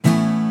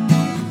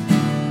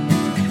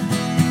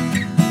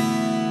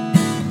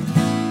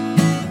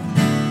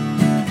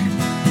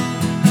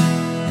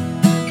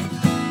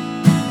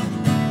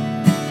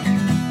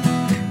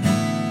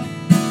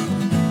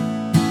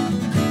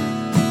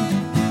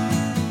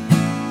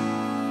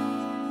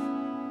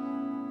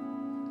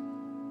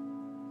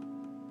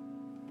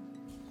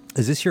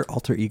Is this your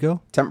alter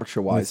ego?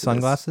 Temperature-wise, With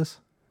sunglasses?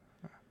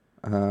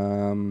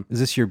 Is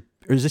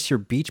this your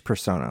beach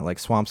persona, like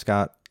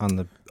Swampscott on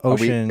the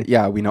ocean?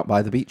 Are we not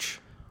by the beach?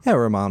 Yeah,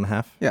 we're a mile and a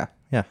half. Yeah.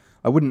 Yeah.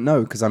 I wouldn't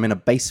know because I'm in a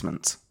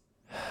basement.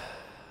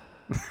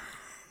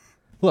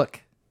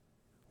 Look,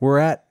 we're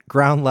at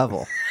ground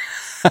level.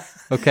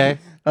 Okay?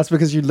 That's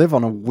because you live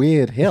on a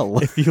weird hill.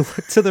 If you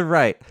look to the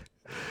right,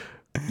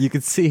 you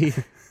can see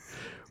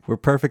we're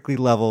perfectly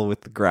level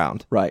with the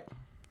ground. Right.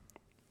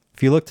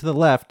 If you look to the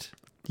left,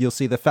 you'll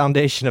see the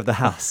foundation of the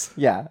house.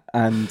 Yeah.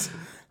 And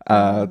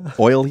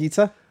oil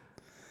heater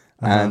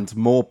and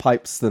more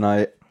pipes than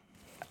I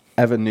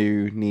ever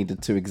knew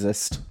needed to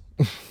exist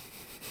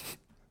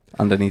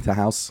underneath the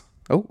house.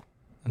 Oh,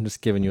 I'm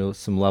just giving you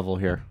some level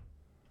here.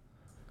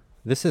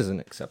 This isn't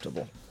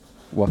acceptable.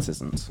 what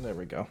isn't? There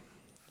we go.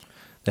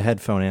 The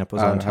headphone amp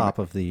was on top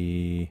of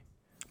the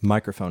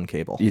microphone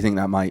cable. You think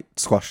that might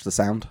squash the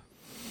sound?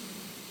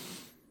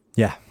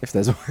 Yeah. If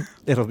there's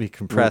It'll be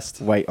compressed.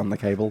 weight on the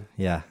cable?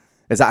 Yeah.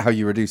 Is that how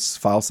you reduce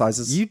file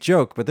sizes? You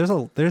joke, but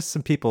there's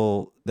some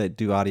people that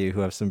do audio who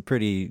have some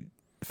pretty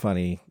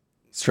funny,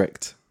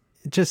 Strict.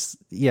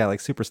 like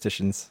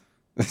superstitions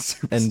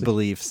and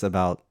beliefs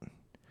about.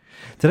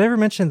 Did I ever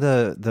mention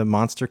the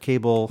monster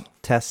cable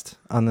test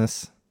on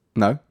this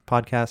No?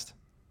 podcast?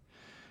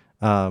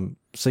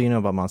 So you know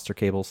about monster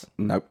cables?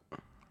 Nope.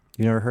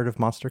 You never heard of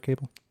Monster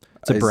Cable?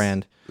 It's a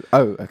brand.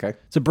 Oh, okay.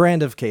 It's a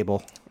brand of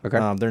cable. Okay.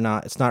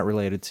 It's not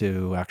related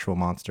to actual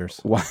monsters.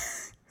 Why?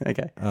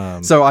 Okay.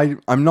 So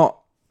I'm not,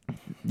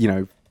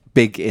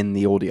 big in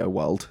the audio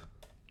world.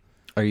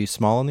 Are you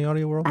small in the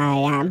audio world? I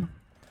am.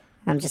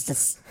 I'm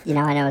just I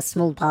know a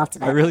small part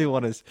of it. I really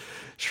want to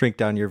shrink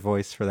down your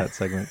voice for that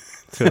segment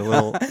to a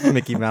little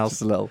Mickey Mouse.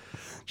 Just a little.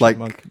 Chipmunk.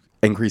 Like,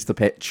 increase the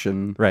pitch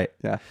and... Right.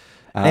 Yeah.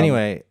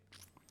 Anyway,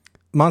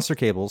 monster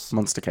cables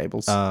Monster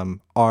cables.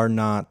 are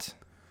not...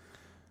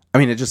 I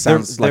mean, it just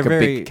sounds they're like a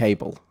very- big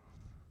cable.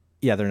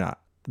 Yeah, they're not.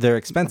 They're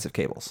expensive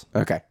cables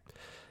Okay.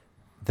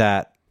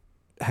 that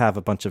have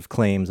a bunch of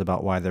claims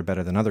about why they're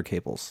better than other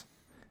cables.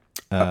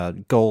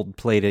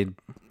 Gold-plated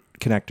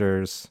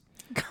connectors,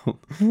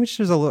 which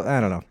is a little... I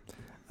don't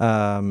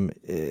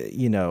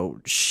know.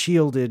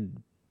 Shielded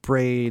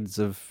braids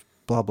of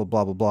blah, blah,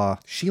 blah, blah, blah.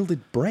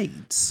 Shielded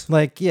braids.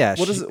 Like, yeah.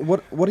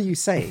 What are you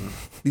saying?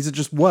 These are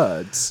just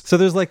words. So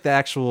there's like the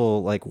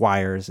actual like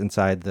wires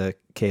inside the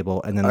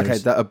cable, and then Okay,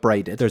 that are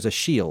braided. there's a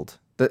shield.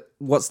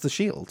 What's the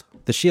shield?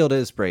 The shield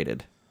is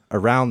braided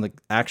around the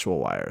actual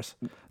wires.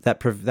 That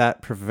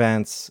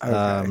prevents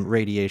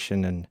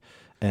radiation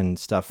and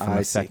stuff from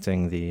I see.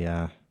 affecting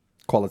the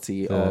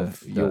Quality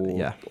of your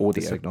the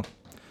audio. signal.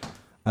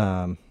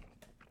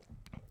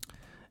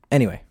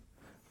 Anyway,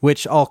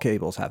 which all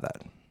cables have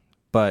that,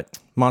 but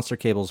Monster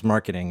Cable's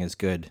marketing is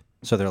good,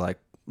 so they're like,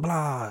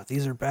 blah,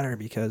 these are better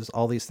because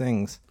all these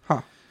things.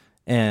 Huh.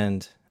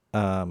 And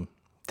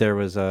there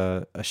was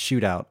a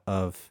shootout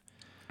of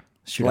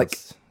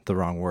shootout's the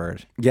wrong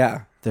word.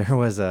 Yeah. There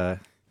was a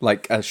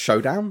Like a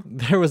showdown?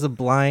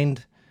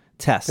 blind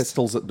test,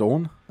 Pistols at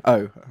dawn?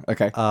 Oh,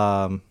 okay.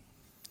 a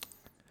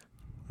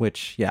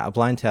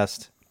blind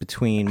test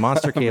between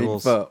Monster I mean,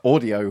 Cables. for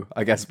audio,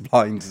 I guess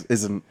blind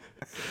isn't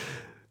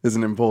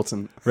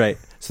important. Right.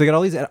 So they got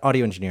all these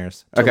audio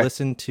engineers to Okay.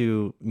 listen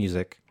to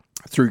music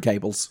Through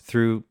cables.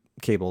 through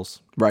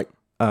cables. Right.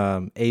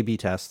 A/B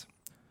test.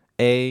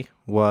 A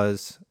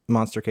was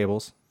Monster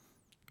Cables,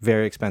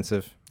 very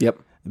expensive. Yep.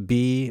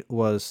 B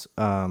was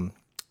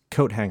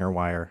coat hanger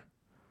wire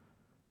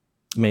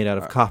made out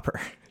of copper,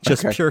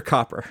 just okay. pure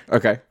copper.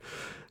 Okay.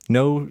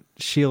 No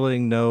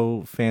shielding,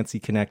 no fancy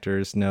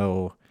connectors,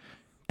 no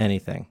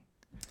anything.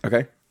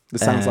 Okay.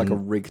 This sounds like a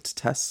And- rigged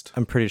test.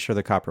 I'm pretty sure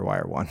the copper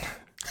wire won.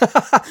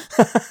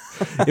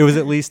 It was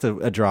at least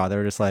a draw. They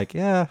were just like,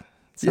 yeah,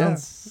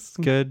 sounds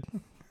good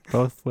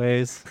both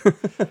ways.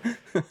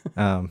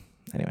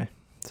 Anyway,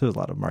 so there's a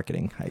lot of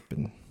marketing hype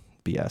and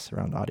BS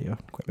around audio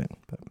equipment,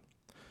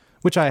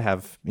 which I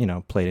have,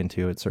 played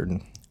into at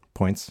certain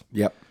points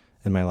Yep.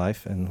 in my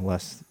life and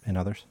less in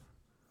others.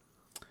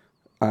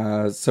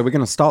 So we're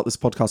going to start this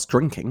podcast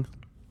drinking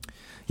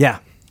Yeah.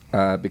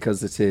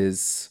 because it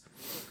is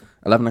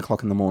 11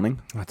 o'clock in the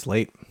morning. That's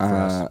late for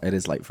us. It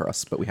is late for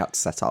us, but we had to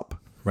set up,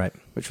 Right.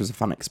 which was a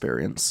fun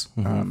experience.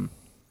 Mm-hmm.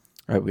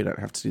 We don't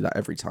have to do that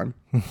every time.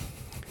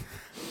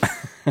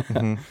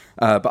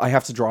 But I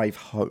have to drive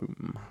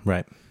home.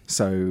 Right.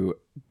 So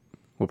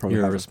we'll probably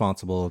You're a have...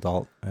 responsible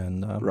adult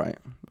and Right.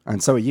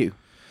 And so are you.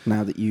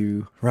 Now that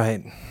you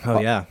right. Oh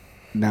yeah.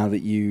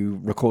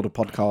 record a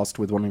podcast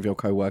with one of your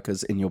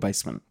co-workers in your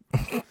basement.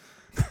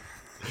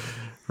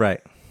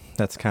 Right.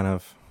 That's when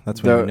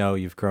The- you know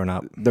you've grown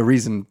up. The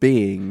reason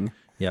being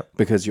Yep.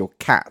 because your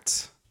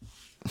cat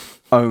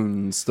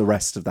owns the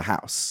rest of the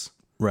house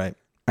Right.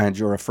 and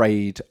you're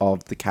afraid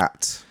of the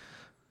cat.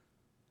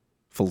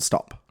 Full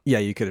stop. Yeah,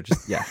 you could have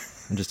just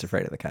I'm just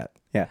afraid of the cat.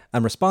 Yeah.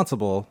 I'm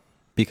responsible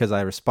because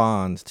I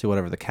respond to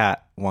whatever the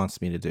cat wants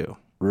me to do.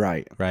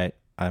 Right. Right?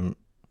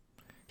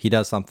 He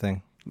does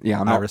something,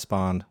 Yeah, I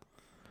respond,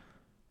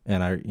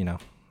 and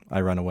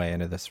I run away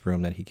into this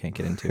room that he can't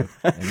get into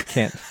and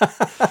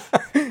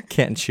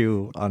can't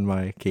chew on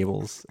my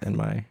cables and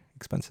my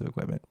expensive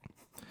equipment.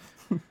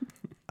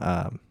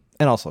 And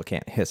also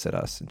can't hiss at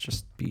us and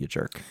just be a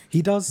jerk.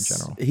 He does. In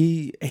general.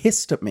 He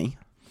hissed at me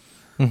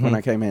when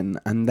I came in,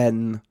 and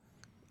then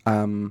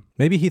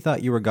Maybe he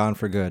thought you were gone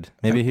for good.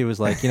 Maybe he was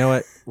like, you know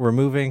what? We're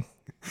moving.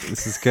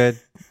 This is good.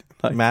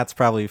 Matt's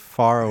probably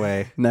far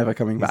away. never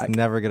coming He's back.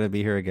 never going to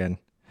be here again.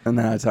 And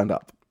then I turned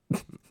up,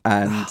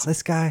 and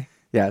This guy.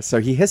 yeah, so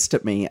he hissed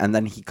at me, and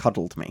then he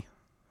cuddled me,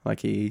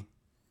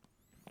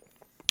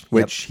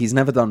 which he's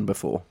never done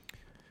before.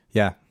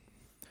 Yeah.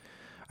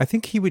 I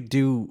think he would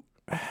do,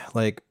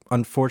 like,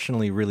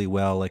 unfortunately, really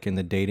well, like, in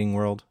the dating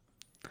world.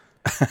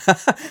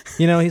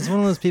 You know, he's one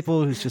of those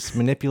people who's just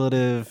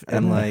manipulative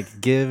and,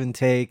 like, give and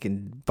take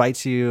and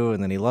bites you,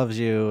 and then he loves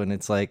you, and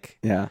it's, like,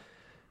 Yeah,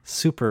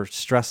 super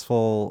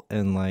stressful,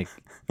 and, like,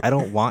 I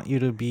don't want you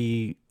to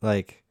be,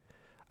 like,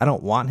 I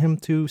don't want him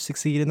to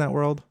succeed in that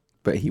world.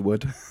 but he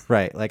would.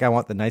 Right. Like, I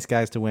want the nice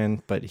guys to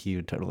win, but he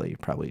would totally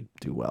probably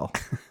do well.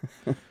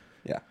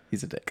 Yeah,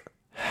 he's a dick.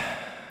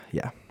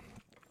 Yeah.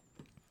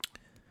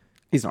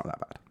 He's not that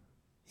bad.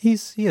 He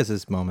has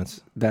his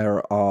moments.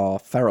 There are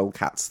feral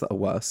cats that are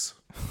worse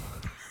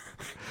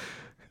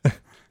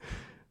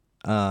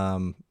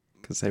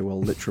because they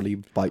will literally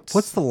bite.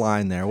 What's the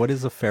line there? What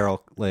is a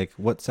feral, like,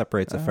 what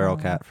separates a feral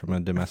cat from a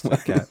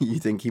domestic cat? You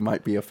think he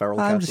might be a feral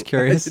cat? I'm just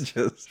curious.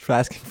 Just- For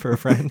asking for a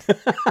friend.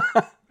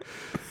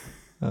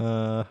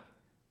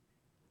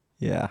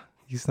 Yeah,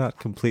 he's not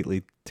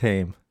completely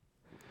tame.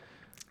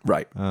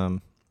 Right.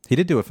 He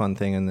did do a fun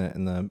thing in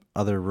the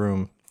other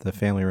room, the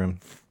family room.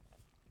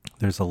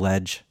 There's a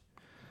ledge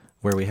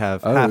where we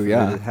have half of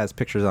yeah. it has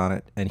pictures on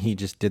it, and he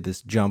just did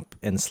this jump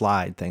and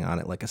slide thing on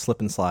it, like a slip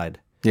and slide.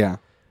 Yeah.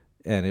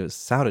 And it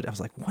sounded, I was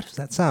like, what does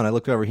that sound? I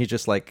looked over, he's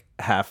just like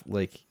half,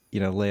 like, you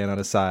know, laying on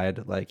his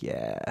side, like,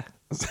 yeah,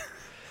 this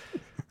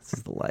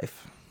is the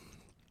life.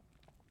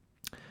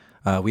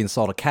 We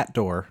installed a cat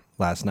door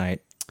last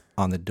night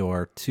on the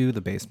door to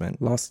the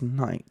basement. Last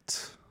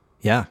night.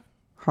 Yeah.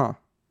 Huh.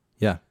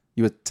 Yeah.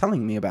 You were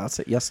telling me about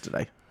it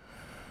yesterday.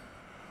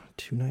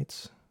 2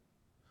 nights?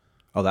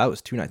 Oh, that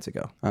was 2 nights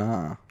ago.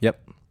 Ah.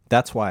 Yep.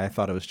 That's why I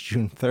thought it was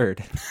June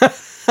 3rd.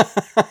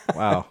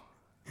 Wow.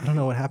 I don't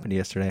know what happened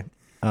yesterday.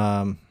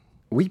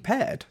 We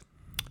paired.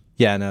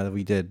 Yeah, no,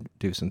 we did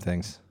do some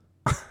things.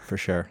 For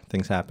sure.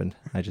 Things happened.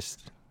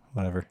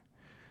 Whatever.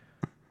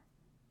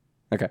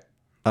 Okay.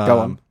 Go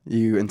on.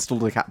 You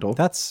installed a cat door.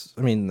 That's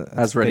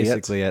That's really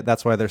basically it.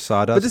 That's why there's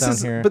sawdust down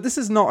here. But this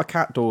is not a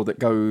cat door that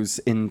goes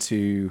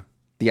into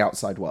the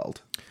outside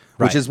world,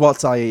 Right. which is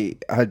what I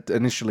had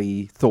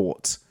initially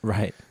thought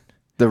Right.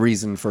 the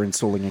reason for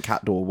installing a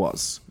cat door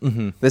was.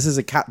 Mm-hmm. This is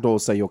a cat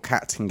door so your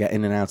cat can get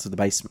in and out of the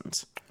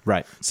basement.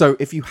 Right. So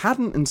if you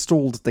hadn't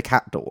installed the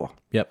cat door,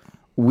 Yep.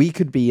 we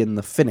could be in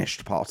the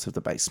finished part of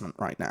the basement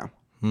right now.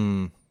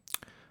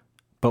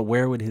 But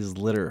where would his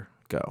litter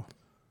go?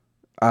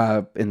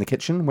 In the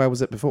kitchen. Where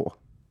was it before?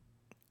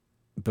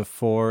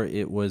 Before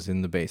it was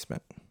in the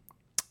basement.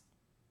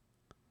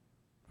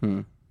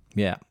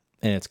 Yeah.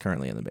 And it's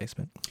currently in the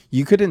basement.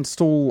 You could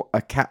install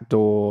a cat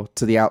door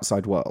to the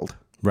outside world,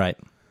 Right.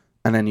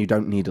 and then you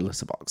don't need a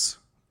litter box.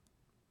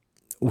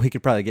 We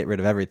could probably get rid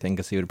of everything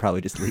because he would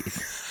probably just leave.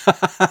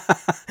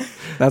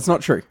 That's not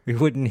true. We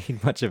wouldn't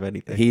need much of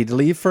anything. He'd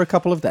leave for a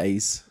couple of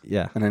days,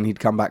 Yeah. and then he'd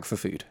come back for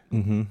food.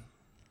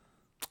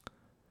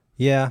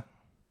 Yeah.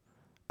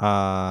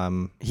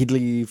 He'd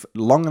leave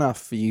long enough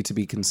for you to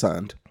be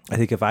concerned. I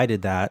think if I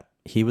did that,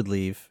 he would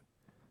leave.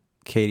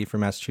 Katie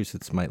from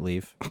Massachusetts might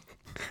leave.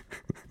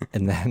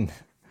 And then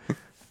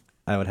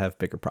I would have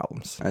bigger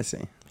problems. I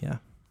see. Yeah.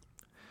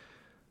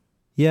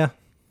 Yeah.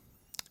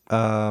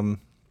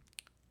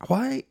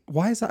 Why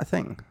is that a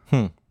thing?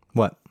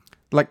 What?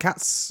 Like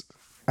cats,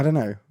 I don't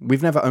know.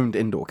 We've never owned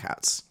indoor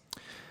cats.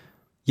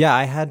 Yeah,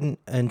 I hadn't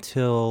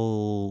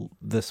until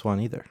this one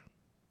either.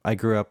 I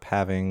grew up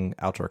having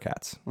outdoor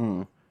cats.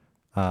 You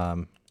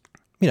know,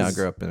 I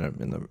grew up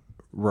in the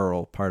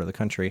rural part of the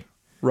country.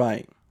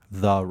 Right.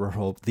 The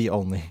rural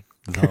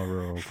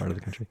part of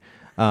the country.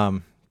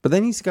 But they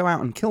need to go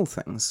out and kill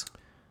things.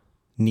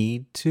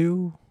 Need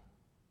to?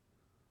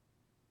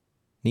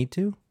 They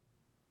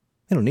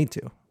don't need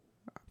to.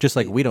 Just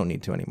like we don't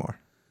need to anymore.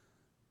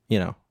 You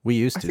know, we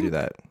used to do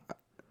that.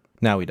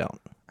 Now we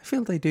don't. I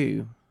feel they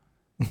do.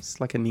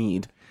 It's like a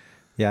need.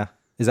 Yeah.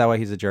 Is that why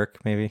he's a jerk,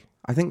 maybe?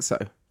 I think so.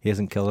 He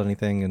hasn't killed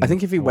anything in I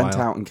think if he a went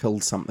while. out and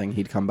killed something,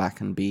 he'd come back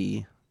and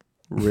be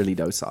really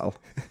docile.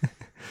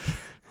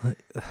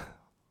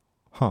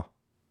 Huh.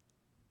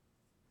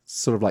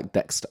 Sort of like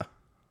Dexter.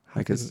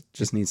 Like it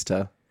just needs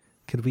to...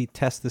 Could we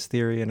test this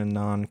theory in a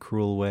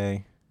non-cruel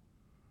way?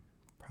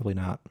 Probably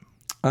not.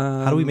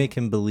 How do we make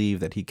him believe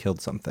that he killed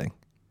something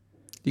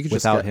you could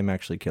without just get him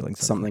actually killing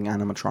something?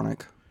 something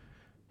animatronic?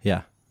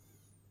 Yeah.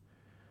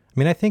 I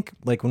mean, I think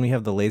like when we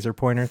have the laser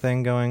pointer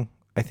thing going,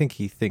 I think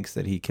he thinks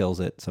that he kills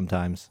it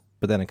sometimes,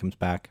 but then it comes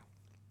back.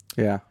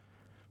 Yeah.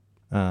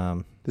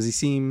 A Does he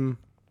seem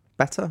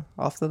better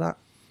after that?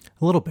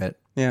 little bit.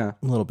 Yeah.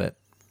 A little bit.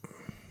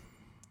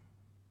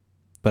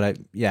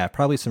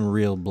 Probably some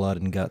real blood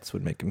and guts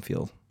would make him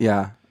feel.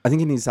 Yeah. I think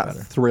he needs that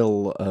Better.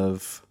 thrill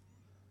of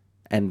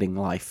ending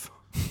life.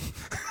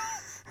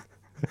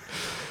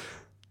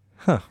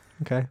 Huh.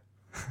 Okay.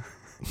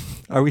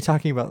 Are we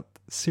talking about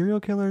serial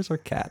killers or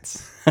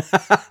cats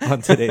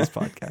on today's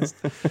podcast?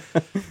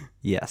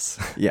 Yes.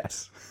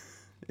 Yes.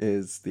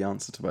 Is the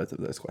answer to both of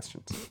those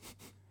questions.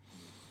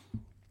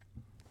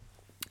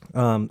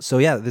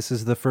 This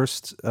is the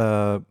first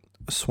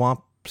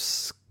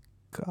Swampscott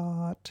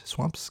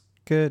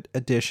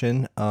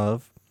edition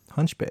of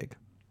Hunchbag.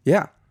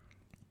 Yeah.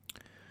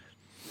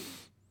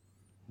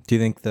 Do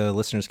you think the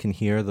listeners can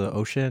hear the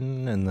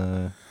ocean and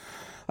the...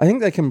 I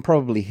think they can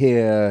probably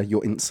hear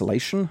your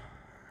insulation,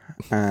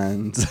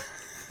 and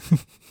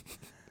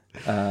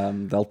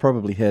they'll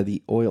probably hear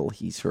the oil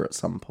heater at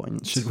some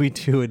point. Should we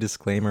do a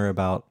disclaimer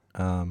about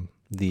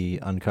the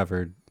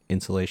uncovered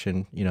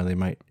insulation? You know, they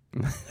might,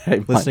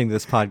 listening to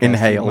this podcast,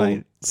 inhale you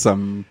might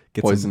some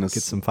poisonous...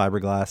 get some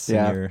fiberglass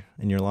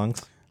in your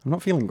lungs. I'm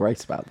not feeling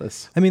great about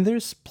this. I mean,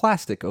 there's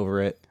plastic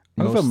over it.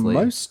 Over Mostly.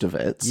 most of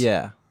it.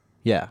 Yeah.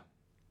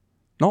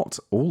 Not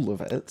all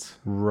of it.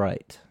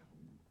 Right.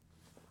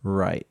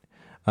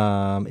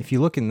 If you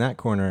look in that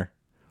corner,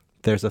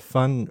 there's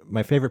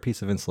my favorite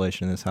piece of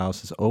insulation in this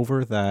house is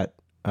over that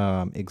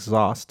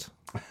exhaust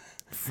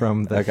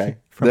from the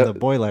the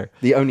boiler.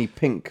 The only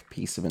pink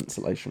piece of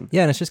insulation.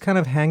 Yeah, and it's just kind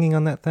of hanging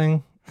on that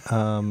thing,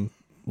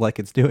 like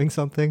it's doing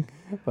something.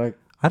 Like,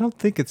 I don't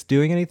think it's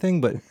doing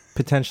anything, but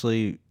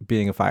potentially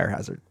being a fire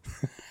hazard.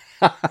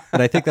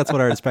 And I think that's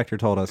what our inspector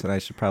told us, and I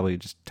should probably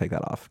just take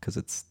that off because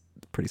it's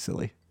pretty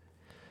silly.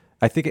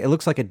 I think it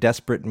looks like a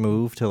desperate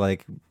move to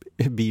like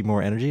be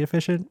more energy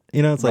efficient.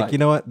 You know, it's like, Right. You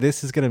know what?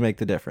 This is going to make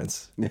the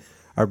difference.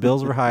 Our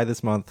bills were high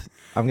this month.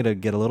 I'm going to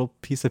get a little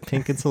piece of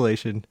pink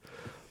insulation,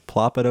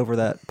 plop it over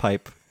that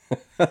pipe,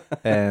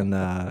 and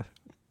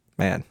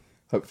man,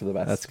 hope for the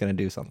best. that's going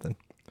to do something.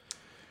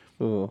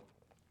 Oh.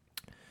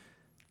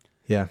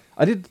 Yeah.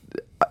 I did.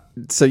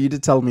 So you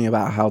did tell me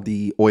about how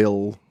the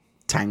oil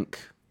tank,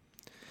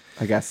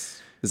 I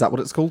guess, is that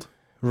what it's called?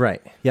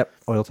 Right. Yep.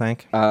 Oil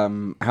tank.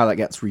 How that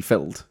gets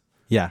refilled,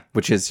 Yeah.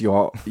 which is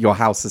your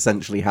house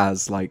essentially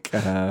has like,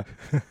 A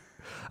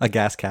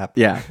gas cap.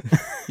 yeah,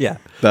 Yeah.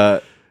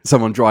 that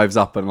someone drives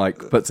up and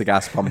like puts a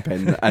gas pump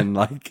in and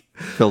like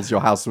fills your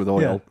house with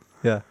oil.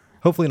 Yeah.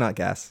 Hopefully not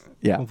gas.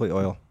 Yeah. Hopefully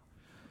oil.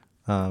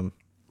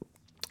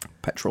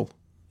 Petrol.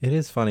 It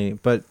is funny,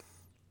 but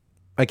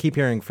I keep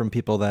hearing from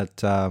people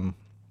that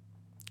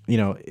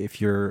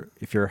if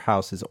your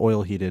house is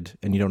oil heated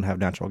and you don't have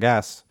natural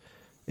gas,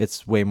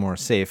 it's way more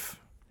safe.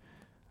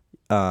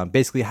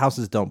 Basically,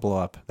 houses don't blow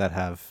up that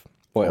have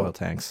oil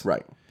tanks.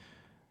 Right.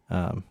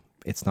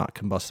 It's not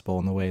combustible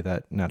in the way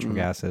that natural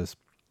gas is.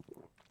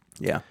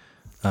 Yeah.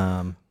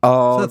 So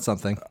that's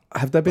something.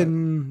 Have there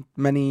been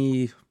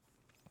many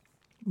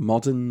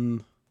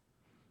modern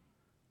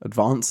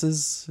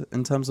advances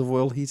in terms of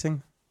oil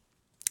heating?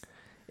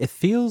 It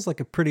feels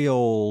like a pretty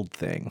old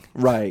thing.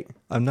 Right.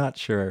 I'm not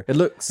sure. It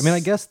looks... I mean, I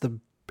guess the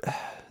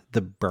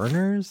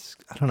burners,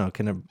 I don't know,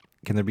 can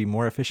there be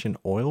more efficient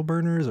oil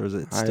burners, or is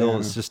it still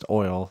it's just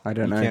oil? I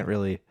don't know. You can't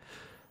really,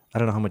 I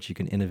don't know how much you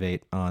can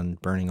innovate on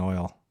burning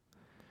oil.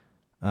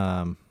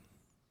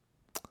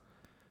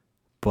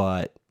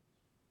 But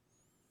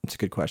it's a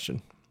good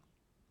question.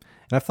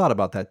 And I've thought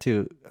about that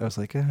too. I was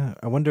like, I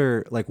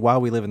wonder, like,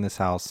 while we live in this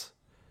house,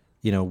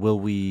 will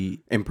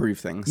we improve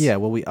things. Yeah,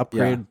 will we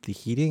upgrade the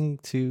heating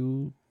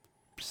to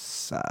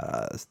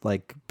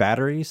like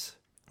batteries?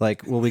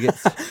 Like, will we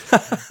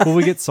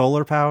get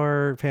solar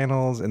power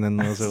panels, and then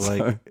those are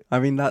like... I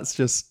mean, that's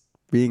just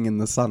being in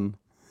the sun.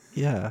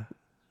 Yeah.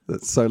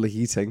 That's solar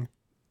heating.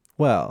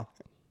 Well,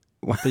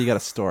 but you got to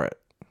store it.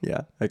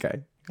 Yeah. Okay.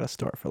 You got to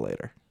store it for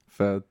later.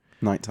 For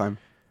nighttime.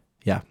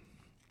 Yeah.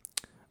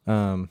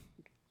 I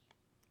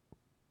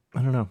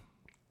don't know.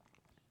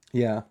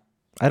 Yeah.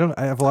 I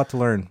have a lot to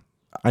learn.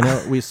 I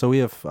know we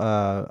have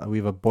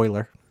a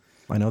boiler.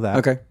 I know that.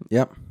 Okay.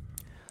 Yep.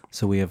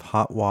 So we have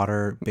hot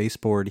water,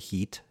 baseboard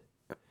heat.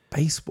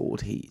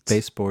 Baseboard heat.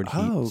 Baseboard heat.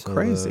 Oh, so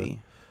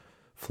crazy.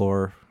 The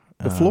floor.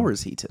 The floor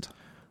is heated.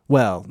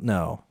 Well,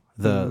 no.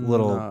 The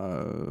little,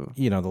 No.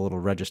 the little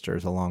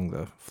registers along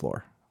the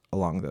floor,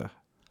 along the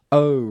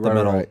Oh, right,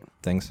 metal right.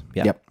 things.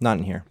 Yeah. Yep. Not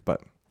in here,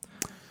 but.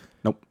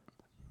 Nope.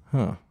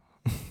 Huh.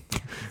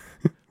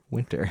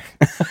 Winter.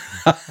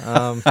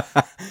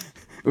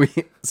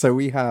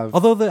 We have...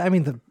 Although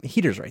the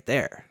heater's right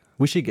there.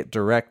 We should get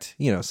direct,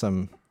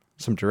 some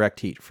direct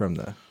heat from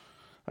the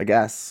I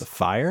guess.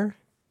 fire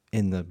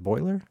in the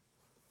boiler.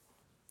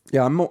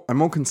 Yeah, I'm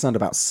more concerned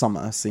about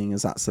summer, seeing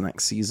as that's the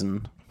next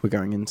season we're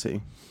going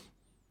into.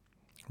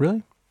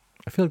 Really?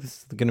 I feel like this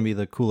is going to be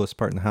the coolest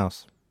part in the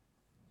house.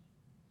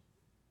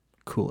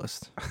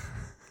 Coolest.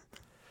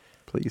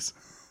 Please.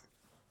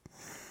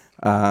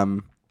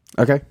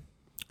 Okay.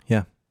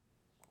 Yeah.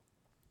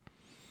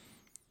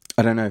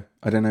 I don't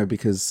know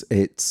because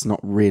it's not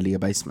really a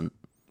basement.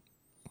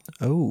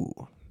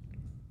 Oh.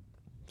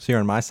 So you're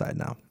on my side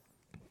now.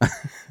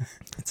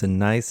 It's a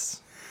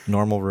nice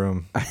Normal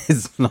room.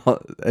 It's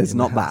not. It's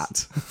not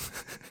that.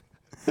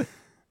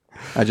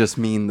 I just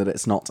mean that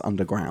it's not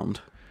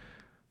underground.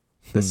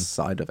 This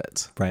side of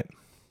it. Right.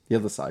 The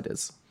other side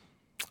is.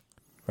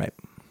 Right.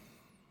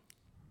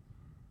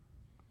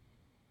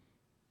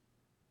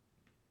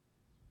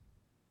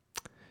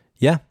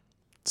 Yeah.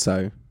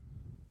 So,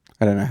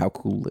 I don't know how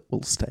cool it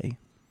will stay.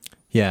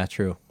 Yeah,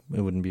 true.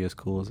 It wouldn't be as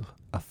cool as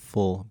a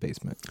full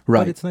basement.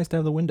 Right. But it's nice to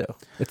have the window.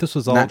 If this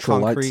was all Natural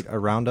light. concrete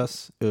around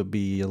us, it would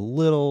be a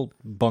little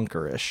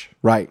bunkerish.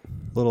 Right.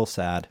 A little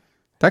sad.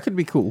 That could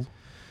be cool.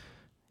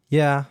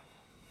 Yeah.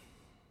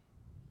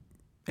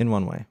 In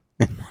one way.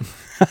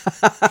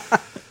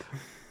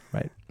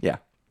 Right. Yeah.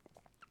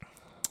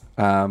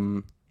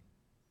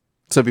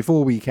 So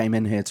before we came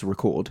in here to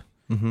record,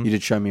 you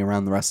did show me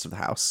around the rest of the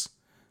house,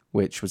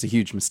 which was a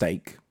huge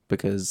mistake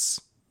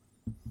because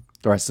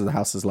the rest of the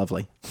house is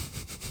lovely.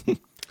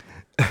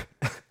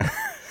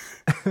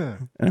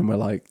 And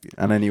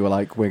then you were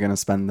like, we're going to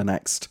spend the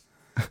next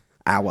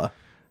hour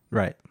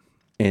Right.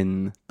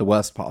 in the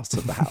worst parts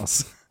of the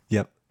house.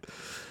 Yep.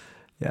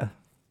 Yeah.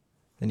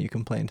 And you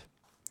complained.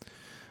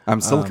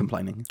 I'm still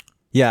complaining.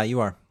 Yeah, you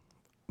are.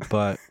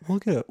 But we'll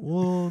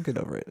get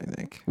over it, I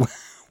think.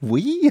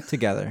 We?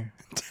 Together.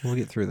 We'll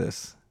get through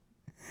this.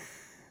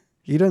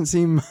 You don't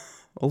seem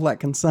all that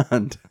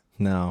concerned.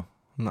 No,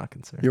 I'm not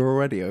concerned. You're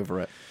already over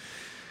it.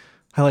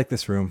 I like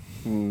this room.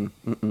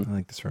 I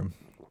like this room.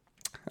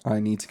 I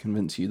need to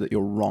convince you that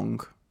you're wrong.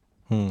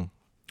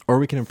 Or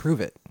we can improve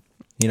it.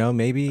 You know,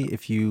 maybe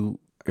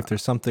if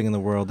there's something in the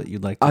world that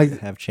you'd like to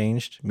have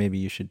changed, maybe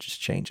you should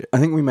just change it. I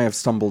think we may have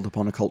stumbled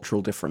upon a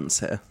cultural difference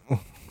here.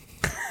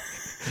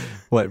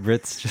 What,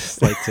 Brits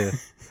just like to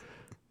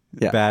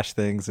Yeah. bash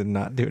things and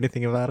not do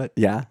anything about it?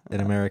 Yeah.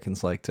 And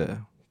Americans like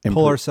to Improve.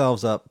 pull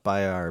ourselves up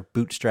by our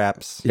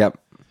bootstraps, Yep.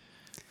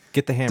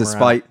 get the hammer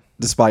out.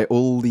 Despite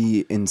all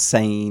the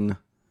insane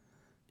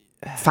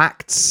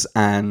facts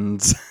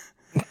and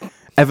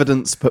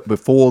evidence put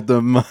before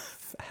them,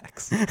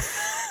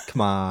 Facts.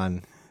 Come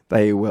on.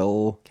 they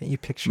will Can't you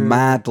picture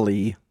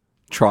madly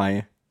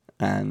try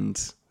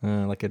and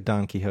like a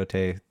Don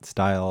Quixote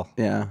style?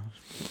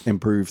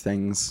 improve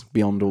things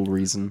beyond all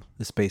reason.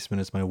 This basement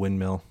is my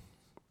windmill.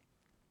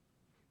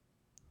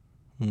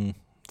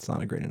 It's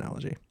not a great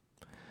analogy.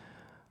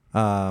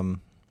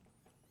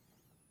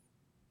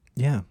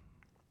 Yeah.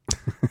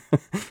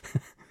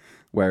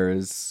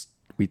 Whereas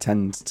we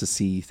tend to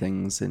see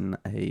things in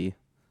a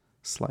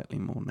slightly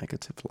more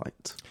negative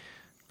light.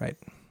 Right.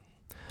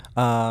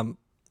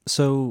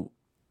 So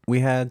we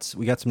got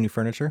some new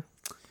furniture.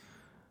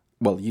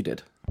 Well, you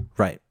did.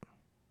 Right.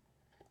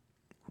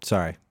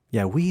 Sorry.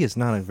 Yeah, we is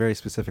not a very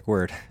specific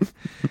word.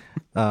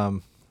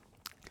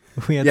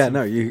 We had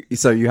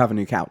So you have a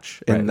new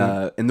couch in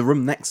the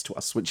room next to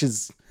us, which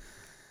is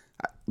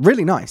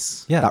really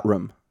nice. Yeah. That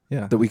room.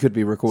 Yeah. That we could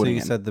be So recording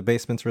you in. said the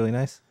basement's really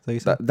nice? So you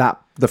said?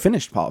 That the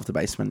finished part of the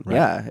basement,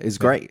 is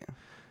great.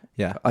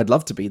 Yeah. I'd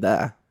love to be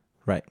there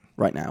Right.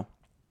 right now.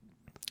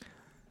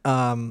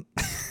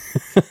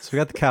 So we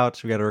got the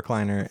couch, we got a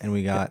recliner, and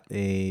we got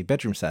a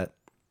bedroom set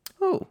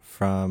Oh,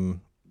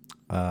 from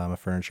a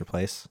furniture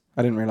place.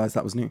 I didn't realize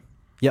that was new.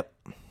 Yep.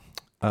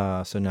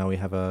 So now we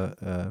have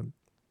a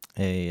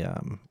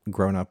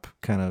grown-up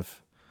kind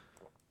of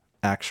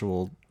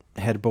actual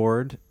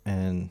headboard,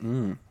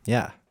 and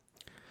yeah.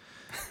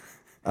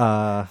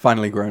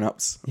 Finally grown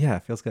ups. Yeah,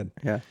 it feels good.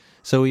 Yeah.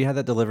 So we had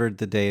that delivered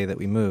the day that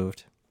we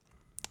moved,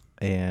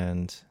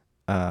 and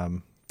they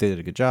did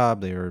a good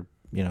job. They were,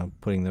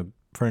 putting the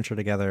furniture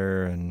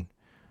together, and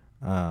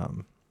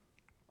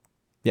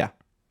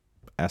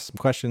asked some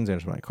questions,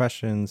 answered my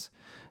questions.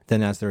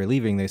 Then as they were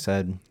leaving, they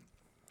said,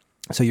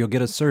 so you'll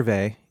get a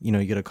survey, you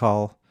get a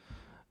call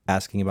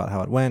asking about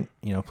how it went,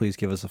 please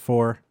give us a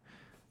 4,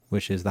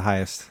 which is the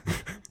highest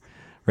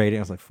rating.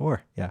 I was like,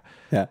 4? Yeah.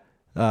 Yeah.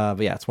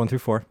 But yeah, it's 1 through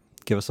 4.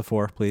 Give us a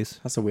 4,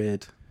 please. That's a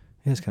weird.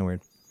 It is kind of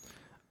weird.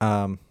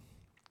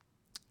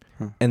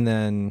 And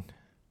then,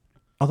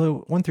 although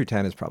 1 through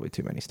 10 is probably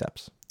too many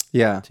steps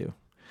Yeah. too,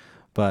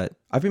 but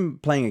I've been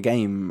playing a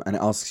game and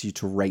it asks you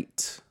to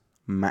rate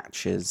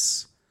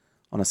matches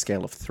on a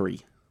scale of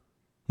 3.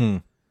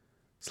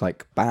 It's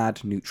like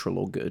bad, neutral,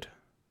 or good.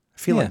 I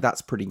feel like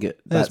that's pretty good.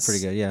 That's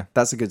pretty good. Yeah.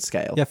 That's a good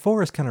scale. Yeah.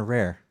 4 is kind of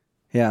rare.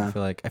 Yeah.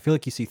 I feel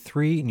like you see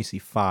 3 and you see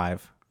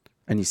 5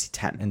 And you see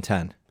 10. and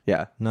 10.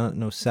 Yeah.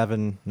 No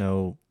 7,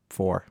 no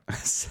 4.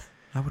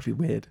 That would be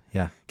weird.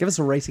 Yeah. Give us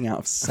a rating out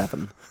of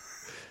 7.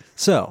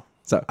 So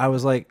So I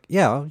was like,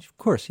 yeah, of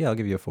course. Yeah. I'll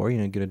give you a 4.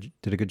 Did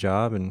a good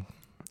job and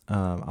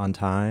on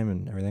time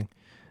and everything.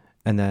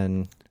 And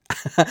then,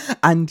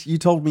 and you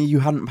told me you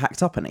hadn't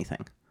packed up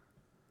anything.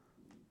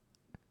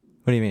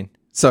 what do you mean?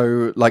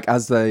 So, like,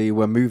 as they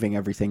were moving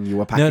everything, you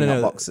were packing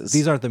up boxes.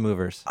 These aren't the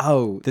movers.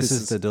 Oh, This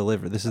is the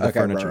delivery. This is the Okay,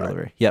 furniture right.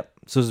 delivery. Yep.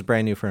 So this is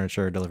brand new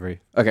furniture delivery.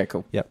 Okay,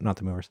 cool. Yep, not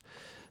the movers.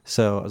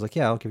 So I was like,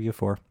 yeah, I'll give you a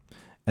 4.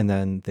 And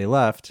then they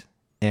left,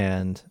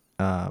 and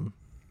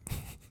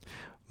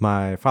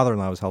my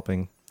father-in-law was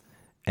helping,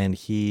 and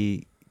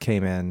he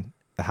came in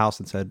the house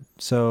and said,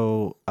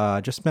 so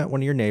just met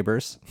one of your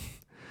neighbors,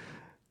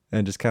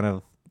 and just kind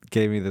of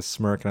gave me this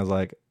smirk, and I was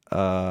like,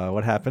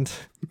 what happened?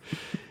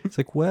 It's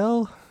like,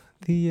 well,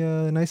 the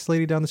nice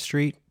lady down the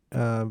street,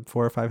 4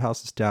 or 5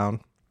 houses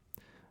down,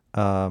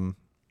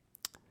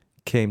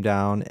 came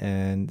down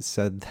and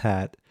said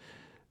that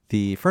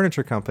the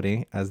furniture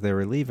company, as they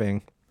were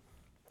leaving,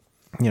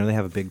 they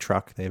have a big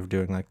truck. They were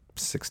doing like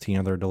 16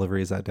 other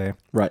deliveries that day.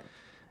 Right.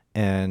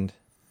 And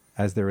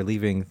as they were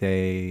leaving,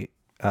 they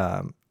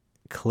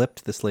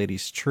clipped this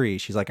lady's tree.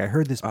 She's like, I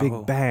heard this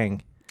big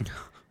bang,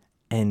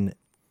 and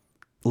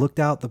looked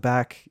out the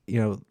back,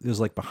 it was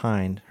like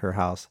behind her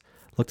house,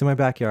 looked in my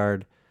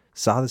backyard,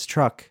 saw this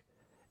truck,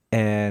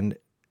 and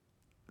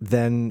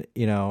then,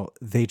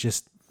 they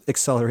just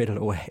accelerated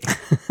away.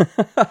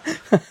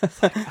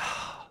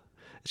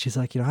 She's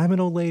like, I'm an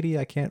old lady.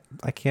 I can't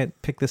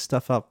pick this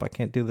stuff up. I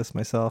can't do this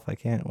myself. I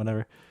can't,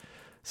 whatever.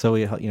 So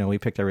we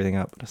picked everything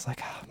up. But it's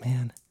like, oh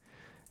man,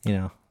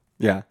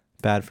 Yeah.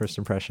 bad first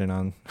impression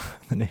on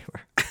the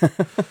neighbor.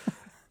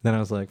 Then I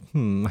was like,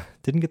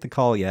 didn't get the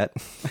call yet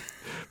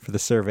for the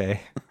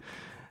survey.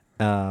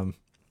 And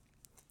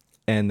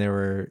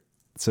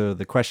so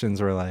the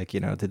questions were like,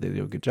 did they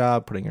do a good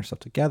job putting your stuff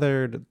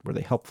together? Were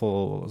they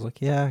helpful? I was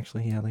like, yeah,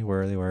 actually, yeah, they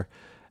were.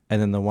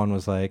 And then the one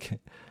was like,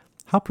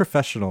 how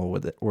professional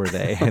were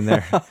they? And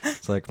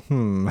it's like,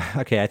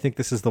 okay, I think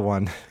this is the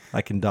one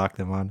I can dock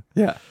them on.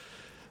 Yeah.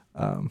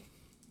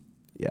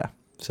 Yeah.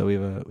 So we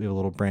have a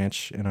little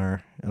branch in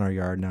our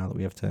yard now that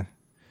we have to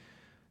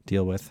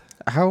deal with.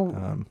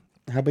 How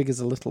big is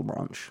a little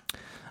branch?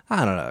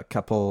 I don't know, a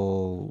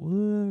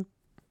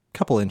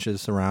couple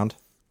inches around.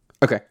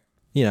 Okay.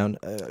 Good In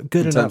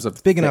enough, terms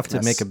of big enough to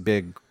thickness. make a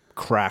big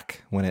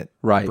crack when it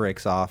Right.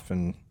 breaks off.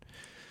 And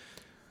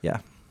yeah,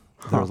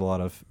 there was a lot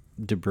of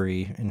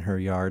debris in her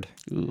yard.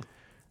 Ooh.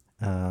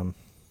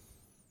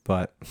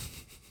 But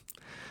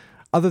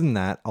other than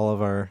that, all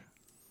of our,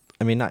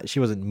 she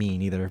wasn't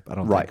mean either, I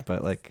don't Right. think,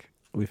 but like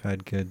we've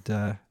had good,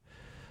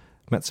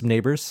 met some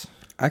neighbors,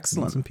 met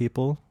Excellent. some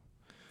people.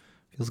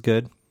 Feels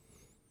good.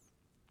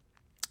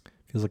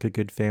 Feels like a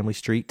good family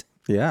street.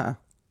 Yeah.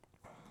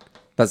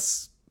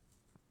 That's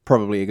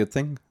probably a good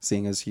thing,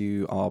 seeing as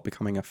you are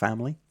becoming a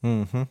family.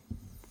 Mm-hmm.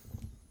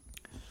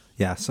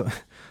 Yeah, so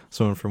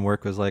someone from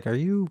work was like, so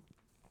you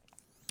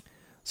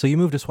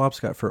moved to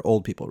Swampscott for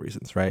old people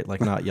reasons, right?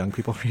 Like not young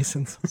people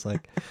reasons. It's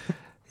like,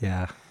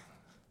 yeah.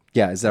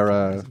 Yeah, is there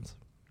a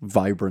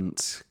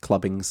vibrant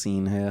clubbing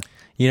scene here?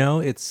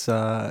 It's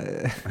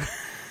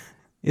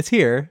it's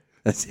here.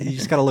 You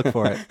just got to look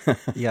for it.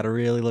 You got to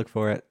really look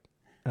for it.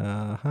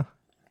 Uh-huh.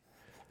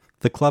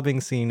 The clubbing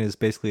scene is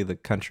basically the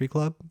country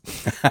club.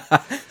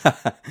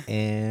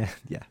 And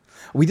yeah,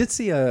 We did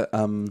see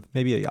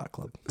maybe a yacht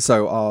club.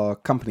 so our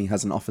company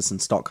has an office in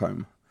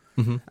Stockholm,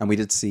 and we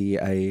did see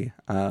a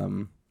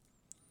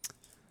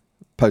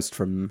post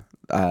from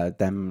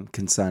them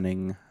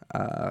concerning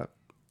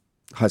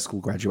high school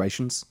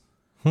graduations.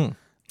 I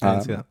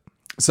didn't see that.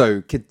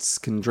 So kids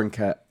can drink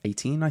at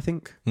 18, I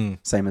think,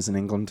 same as in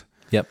England.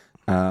 Yep.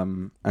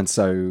 And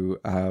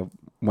so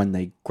when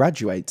they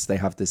graduate, they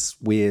have this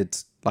weird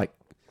like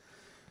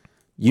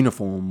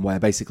uniform where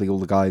basically all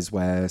the guys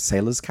wear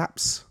sailors'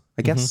 caps,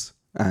 I guess,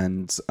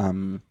 and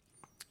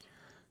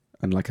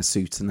like a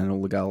suit, and then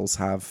all the girls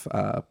have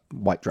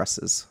white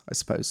dresses, I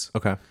suppose.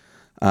 Okay.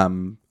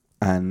 And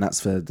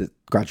that's for the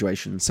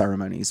graduation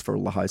ceremonies for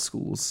all the high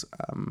schools.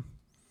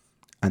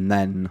 And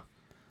then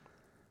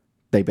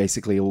they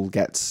basically all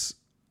get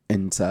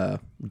into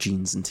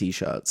jeans and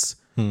t-shirts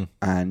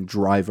and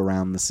drive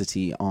around the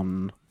city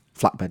on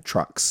flatbed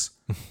trucks,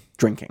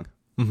 drinking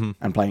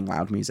and playing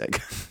loud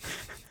music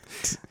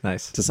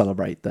Nice. to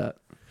celebrate that.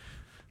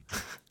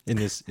 In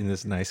this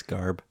nice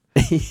garb.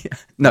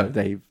 No,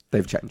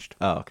 they've changed.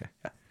 Oh, okay.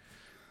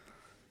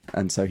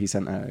 And so he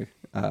sent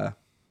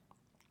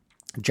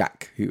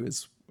Jack, who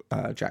is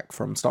Jack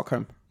from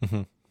Stockholm,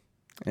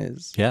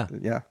 is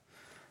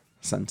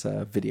sent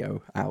a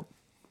video out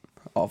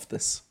of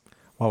this.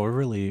 Well, we're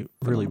really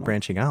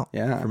branching out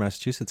Yeah. for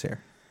Massachusetts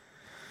here.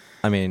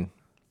 I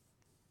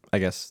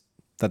guess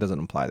that doesn't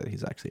imply that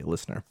he's actually a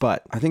listener,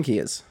 but I think he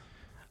is.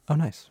 oh,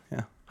 nice.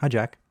 Yeah. Hi,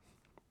 Jack.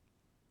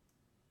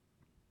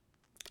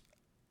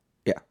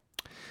 Yeah.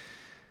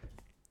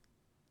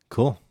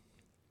 Cool.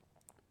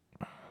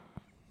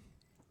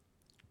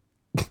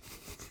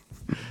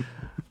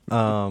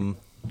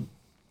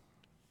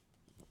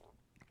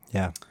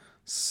 Yeah.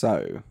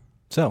 So,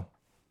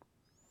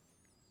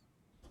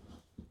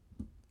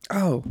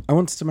 I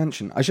wanted to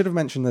mention, I should have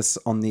mentioned this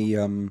on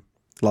the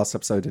last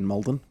episode in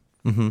Malden.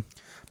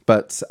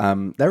 But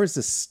there is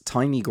this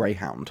tiny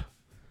greyhound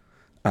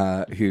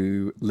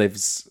who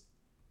lives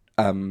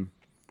with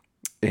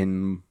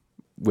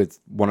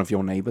one of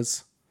your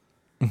neighbors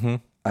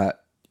at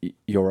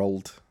your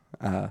old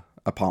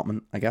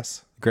apartment, I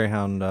guess.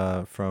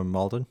 Greyhound from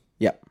Malden.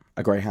 Yeah,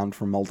 a greyhound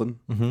from Malden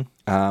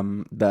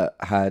that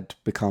had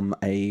become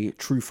a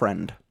true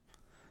friend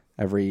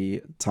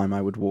every time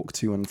I would walk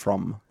to and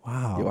from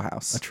your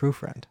house. A true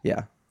friend.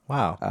 Yeah.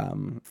 Wow.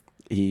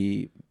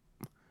 He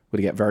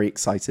would get very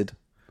excited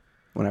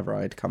whenever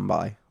I'd come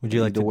by. Would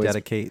you like He'd to always,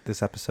 dedicate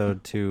this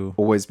episode to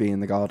always be in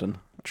the garden?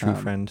 true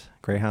friend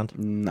Greyhound?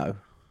 No,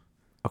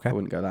 Okay. I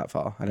wouldn't go that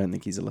far. I don't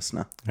think he's a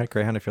listener. All right,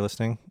 Greyhound, if you're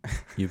listening,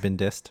 you've been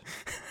dissed.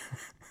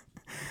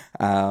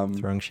 Um,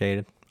 Throwing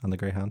shade on the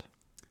Greyhound.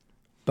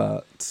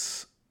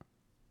 but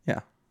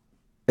yeah,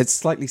 it's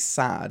slightly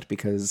sad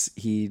because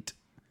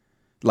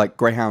like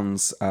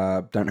greyhounds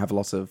don't have a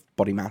lot of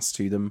body mass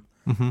to them,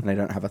 and they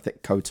don't have a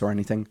thick coat or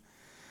anything.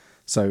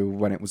 So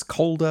when it was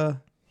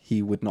colder,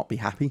 he would not be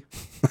happy.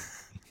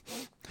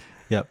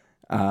 Yep.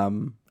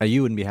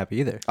 You wouldn't be happy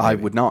either. I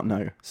would not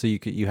know. So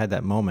you had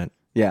that moment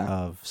Yeah,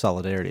 of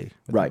solidarity.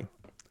 with right.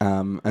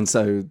 him. And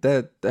so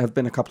there have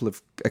been a couple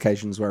of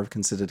occasions where I've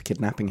considered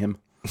kidnapping him.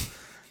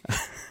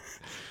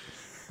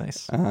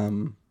 Nice.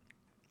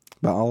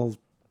 But I'll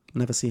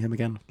never see him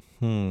again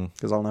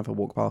because I'll never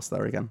walk past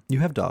there again. You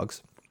have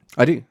dogs,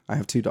 I do. I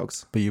have 2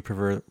 dogs. but you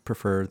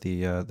prefer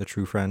the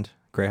true friend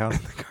Greyhound.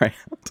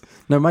 Greyhound.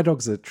 No, my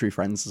dogs are true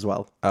friends as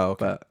well. Oh,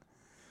 okay. But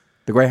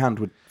the greyhound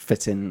would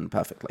fit in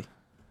perfectly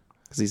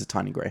because he's a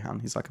tiny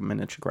greyhound. He's like a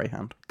miniature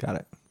greyhound Got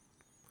it.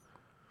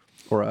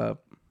 or a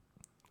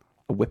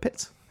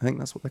whippet. I think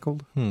that's what they're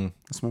called. The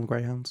small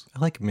greyhounds. I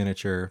like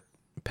miniature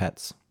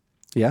pets.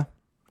 Yeah,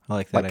 I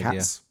like that like idea.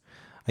 cats.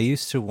 I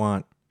used to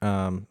want.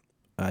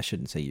 I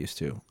shouldn't say used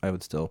to. I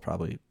would still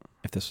probably,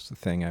 if this was a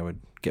thing, I would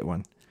get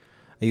one.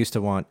 I used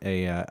to want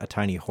a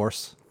tiny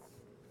horse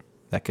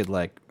that could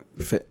like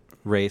Fit.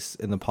 race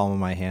in the palm of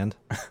my hand.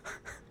 I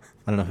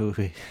don't know who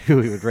he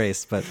would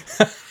race, but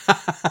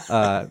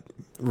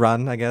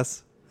run, I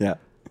guess. Yeah.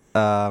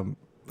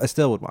 I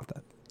still would want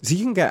that. So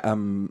you can get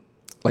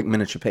like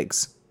miniature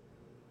pigs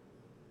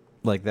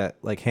Like that,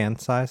 like hand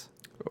size.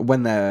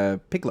 when they're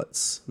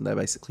piglets. They're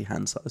basically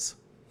hand size.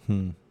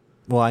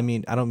 Well, I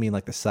mean, I don't mean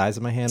like the size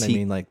of my hand. I Tea-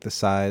 mean like the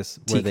size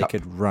where they teacup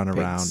could run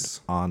around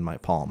pigs. on my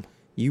palm.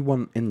 You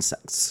want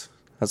insects.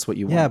 That's what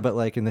you want. Yeah, but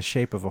like in the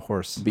shape of a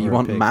horse. But you or a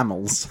want pig.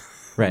 mammals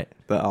Right.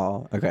 that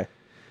are okay.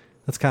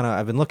 That's kind of,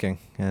 I've been looking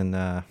and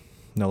no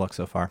luck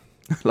so far.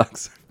 Like,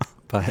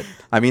 But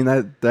I mean,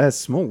 they're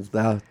small.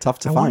 They're tough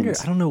to I find. wonder,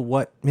 I don't know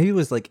what, maybe it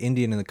was like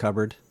Indian in the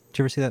Cupboard. Did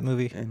you ever see that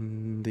movie?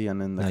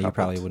 Indian in the No, you cupboard.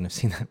 probably wouldn't have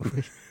seen that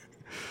movie.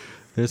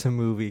 There's a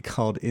movie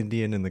called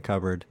Indian in the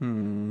Cupboard.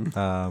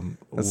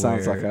 That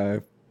sounds like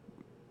where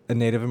a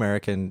Native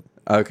American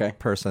okay.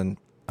 person.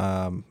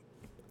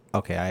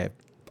 Okay, I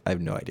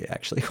have no idea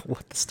actually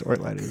what the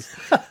storyline is,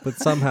 but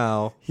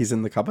somehow He's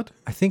in the cupboard,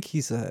 I think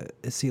is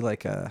he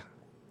like a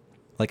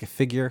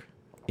figure,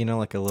 you know,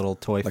 like a little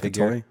toy like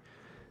figure, a toy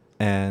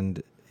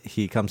and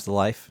he comes to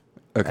life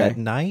Okay. at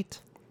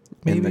night,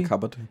 maybe in the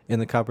cupboard. in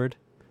the cupboard,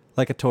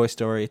 like a Toy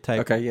Story type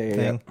Okay, yeah,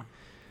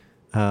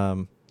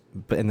 thing.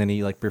 But and then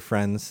he like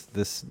befriends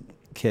this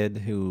kid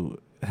who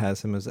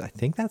has him as, I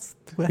think that's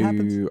what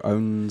happens. Who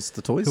owns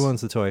the toys? Who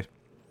owns the toy?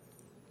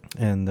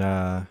 And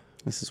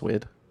This is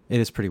weird. it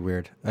is pretty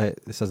weird.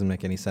 This doesn't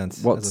make any sense.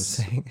 As What's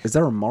I'm saying. is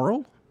there a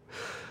moral?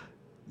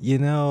 You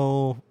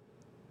know,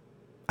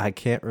 I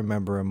can't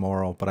remember a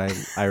moral, but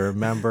I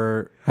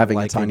remember Having a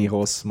liking tiny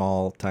horse.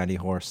 small tiny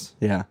horse.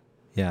 Yeah.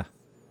 Yeah,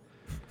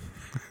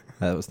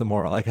 that was the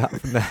moral I got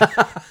from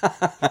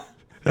that.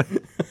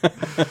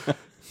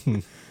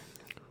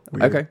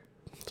 Weird. Okay.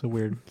 It's a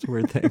weird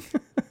thing.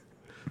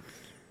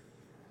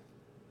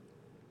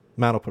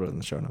 Matt will put it in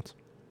the show notes.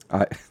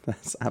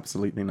 That's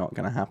absolutely not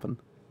going to happen.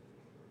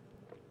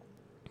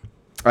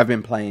 I've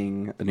been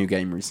playing a new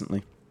game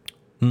recently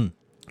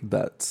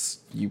that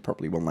you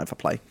probably will never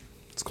play.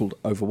 It's called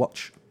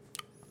Overwatch.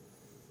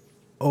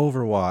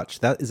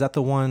 Overwatch. Is that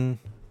the one?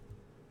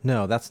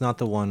 No, that's not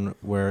the one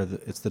where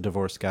it's the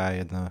divorced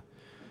guy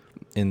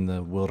in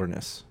the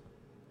wilderness,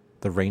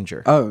 the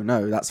ranger. Oh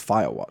no, that's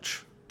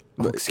Firewatch.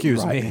 Oh,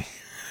 excuse Right. me.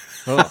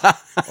 Oh,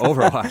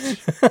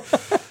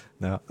 Overwatch.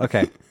 No.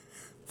 Okay.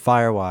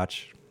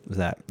 Firewatch.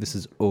 This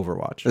is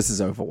Overwatch. This is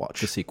Overwatch.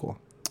 The sequel.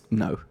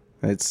 No,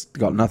 it's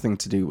got nothing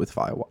to do with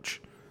Firewatch.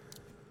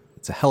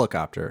 It's a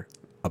helicopter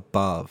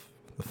above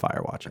the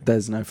fire watching.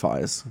 There's no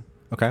fires.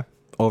 Okay.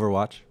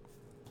 Overwatch.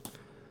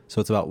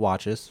 So it's about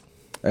watches.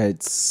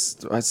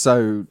 It's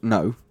so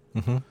no.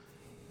 Mm-hmm.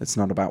 It's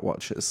not about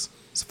watches.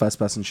 It's a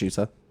first-person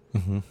shooter,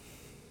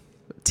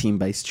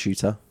 team-based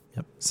shooter.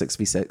 Yep.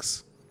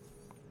 6v6.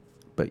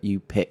 But you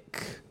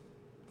pick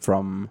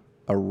from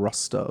a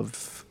roster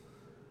of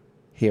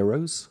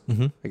heroes,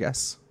 I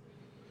guess,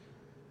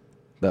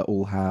 that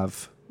all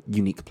have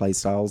unique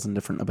playstyles and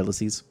different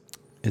abilities.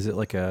 Is it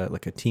like a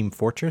Team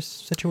Fortress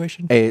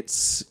situation?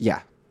 It's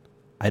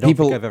I don't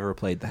people- think I've ever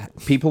played that.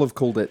 people have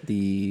called it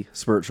the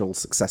spiritual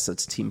successor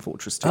to Team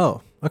Fortress 2.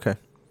 Oh, okay.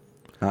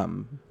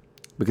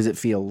 Because it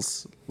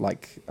feels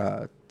like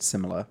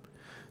similar.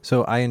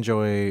 So I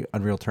enjoy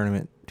Unreal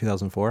Tournament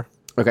 2004.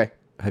 Okay.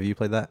 Have you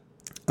played that?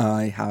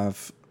 I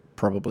have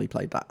probably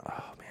played that.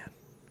 Oh man,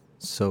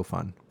 so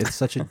fun! It's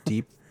such a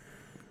deep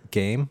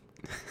game.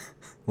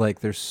 Like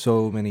there's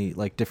so many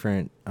like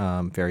different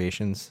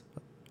variations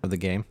of the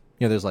game.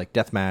 You know, there's like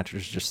deathmatch.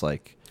 There's just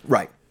like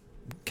Right.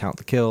 count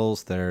the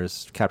kills.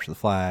 There's capture the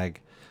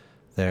flag.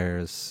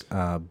 There's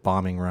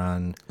bombing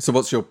run. So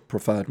what's your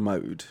preferred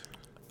mode?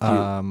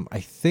 I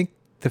think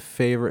the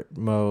favorite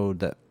mode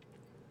that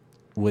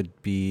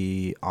would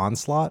be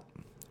Onslaught,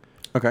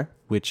 Okay.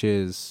 which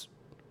is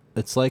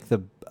it's like the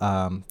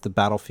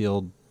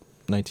Battlefield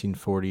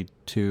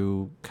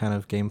 1942 kind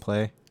of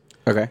gameplay,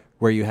 Okay.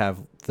 where you have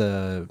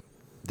the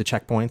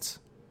checkpoints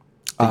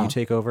that you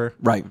take over.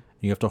 Right.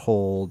 You have to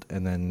hold,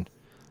 and then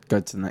Go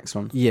to the next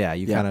one. yeah,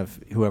 you Yeah. kind of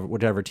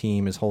whichever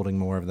team is holding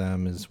more of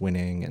them is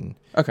winning, and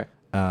Okay.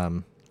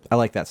 I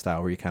like that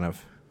style where you kind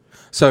of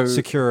So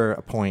secure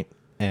a point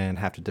and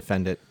have to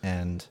defend it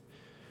and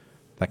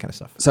that kind of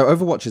stuff. so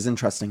Overwatch is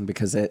interesting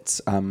because it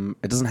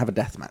doesn't have a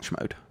deathmatch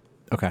mode.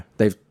 Okay.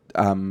 They've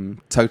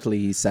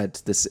totally said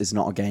this is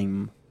not a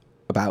game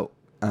about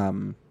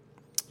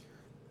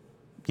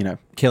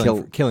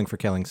Killing for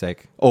killing's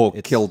sake. or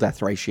It's- kill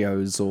death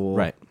ratios or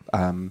Right.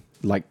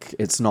 like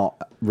it's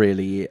not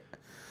really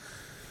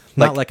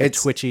Not like a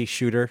it's- twitchy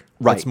shooter.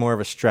 Right. It's more of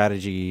a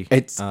strategy,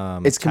 It's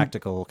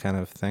tactical kind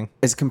of thing.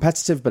 it's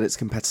competitive, but it's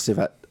competitive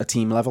at a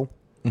team level.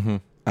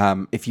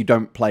 Mm-hmm. If you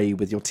don't play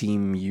with your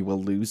team, you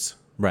will lose,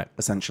 Right.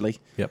 essentially.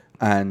 Yep.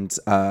 And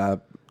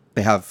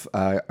they have,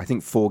 I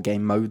think, 4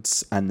 game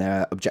modes, and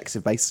they're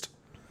objective based.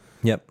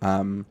 Yep.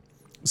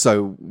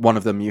 So one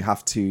of them, you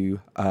have to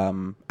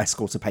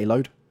escort a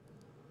payload.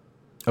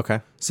 Okay.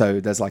 So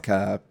there's like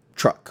a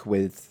truck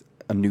with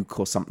a nuke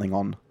or something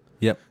on,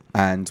 Yep.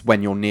 and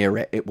when you're near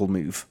it, it will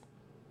move.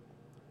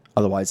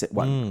 Otherwise, it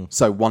won't.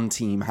 So one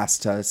team has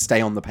to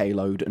stay on the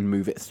payload and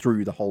move it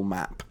through the whole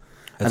map,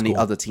 and the cool.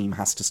 other team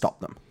has to stop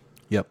them.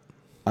 Yep.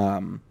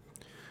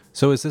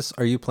 So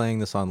are you playing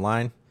this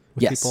online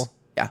with Yes. people?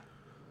 Yeah.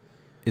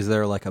 Is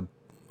there like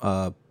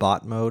a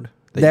bot mode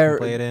that you can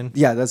play it in?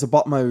 Yeah, there's a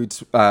bot mode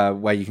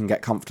where you can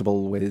get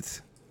comfortable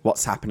with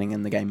what's happening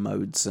in the game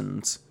modes,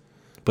 and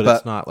But but-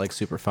 it's not like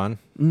super fun.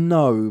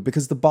 no,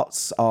 because the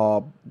bots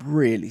are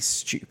really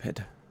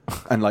stupid,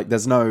 and like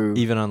there's no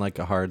Even on like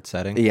a hard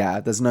setting.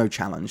 there's no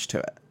challenge to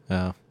it.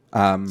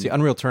 Oh. See,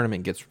 Unreal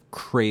Tournament gets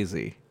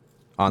crazy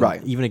on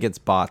Right. even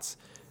against bots.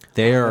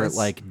 They are that's-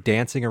 like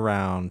dancing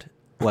around,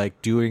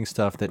 like doing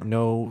stuff that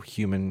no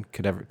human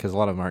could ever, because a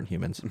lot of them aren't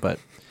humans, but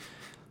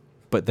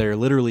they're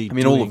literally. I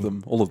mean, all of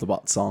them, all of the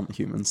bots aren't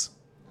humans.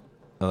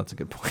 Oh, that's a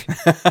good point.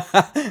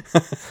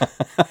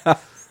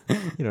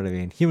 You know what I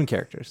mean? Human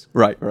characters.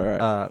 Right.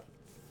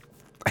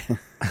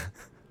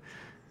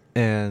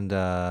 And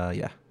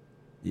yeah,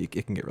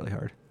 it can get really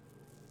hard.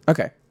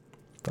 Okay.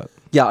 But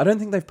Yeah, I don't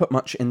think they've put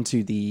much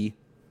into the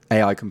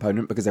AI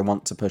component because they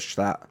want to push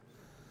that,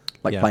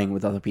 like Yeah. playing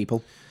with other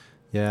people.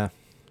 yeah,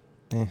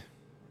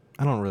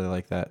 I don't really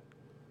like that.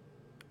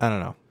 I don't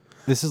know.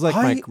 This is like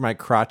I- my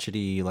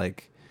crotchety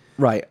like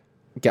Right.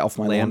 Get off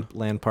my lawn.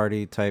 land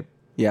party type.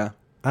 Yeah.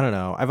 I don't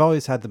know. I've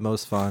always had the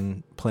most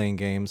fun playing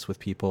games with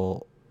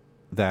people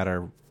that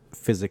are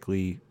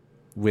physically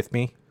with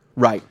me.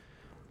 Right.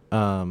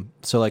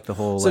 So like the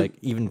whole So- like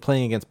even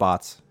playing against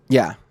bots,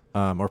 Yeah.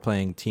 or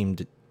playing team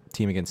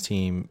against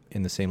team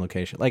in the same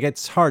location. Like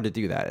it's hard to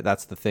do that.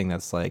 That's the thing.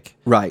 That's like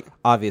Right.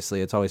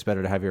 obviously it's always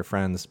better to have your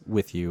friends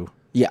with you.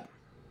 Yeah.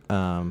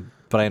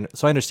 But I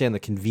understand the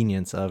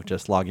convenience of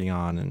just logging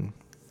on and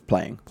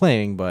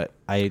Playing. but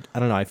I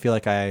don't know. I feel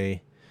like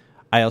I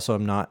also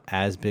am not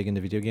as big into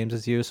video games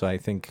as you, so I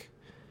think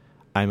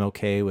I'm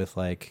okay with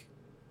like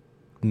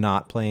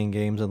not playing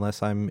games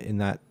unless I'm in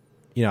that.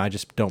 I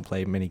just don't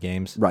play many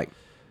games. Right.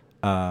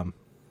 I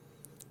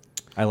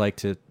like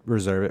to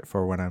reserve it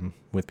for when I'm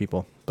with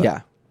people. But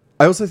Yeah.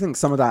 I also think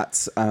some of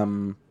that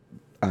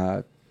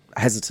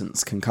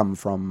hesitance can come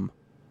from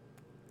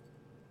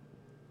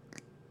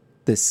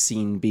this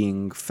scene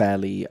being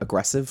fairly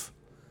aggressive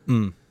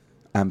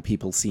and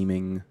people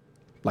seeming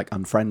like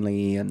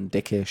unfriendly and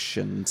dickish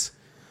and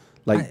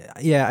like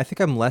I think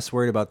I'm less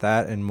worried about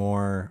that and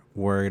more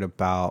worried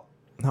about,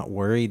 not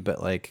worried,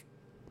 but like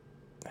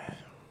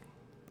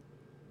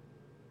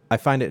I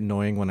find it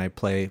annoying when I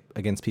play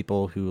against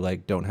people who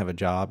like don't have a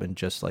job and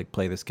just like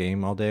play this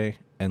game all day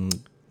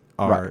and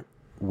are Right.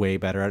 way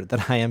better at it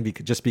than I am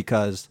just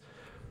because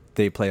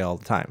they play all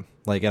the time.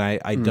 Like, and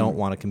I don't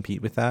want to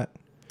compete with that.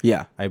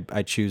 yeah.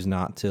 I choose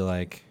not to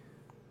like,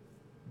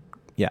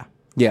 yeah,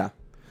 Yeah.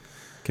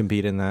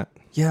 compete in that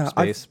Yeah,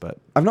 space. But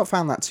I've not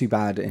found that too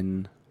bad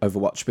in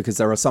Overwatch because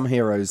there are some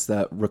heroes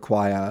that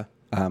require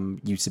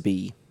you to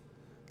be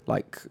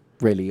like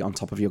really on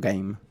top of your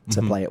game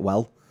to play it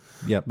well.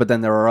 yep. But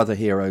then there are other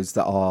heroes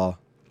that are,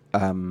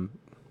 I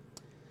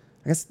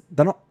guess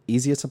they're not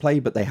easier to play,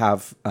 but they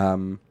have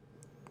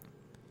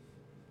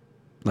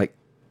like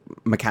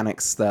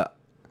mechanics that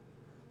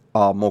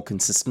are more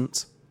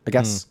consistent. I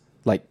guess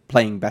like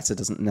playing better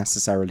doesn't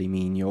necessarily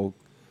mean you're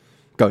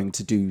going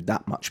to do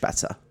that much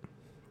better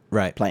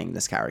right. playing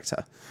this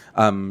character.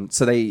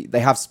 So they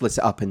have split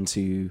it up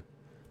into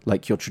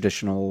like your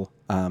traditional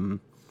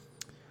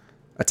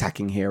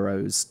attacking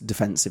heroes,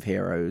 defensive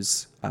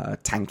heroes,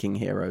 tanking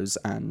heroes,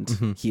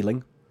 and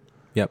healing.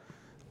 Yep.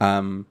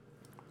 And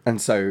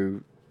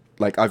so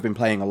like I've been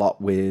playing a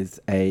lot with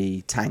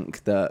a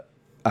tank that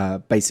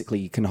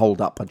basically can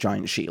hold up a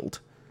giant shield.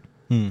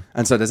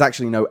 And so there's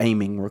actually no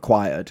aiming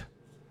required.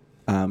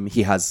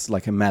 He has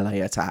like a melee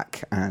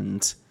attack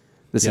and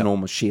this Yep.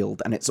 enormous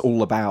shield, and it's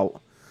all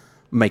about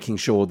making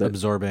sure that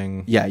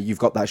Absorbing. you've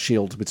got that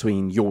shield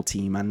between your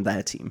team and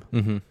their team.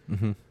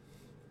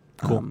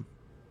 Cool.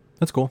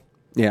 That's cool.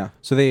 Yeah,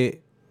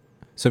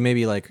 So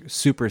maybe like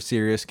super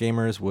serious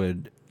gamers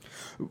would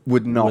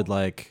would not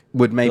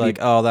would maybe be like,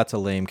 oh, that's a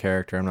lame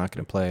character, I'm not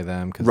going to play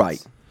them.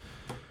 Right.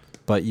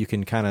 But you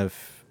can kind of,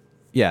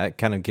 it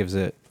kind of gives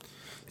it an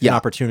Yeah.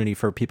 opportunity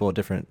for people at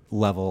different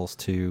levels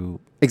to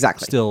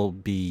exactly still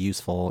be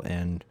useful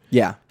and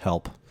yeah.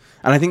 help.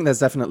 And I think there's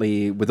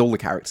definitely, with all the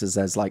characters,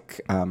 there's like,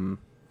 some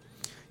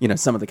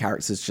of the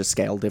characters just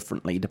scale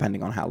differently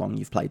depending on how long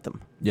you've played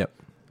them. Yep.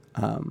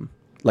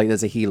 Like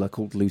there's a healer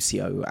called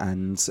Lucio,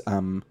 and,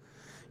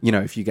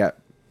 if you get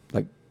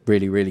like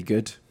really, really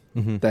good,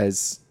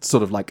 there's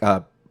sort of like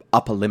a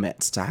upper limit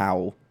to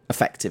how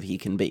effective he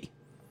can be.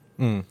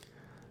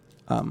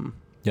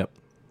 Yep.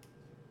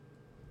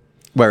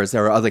 Whereas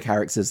there are other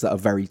characters that are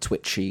very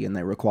twitchy and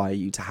they require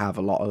you to have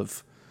a lot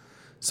of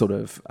sort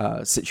of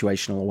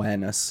situational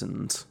awareness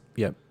and...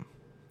 Yep.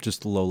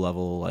 Just low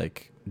level,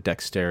 like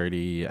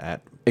dexterity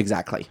at...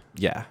 Exactly.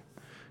 Yeah.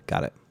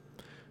 Got it.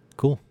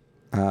 Cool.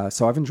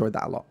 So I've enjoyed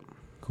that a lot.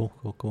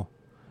 Cool.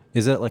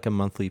 Is it like a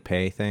monthly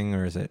pay thing,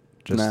 or is it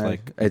just No,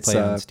 like you it's,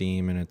 play on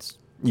Steam and it's...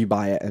 You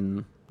buy it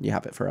and you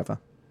have it forever.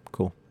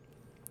 Cool.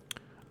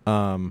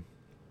 What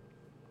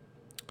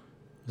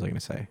was I going to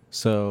say?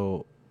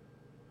 So,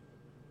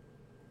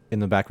 in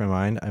the back of my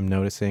mind, I'm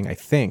noticing, I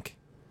think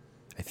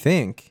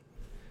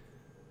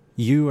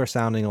you are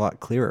sounding a lot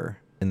clearer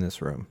in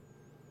this room.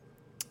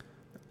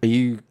 Are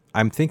you...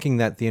 I'm thinking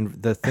that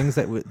the things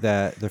that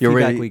the feedback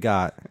really- we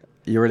got...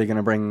 You're really going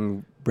to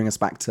bring us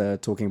back to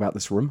talking about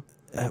this room?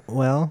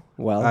 Well,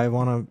 I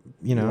want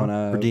to,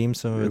 wanna- redeem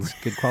some of its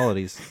good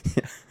qualities.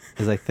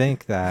 Because I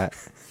think that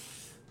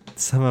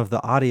some of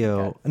the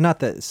audio, not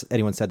that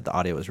anyone said the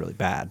audio was really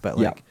bad, but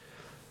like,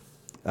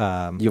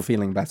 You're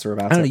feeling better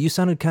about I don't know, it? you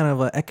sounded kind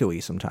of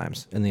echoey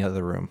sometimes in the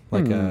other room,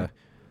 like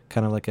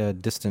kind of like a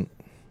distant,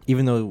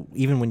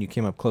 even when you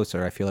came up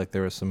closer, I feel like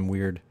there was some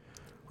weird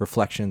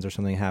reflections or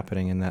something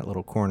happening in that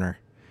little corner.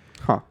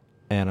 Huh.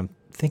 And I'm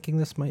thinking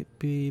this might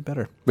be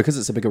better. Because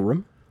it's a bigger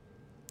room?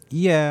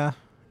 Yeah.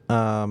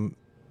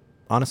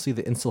 Honestly,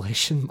 the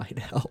insulation might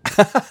help.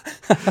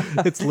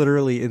 It's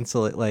literally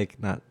insulate,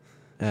 like not,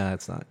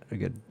 it's not a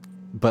good,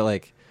 but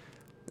like,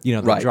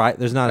 the Right. dry,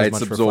 there's not as It's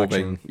much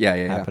absorbing. reflection Yeah.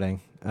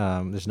 happening.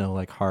 There's no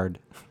like hard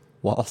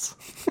walls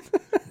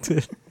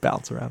to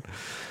bounce around.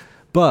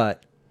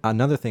 But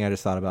another thing I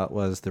just thought about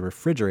was the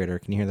refrigerator.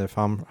 Can you hear the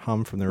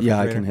hum from the refrigerator?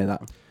 Yeah, I can hear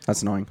that.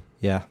 That's annoying.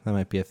 Yeah, that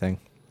might be a thing.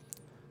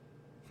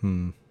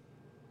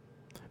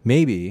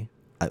 Maybe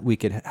we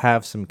could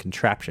have some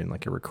contraption,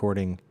 like a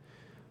recording.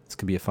 This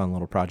could be a fun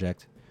little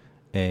project.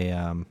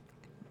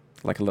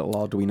 Like a little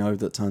Arduino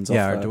that turns off.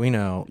 Yeah,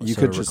 Arduino. You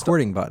so could a just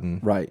recording button.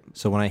 Right.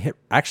 So when I hit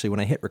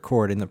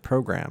record in the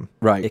program,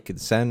 Right. it could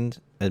send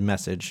a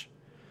message.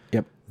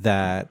 Yep.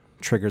 That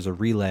triggers a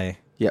relay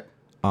Yep.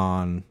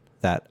 on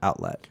that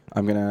outlet.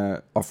 I'm going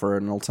to offer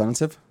an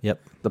alternative.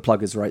 Yep. The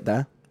plug is right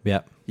there.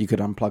 Yep. You could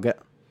unplug it.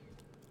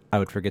 I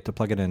would forget to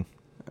plug it in,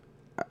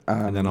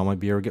 and then all my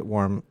beer would get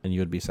warm, and you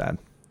would be sad.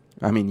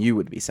 I mean, you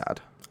would be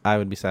sad. I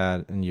would be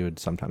sad, and you would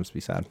sometimes be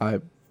sad.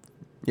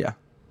 Yeah.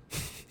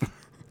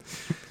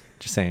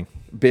 Just saying.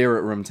 Beer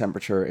at room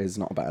temperature is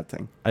not a bad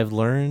thing. I've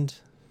learned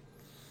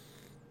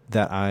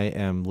that I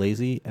am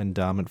lazy and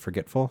dumb and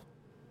forgetful.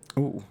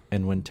 Ooh.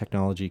 And when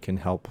technology can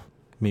help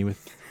me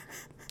with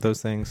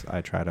those things,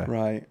 I try to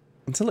Right.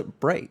 Until it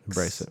breaks.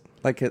 embrace it.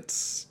 Like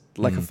it's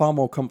like a far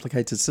more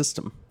complicated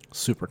system.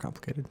 Super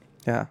complicated.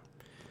 Yeah.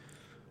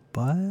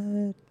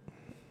 But,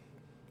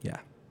 yeah.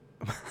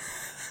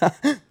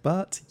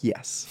 But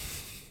yes.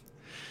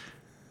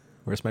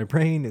 Whereas my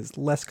brain is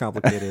less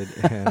complicated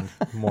and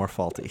more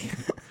faulty.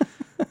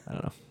 I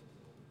don't know.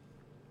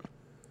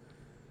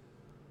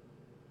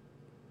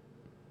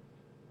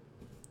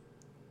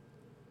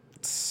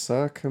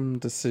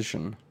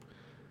 Circumcision.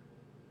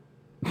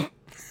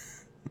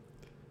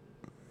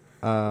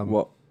 Um,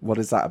 What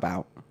is that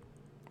about?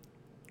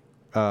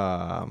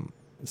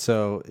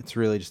 So it's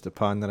really just a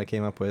pun that I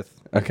came up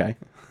with Okay.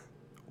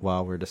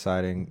 while we're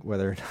deciding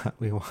whether or not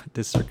we want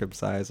to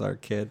circumcise our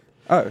kid.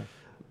 Oh.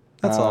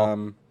 That's all. I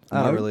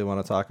no. don't really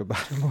want to talk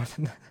about it more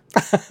than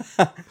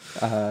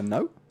that.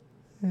 No.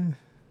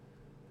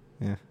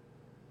 Yeah.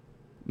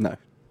 No.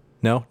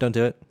 No, don't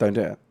do it. Don't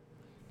do it.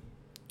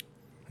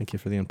 Thank you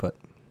for the input.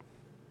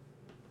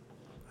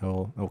 I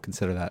will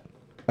consider that.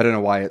 I don't know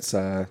why it's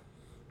a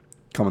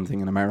common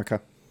thing in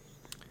America.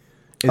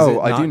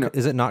 I do know.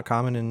 Is it not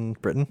common in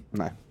Britain?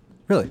 No.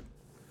 Really?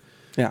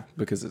 Yeah,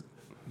 because it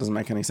doesn't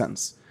make any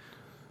sense.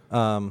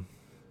 Um,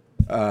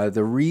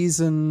 The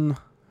reason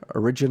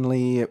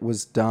originally it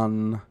was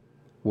done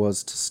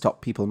was to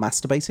stop people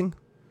masturbating.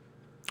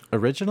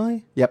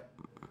 originally? Yep.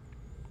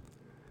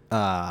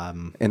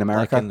 In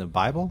America? Like in the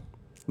Bible?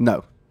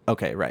 No.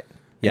 Okay, right.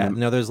 Yeah. In-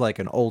 No, there's like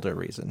an older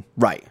reason.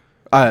 Right.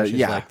 Which is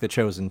Yeah. like the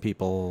chosen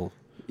people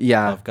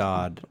Yeah. of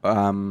God.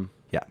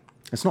 Yeah.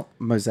 It's not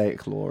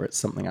Mosaic law, it's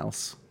something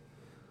else.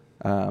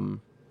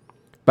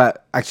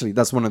 But actually,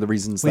 that's one of the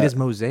reasons Wait, that... is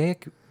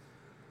Mosaic...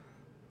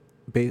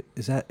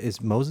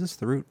 Is Moses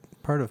the root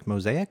part of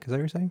Mosaic? Is that what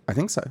you're saying? I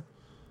think so.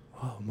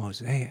 Oh,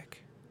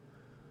 Mosaic.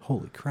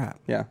 Holy crap.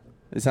 Yeah.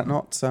 Is that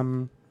not...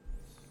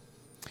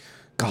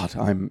 God,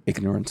 I'm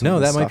ignorant. No,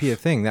 on this that might be a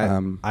stuff. thing. That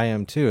I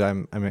am too.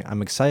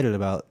 I'm excited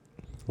about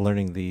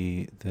learning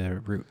the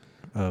root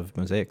of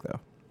Mosaic though,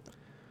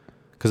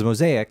 because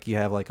Mosaic you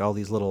have like all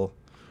these little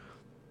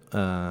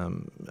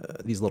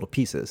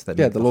pieces that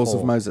Yeah, make the laws of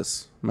whole.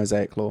 Moses,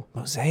 Mosaic law,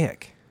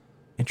 Mosaic.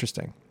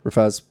 Interesting.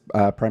 refers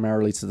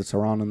primarily to the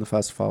Quran and the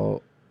first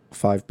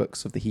five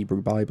books of the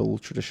Hebrew Bible,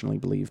 traditionally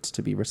believed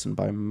to be written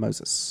by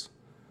Moses.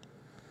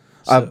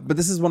 But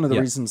this is one of the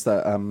yeah. reasons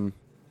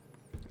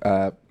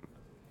that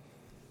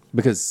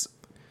because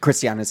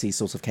Christianity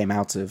sort of came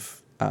out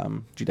of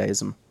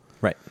Judaism.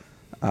 Right.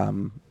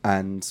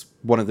 And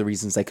one of the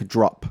reasons they could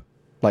drop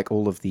like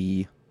all of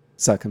the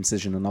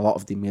circumcision and a lot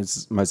of the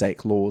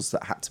Mosaic laws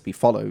that had to be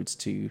followed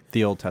to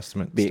The Old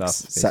Testament be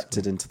stuff.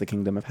 accepted into the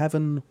kingdom of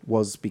heaven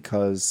was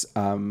because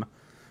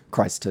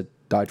Christ had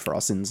died for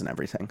our sins and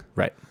everything.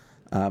 Right.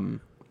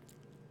 And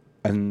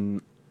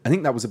I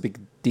think that was a big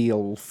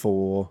deal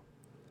for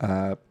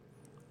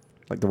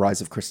like the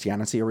rise of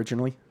Christianity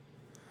originally,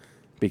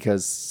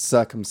 because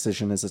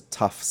circumcision is a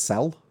tough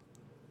sell.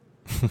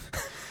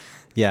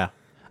 Yeah.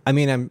 I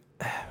mean,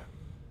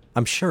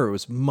 I'm sure it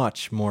was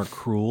much more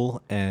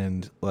cruel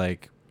and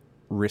like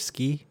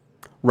risky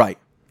Right.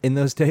 in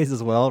those days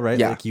as well, right?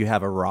 Yeah. Like you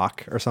have a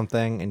rock or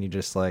something and you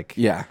just like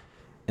Yeah.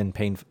 and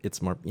pain.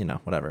 It's more,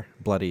 whatever,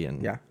 bloody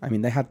and Yeah. I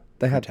mean, they had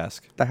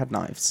grotesque.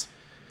 knives.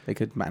 They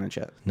could manage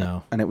it.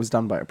 No, And it was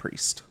done by a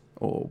priest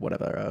or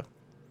whatever.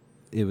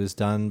 it was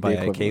done by a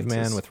equivalent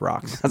caveman is- with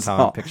rocks. That's That's how I'm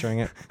not- picturing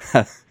it.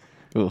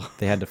 Ugh.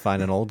 They had to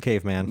find an old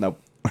caveman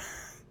Nope.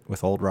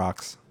 with old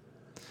rocks.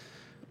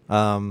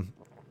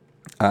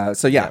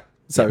 So yeah.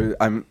 So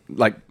I'm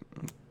like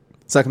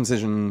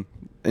circumcision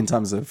in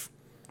terms of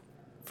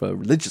for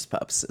religious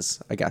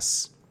purposes, I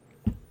guess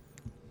the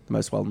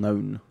most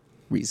well-known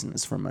reason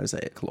is from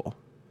Mosaic law.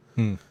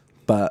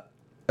 But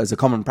as a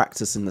common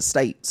practice in the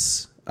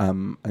States, I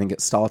think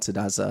it started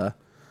as a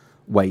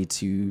way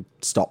to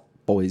stop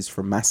boys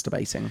from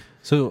masturbating.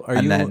 So are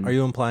And you then- are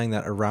you implying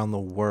that around the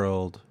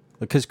world,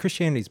 because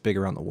Christianity is big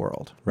around the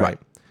world, right? Right.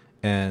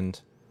 And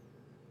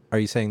are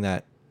you saying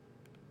that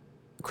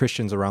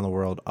Christians around the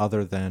world,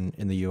 other than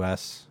in the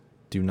U.S.,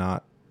 do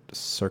not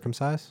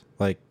circumcise,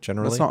 like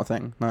generally? That's not a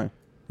thing. No.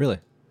 Really.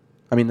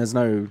 I mean, it's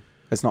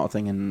not a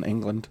thing in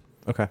England.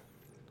 Okay.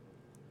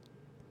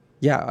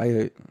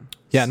 Yeah,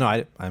 Yeah. No,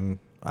 I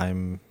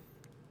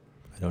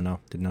don't know.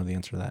 Didn't know the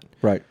answer to that.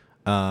 right.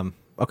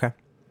 Okay.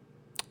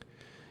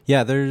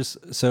 Yeah.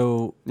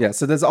 So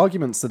there's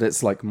arguments that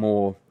it's like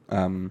more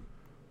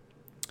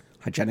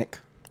hygienic.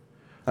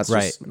 That's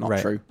just not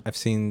true. I've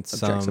seen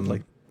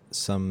Objectively.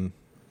 some.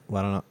 Well,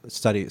 I don't know.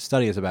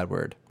 Study is a bad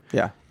word.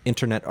 Yeah.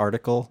 Internet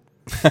article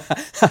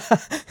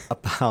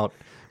about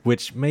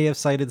which may have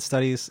cited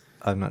studies.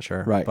 I'm not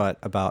sure. Right. But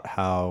about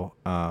how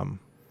kind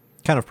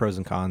of pros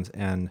and cons,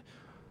 and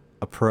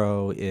a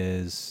pro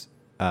is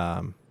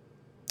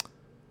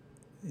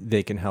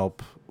they can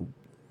help.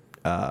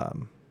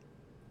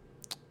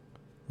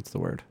 What's the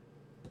word?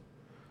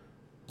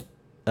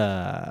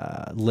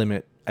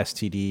 Limit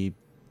STD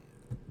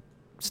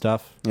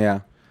stuff.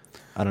 Yeah.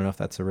 I don't know if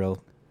that's a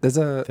real There's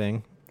a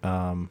thing.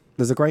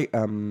 there's a great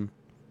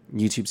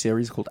YouTube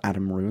series called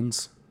Adam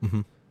Ruins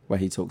where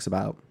he talks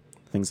about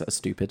things that are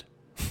stupid,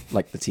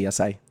 like the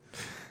TSA.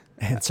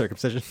 And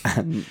circumcision.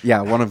 And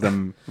yeah, one of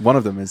them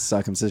is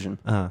circumcision,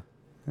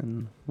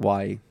 and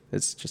why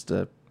it's just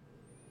a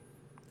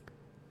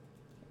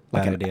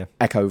Bad an idea.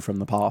 echo from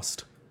the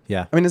past.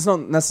 Yeah. I mean, it's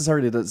not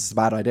necessarily that it's a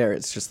bad idea.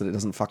 It's just that it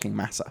doesn't fucking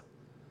matter.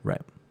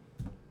 Right.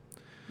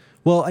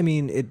 Well, I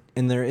mean,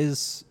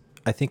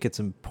 I think it's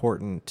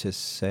important to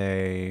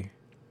say,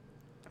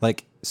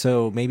 like,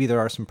 so maybe there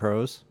are some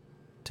pros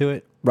to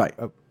it. Right.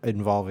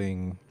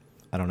 Involving,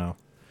 I don't know,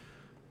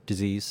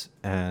 disease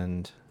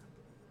and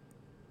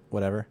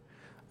whatever.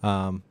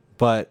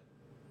 But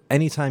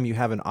anytime you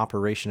have an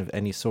operation of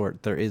any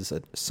sort, there is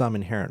some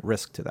inherent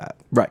risk to that,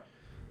 Right.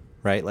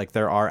 right? Like,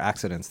 there are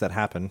accidents that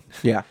happen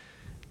Yeah.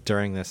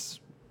 during this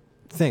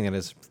thing that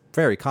is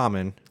very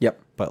common.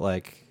 Yep. But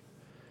like,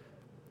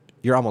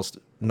 you're almost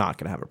not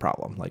going to have a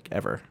problem, like,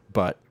 ever.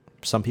 But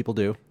some people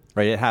do,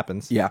 right? It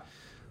happens. Yeah.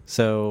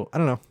 So I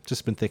don't know.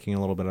 Just been thinking a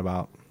little bit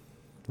about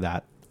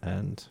that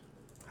and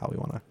how we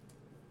want to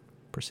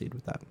proceed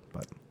with that.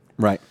 But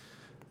Right.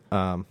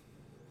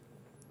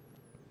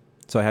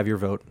 so I have your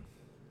vote.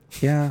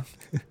 Yeah.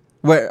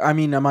 Well, I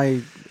mean,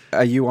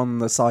 are you on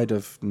the side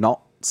of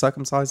not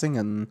circumcising,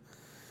 and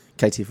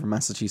Katie from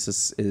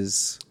Massachusetts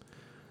is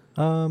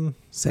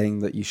saying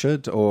that you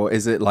should, or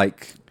is it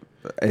like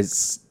a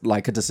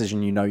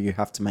decision you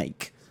have to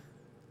make?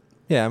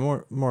 Yeah,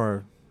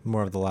 more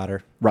of the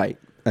latter. Right.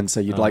 And so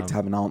you'd like to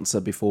have an answer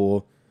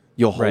before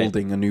you're Right.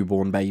 holding a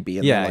newborn baby,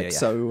 and Yeah, they're like, yeah.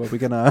 so are we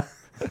gonna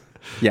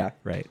Yeah.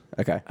 Right.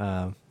 Okay.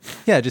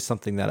 Yeah, just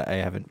something that I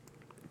haven't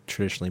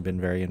traditionally been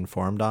very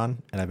informed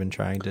on, and I've been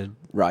trying to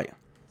Right.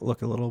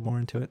 look a little more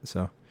into it.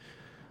 So,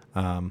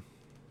 anyway,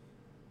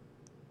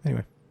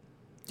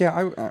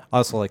 Yeah. I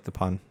also like the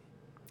pun.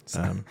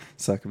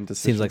 Circumcision.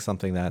 Seems like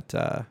something that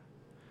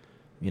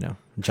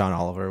John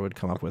Oliver would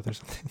come up with or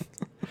something.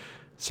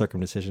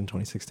 Circumcision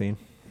 2016.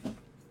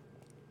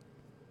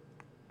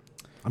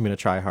 I'm gonna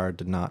try hard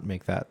to not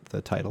make that the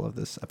title of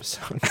this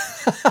episode.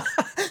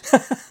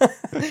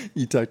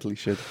 You totally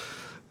should.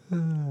 Do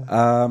you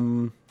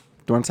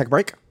want to take a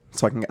break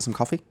so I can get some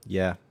coffee?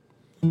 Yeah.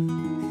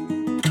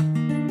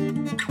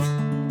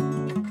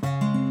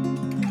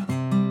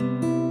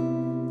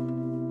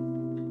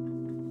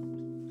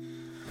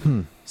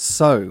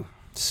 So,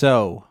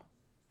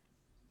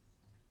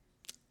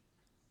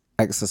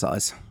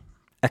 exercise.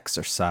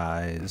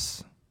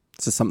 Is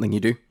this something you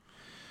do?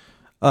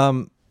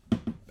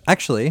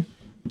 Actually,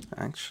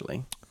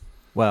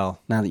 well,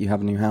 now that you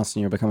have a new house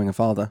and you're becoming a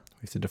father.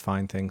 we have to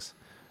define things.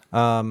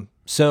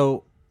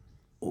 So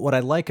what I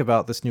like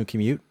about this new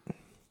commute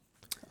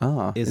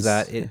is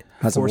that it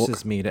has a walk?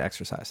 forces me to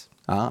exercise.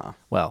 Ah,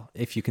 Well,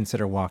 if you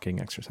consider walking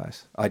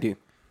exercise. I do.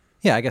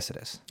 Yeah, I guess it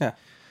is. Yeah.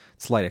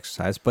 It's light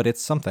exercise, but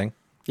it's something.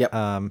 Yep.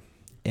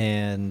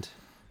 And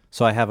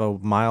so I have a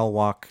mile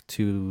walk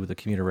to the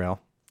commuter rail,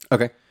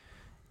 Okay.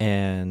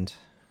 and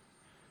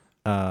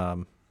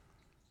I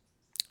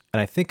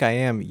think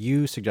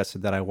you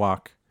suggested that I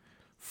walk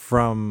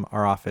from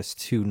our office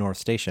to North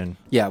Station.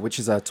 Yeah, which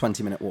is a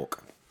 20-minute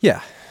walk.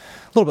 Yeah,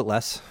 a little bit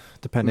less,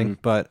 depending,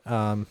 but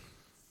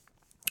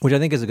which I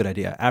think is a good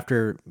idea.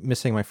 After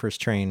missing my first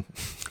train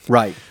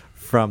Right.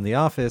 from the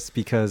office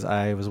because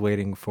I was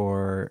waiting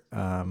for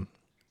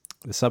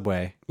the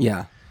subway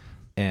Yeah.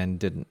 and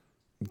didn't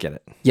get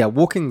it. Yeah,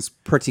 walking's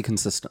pretty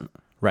consistent.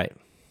 Right.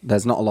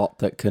 There's not a lot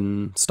that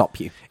can stop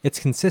you. It's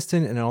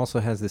consistent, and it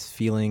also has this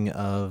feeling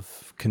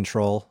of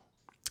control,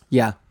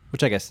 Yeah.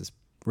 which I guess is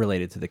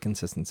related to the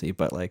consistency,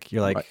 but like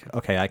you're like, Right.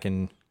 okay, I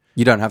can.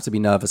 You don't have to be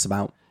nervous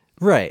about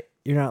Right.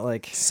 You're not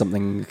like.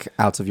 something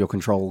out of your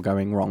control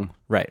going wrong.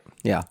 Right.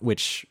 Yeah.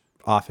 Which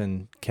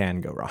often can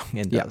go wrong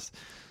and Yeah. does.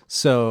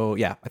 So,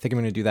 yeah, I think I'm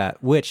going to do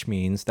that, which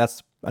means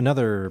that's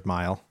another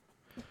mile.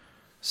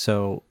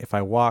 So if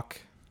I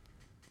walk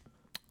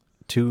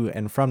to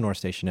and from North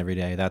Station every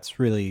day, that's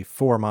really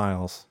 4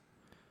 miles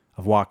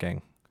of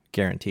walking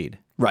guaranteed,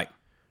 Right.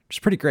 which is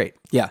pretty great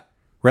Yeah.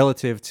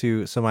 relative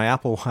to. So my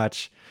Apple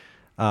Watch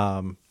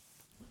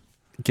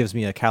gives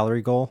me a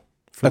calorie goal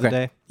for the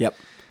day. Yep.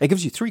 It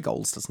gives you 3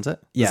 goals, doesn't it?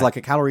 Yeah. There's like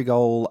a calorie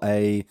goal,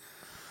 a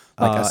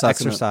certain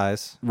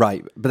Exercise.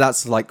 Right, but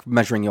that's like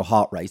measuring your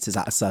heart rate is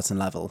at a certain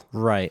level.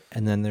 Right.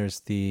 And then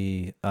there's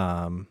the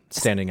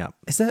standing up.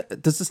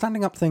 Does the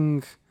standing up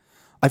thing?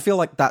 I feel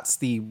like that's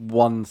the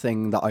one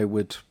thing that I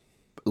would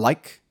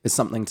like is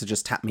something to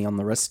just tap me on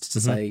the wrist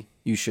to say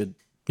you should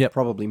Yep.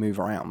 probably move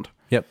around.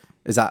 Yep.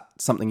 Is that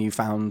something you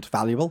found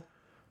valuable?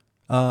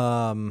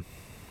 Or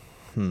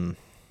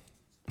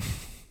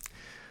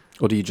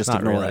do you just Not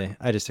ignore really. it?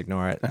 I just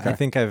ignore it. Okay. I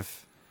think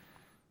I've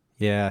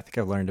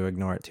learned to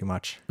ignore it too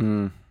much,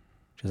 which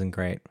isn't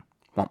great.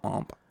 Womp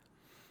womp.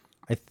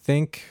 I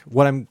think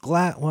what I'm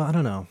glad. Well, I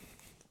don't know.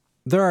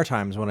 There are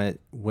times when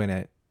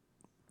it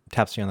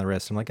taps me on the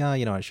wrist, I'm like,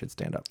 I should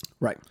stand up.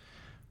 Right.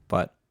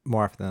 But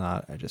more often than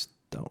not, I just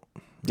don't.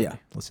 Really Yeah.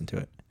 listen to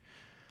it.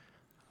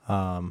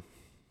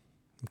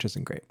 Which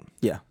isn't great.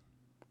 Yeah.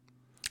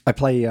 I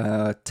play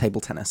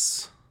table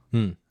tennis.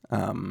 Hmm.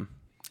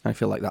 I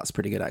feel like that's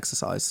pretty good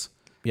exercise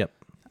Yep.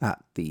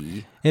 at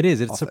the It is.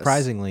 It's office.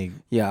 surprisingly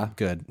Yeah.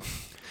 good.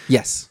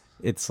 Yes.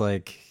 It's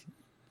like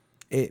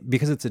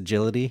because it's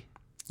agility.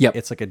 Yep.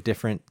 It's like a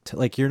different.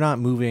 Like you're not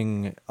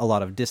moving a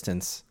lot of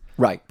distance.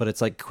 Right. But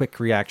it's like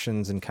quick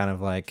reactions and kind of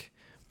like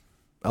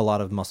a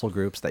lot of muscle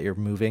groups that you're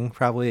moving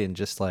probably and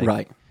just like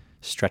Right.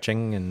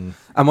 stretching and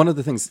And one of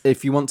the things,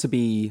 if you want to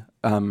be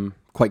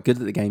quite good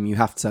at the game, you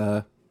have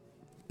to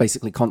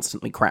basically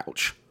constantly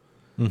crouch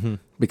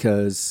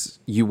because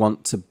you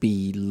want to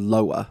be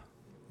lower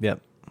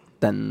yep.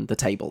 than the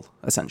table,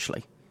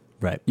 essentially.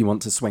 Right. You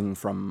want to swing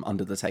from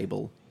under the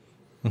table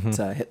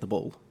to hit the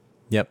ball.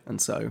 Yep.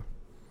 And so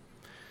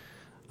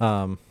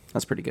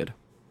that's pretty good.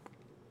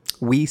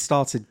 We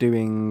started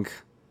doing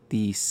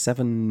the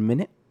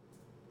 7-minute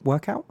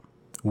workout.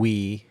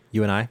 You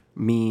and I.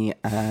 Me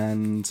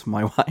and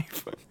my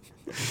wife.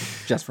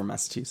 Just from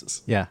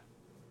Massachusetts. Yeah.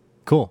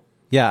 Cool.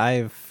 Yeah,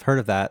 I've heard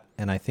of that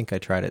and I think I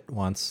tried it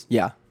once.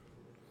 Yeah.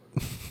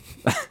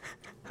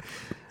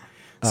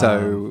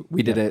 So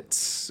we did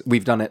it.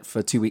 We've done it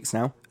for 2 weeks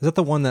now. Is that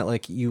the one that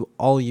like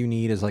all you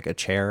need is like a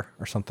chair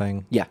or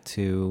something Yeah.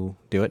 to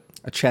do it?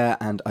 A chair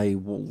and a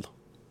wall.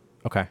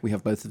 Okay. We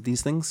have both of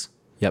these things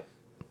Yep.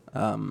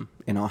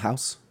 in our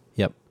house.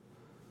 Yep.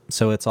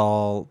 So it's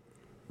all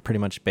pretty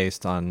much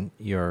based on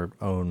your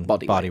own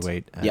Body weight.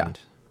 weight and Yeah.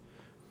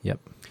 Yep.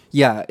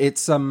 Yeah,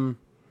 it's I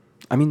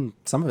mean,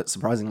 some of it's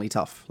surprisingly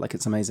tough. Like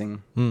it's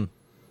amazing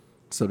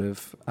sort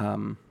of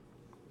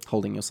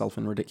holding yourself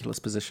in ridiculous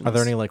positions. Are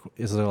there any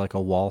is there like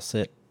a wall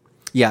sit?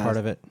 Yeah. part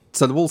of it.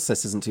 So the wall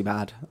sit isn't too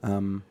bad.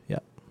 Yeah.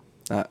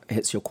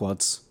 Hits your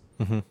quads.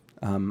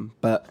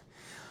 But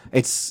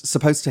it's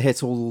supposed to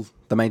hit all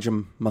the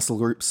major muscle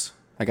groups,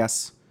 I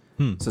guess.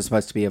 So it's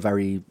supposed to be a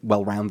very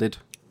well-rounded.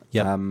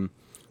 Yep. Um,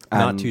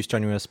 Not and- too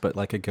strenuous, but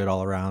like a good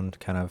all-around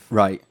kind of.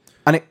 Right.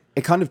 And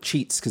it kind of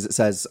cheats because it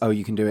says, oh,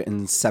 you can do it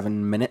in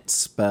 7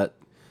 minutes, but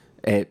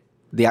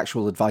the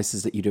actual advice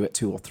is that you do it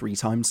 2 or 3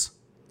 times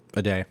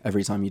A day.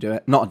 every time you do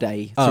it. Not a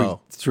day. Oh.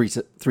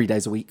 3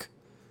 days a week.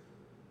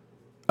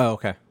 Oh,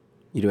 okay.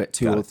 You do it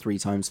 2 Got or it. 3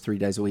 times, 3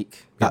 days a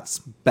week. That's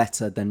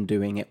better than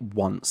doing it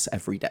once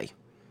every day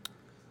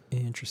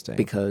Interesting.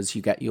 because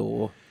you get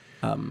your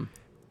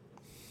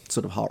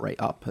sort of heart rate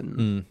up.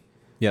 And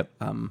Yep.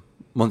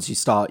 once you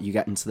start, you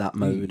get into that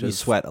mode You of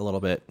sweat a little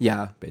bit.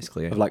 Yeah,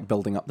 Basically. of like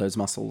building up those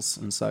muscles.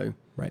 And so,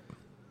 Right.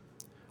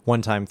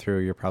 One time through,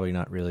 you're probably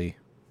not really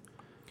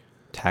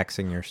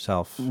taxing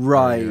yourself. or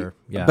right.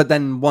 yeah. But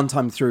then 1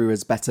 time through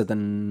is better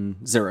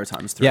than 0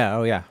 times through. Yeah.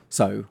 Oh, yeah.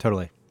 So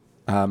Totally.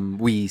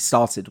 we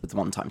started with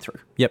 1 time through.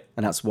 Yep.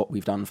 And that's what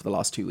we've done for the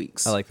last 2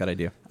 weeks. I like that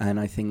idea. And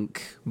I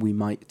think we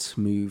might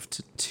move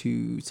to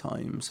 2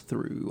 times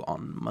through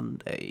on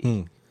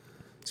Monday.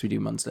 So we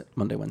do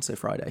Monday, Wednesday,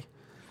 Friday.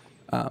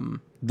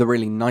 The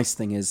really nice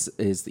thing is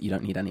that you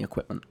don't need any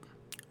equipment.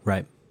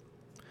 Right.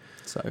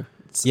 So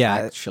it's Yeah.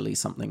 actually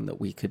something that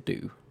we could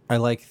do. I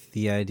like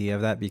the idea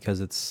of that because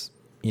it's,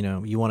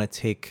 you want to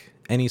take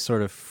any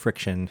sort of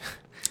friction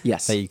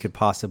Yes. that you could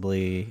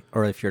possibly,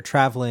 or if you're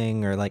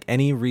traveling or like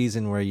any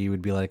reason where you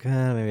would be like,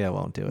 maybe I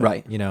won't do it.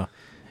 Right.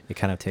 It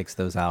kind of takes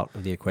those out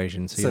of the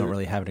equation. So you So- don't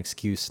really have an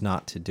excuse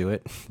not to do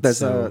it. It's There's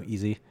so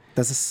easy.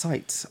 There's a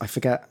site, I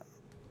forget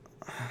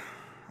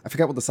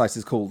what the site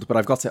is called, but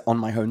I've got it on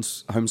my home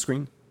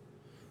screen.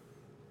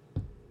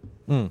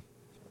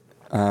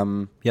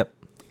 Yep.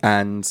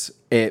 And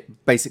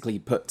it basically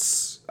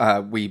puts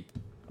we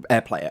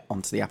AirPlay it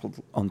onto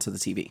the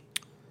TV.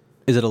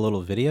 Is it a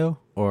little video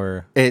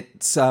or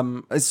It's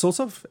sort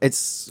of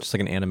it's just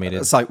like an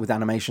animated a site with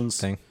animations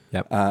thing?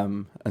 Yep.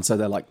 and so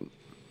they're like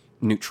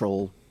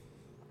neutral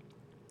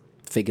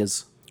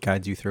figures.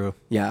 Guides you through.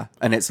 Yeah,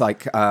 and it's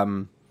like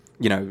 30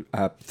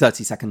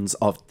 seconds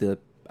of the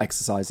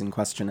exercise in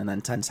question and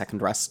then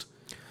 10-second rest.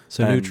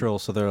 So neutral.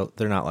 So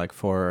they're not like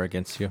for or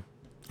against you.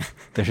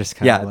 They're just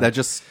kind of like, They're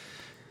just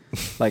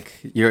like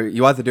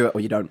you either do it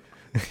or you don't.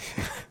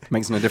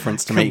 Makes no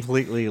difference to me.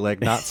 completely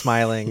like not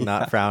smiling,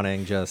 not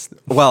frowning, just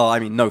Well, I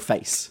mean, no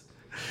face.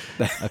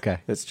 okay.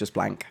 It's just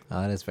blank.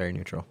 That is very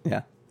neutral.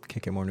 Yeah.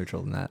 Can't get more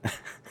neutral than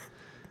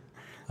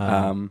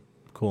that.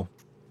 Cool.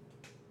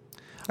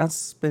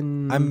 That's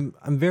been.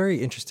 I'm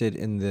very interested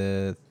in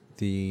the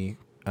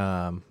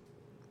kind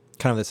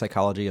of the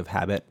psychology of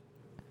habit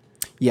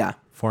Yeah.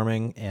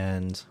 forming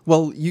and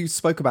Well, you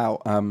spoke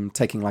about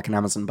taking like an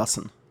Amazon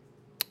button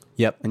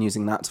yep. and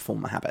using that to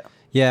form a habit.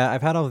 Yeah,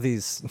 I've had all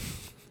these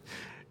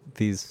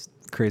these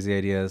crazy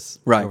ideas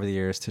Right. over the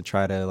years to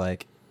try to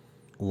like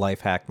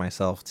life hack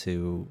myself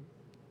to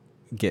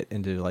get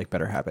into like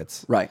better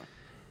habits. Right.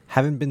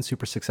 Haven't been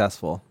super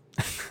successful,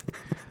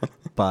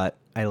 but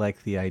I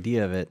like the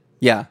idea of it.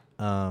 Yeah.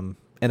 And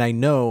I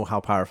know how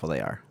powerful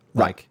they are.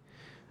 Right.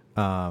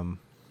 Like,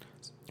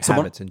 So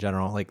habits in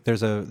general. Like,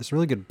 there's a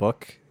really good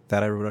book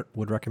that I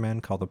would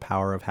recommend called The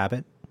Power of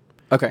Habit.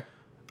 Okay.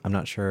 I'm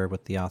not sure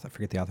what the author, I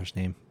forget the author's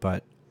name,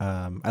 but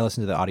I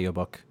listened to the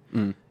audiobook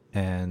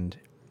and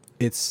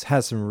it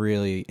has some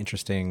really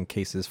interesting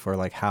cases for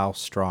like how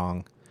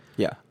strong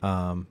Yeah.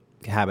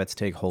 habits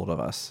take hold of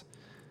us.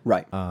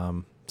 Right.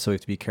 So we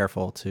have to be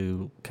careful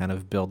to kind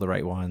of build the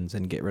right ones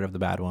and get rid of the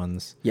bad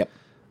ones. Yep.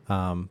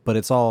 But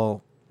it's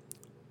all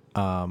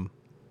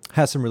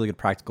has some really good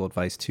practical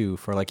advice too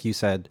for, like you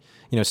said,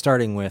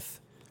 starting with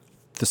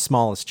the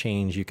smallest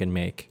change you can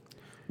make,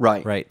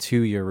 right,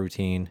 to your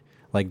routine.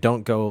 Like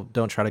don't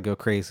try to go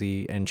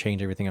crazy and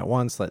change everything at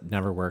once. That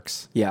never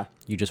works. Yeah.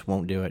 You just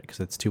won't do it because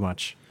it's too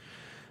much.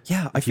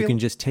 Yeah. If you can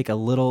just take a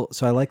little,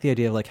 so I like the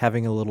idea of like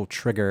having a little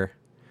trigger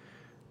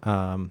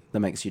that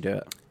makes you do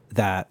it.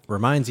 that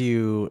reminds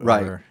you.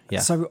 Right. Or, yeah.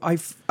 So I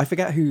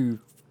forget who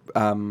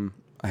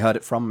I heard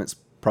it from. It's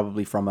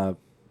probably from a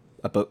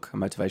book, a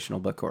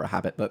motivational book or a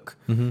habit book.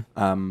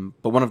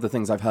 But one of the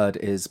things I've heard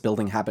is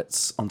building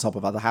habits on top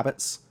of other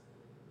habits.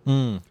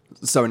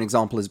 So an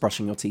example is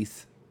brushing your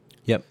teeth.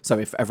 Yep. So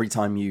if every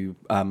time you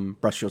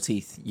brush your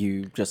teeth,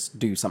 you just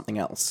do something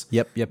else.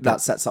 Yep. That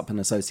sets up an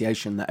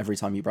association that every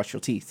time you brush your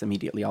teeth,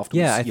 immediately afterwards,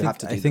 Yeah. you have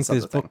to do I think this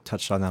other book thing.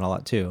 touched on that a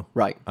lot too.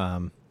 Right.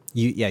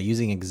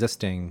 Using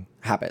existing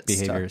Habits.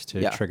 behaviors to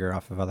yeah. trigger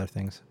off of other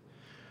things.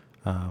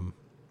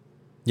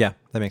 Yeah,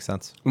 that makes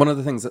sense. One of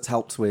the things that's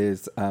helped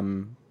with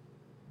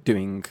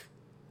doing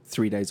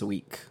 3 days a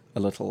week, a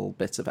little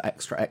bit of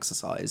extra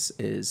exercise,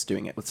 is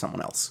doing it with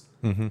someone else.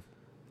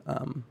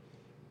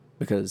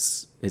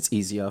 Because it's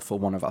easier for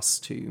one of us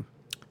to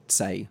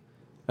say,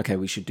 okay,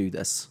 we should do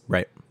this.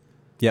 Right.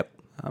 Yep.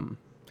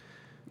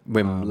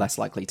 We're less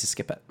likely to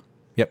skip it.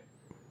 Yep.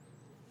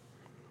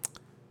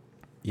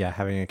 Yeah,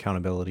 having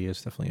accountability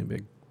is definitely a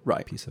big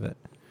Right. piece of it.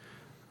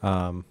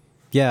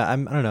 Yeah, I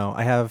don't know.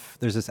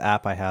 There's this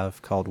app I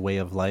have called Way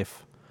of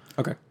Life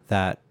Okay.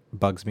 that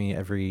bugs me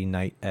every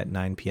night at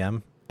 9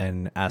 p.m.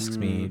 and asks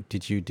me,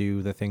 did you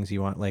do the things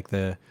you want? Like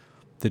the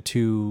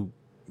two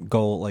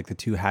the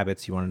two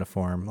habits you wanted to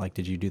form. Like,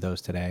 did you do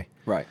those today?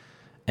 Right.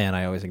 And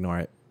I always ignore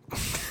it.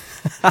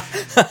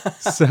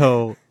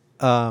 So,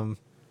 I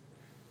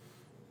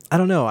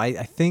don't know. I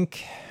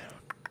think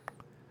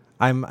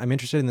I'm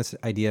interested in this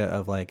idea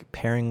of like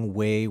paring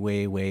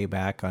way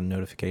back on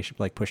notification,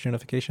 like push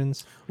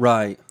notifications.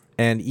 Right.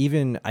 And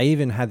I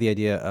even had the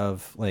idea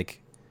of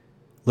like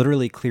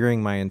literally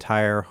clearing my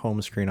entire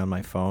home screen on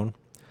my phone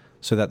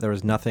so that there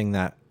was nothing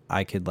that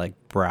I could like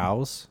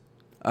browse.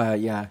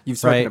 Yeah. You've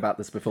spoken Right. about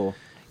this before.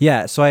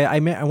 Yeah. So I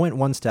went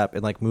one step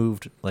and like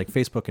moved like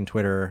Facebook and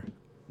Twitter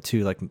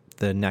to like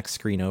the next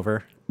screen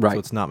over. Right. So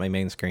it's not my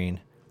main screen.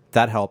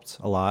 That helped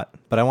a lot,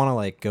 but I want to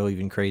like go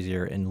even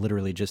crazier and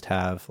literally just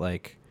have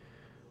like,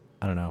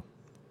 I don't know,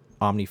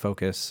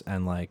 OmniFocus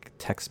and like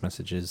text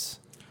messages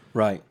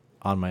Right.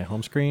 on my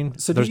home screen.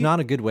 So do there's you-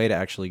 not a good way to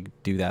actually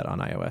do that on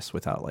iOS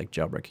without like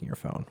jailbreaking your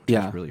phone, which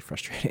Yeah. is really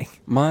frustrating.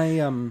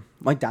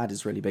 My dad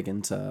is really big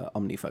into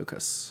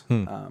OmniFocus,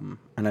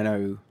 and I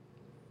know,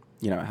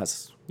 it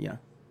has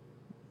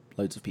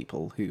loads of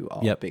people who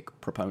are Yep. big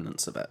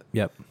proponents of it.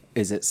 Yep.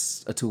 Is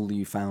it a tool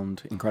you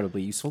found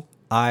incredibly useful?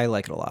 I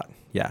like it a lot.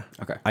 Yeah.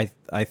 Okay.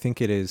 I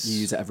think it is.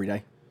 You use it every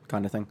day,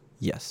 kind of thing.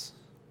 Yes.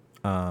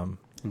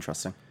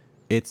 Interesting.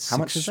 It's How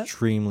much is it?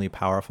 extremely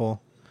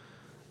powerful.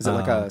 Is it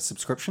like a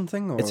subscription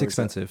thing, or It's is it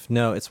expensive.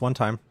 No, it's one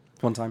time.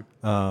 one time?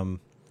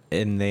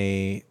 And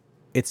it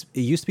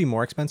used to be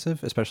more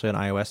expensive, especially on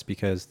iOS,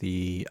 because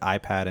the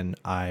iPad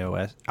and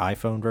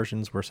iPhone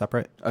versions were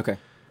separate. Okay.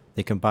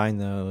 They combined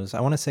those.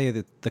 I want to say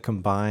that the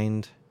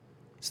combined,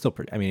 still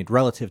pretty. I mean,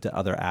 relative to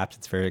other apps,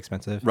 it's very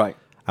expensive. Right.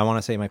 I want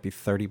to say it might be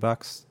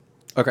 $30.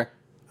 Okay.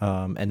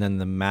 And then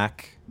the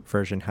Mac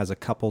version has a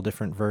couple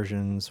different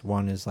versions.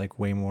 One is like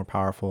way more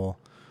powerful,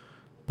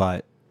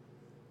 but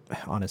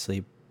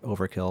honestly,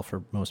 overkill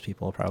for most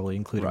people, probably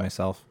including Right.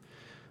 myself.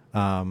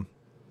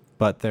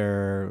 But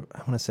I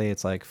want to say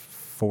it's like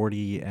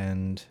 40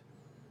 and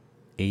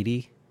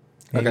 80,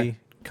 maybe Okay.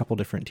 a couple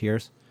different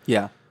tiers.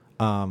 Yeah.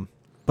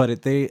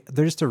 But they're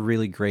just a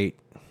really great.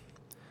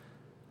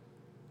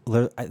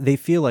 They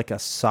feel like a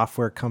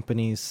software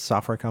company,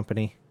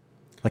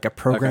 like a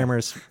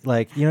programmer's,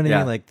 like, you know what I Yeah.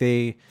 mean? Like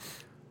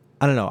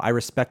I don't know. I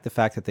respect the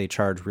fact that they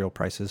charge real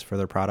prices for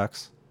their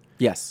products.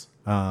 Yes.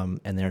 And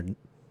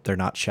they're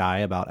not shy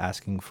about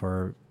asking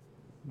for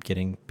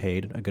getting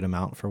paid a good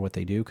amount for what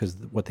they do, because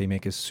what they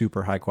make is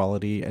super high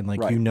quality, and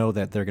like Right. you know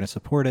that they're going to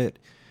support it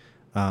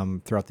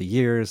throughout the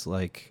years.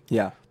 Like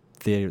Yeah.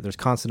 there's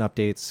constant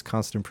updates,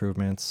 constant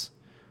improvements.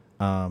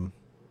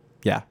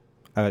 Yeah,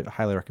 I would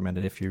highly recommend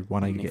it if you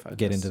want to get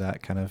OmniFocus. into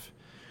that kind of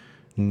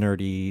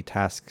nerdy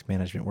task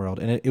management world.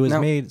 And it was Now-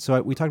 made. So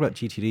we talked about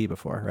GTD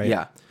before, right?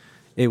 Yeah.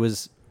 It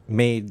was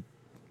made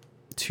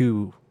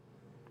to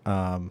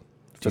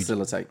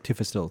Facilitate.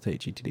 facilitate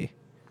GTD.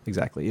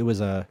 Exactly.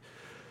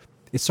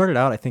 It started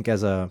out, I think,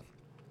 as a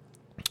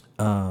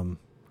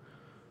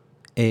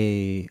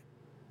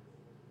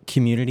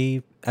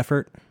community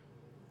effort.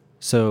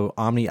 So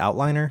Omni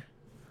Outliner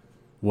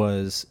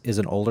is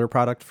an older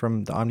product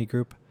from the Omni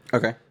group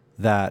Okay.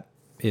 that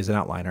is an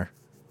outliner.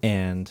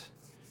 And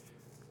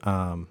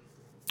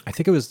I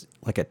think it was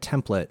like a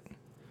template.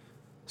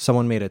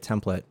 Someone made a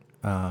template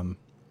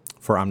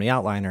for Omni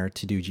Outliner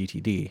to do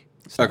GTD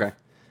stuff. Okay.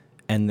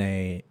 And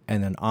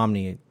then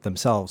Omni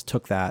themselves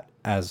took that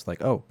as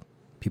like, oh,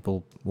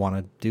 people want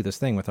to do this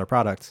thing with our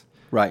products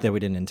Right. that we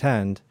didn't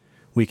intend.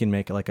 We can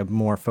make like a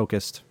more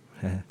focused,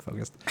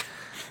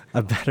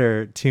 a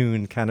better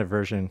tuned kind of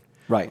version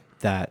Right.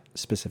 that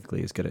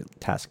specifically is good at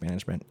task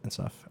management and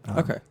stuff.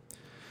 Okay.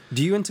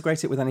 Do you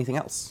integrate it with anything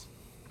else?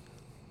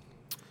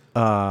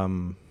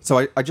 Um,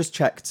 So I just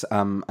checked,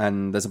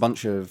 and there's a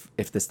bunch of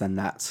if this then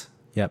that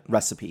yep.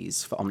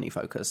 recipes for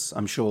OmniFocus.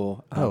 I'm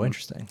sure. Oh,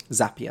 interesting.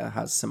 Zapier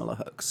has similar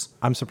hooks.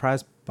 I'm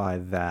surprised by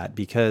that,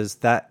 because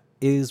that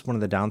is one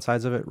of the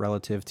downsides of it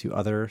relative to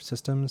other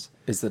systems,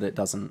 Is that it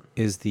doesn't?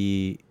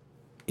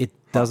 it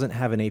doesn't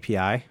have an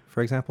API,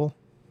 for example.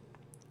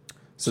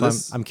 So So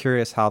this I'm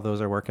curious how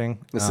those are working.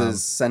 this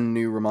is send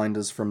new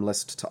reminders from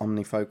list to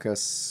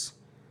OmniFocus.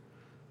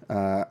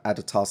 Add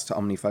a task to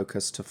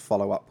OmniFocus to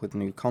follow up with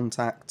new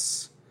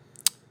contacts.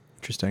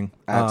 Interesting.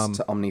 Add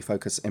to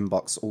OmniFocus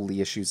inbox all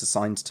the issues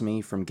assigned to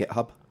me from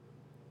GitHub.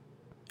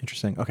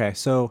 Interesting. Okay,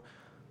 so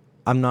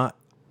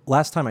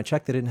last time I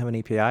checked, they didn't have an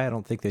API. I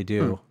don't think they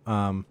do.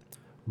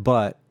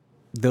 But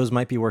those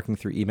might be working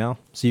through email.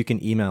 So you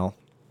can email,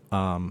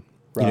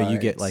 you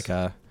get Right. like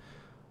a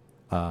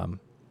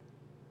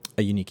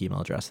unique email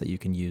address that you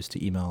can use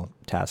to email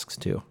tasks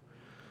to.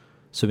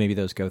 So maybe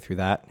those go through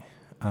that.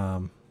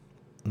 I'm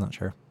not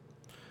sure.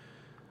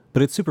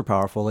 But it's super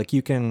powerful. Like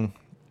you can,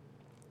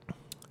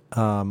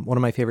 one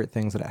of my favorite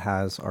things that it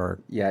has are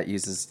Yeah, it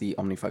uses the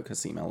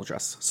OmniFocus email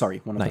address.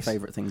 Sorry, one of Nice. the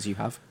favorite things you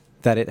have.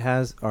 that it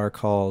has are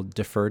called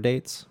defer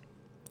dates.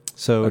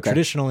 So Okay.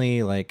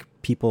 traditionally, like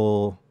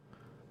people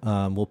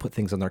will put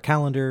things on their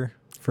calendar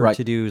for Right.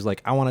 to-dos.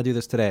 Like, I want to do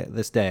this today,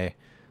 this day.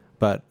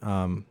 But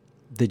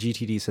the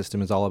GTD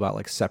system is all about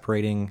like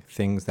separating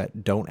things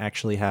that don't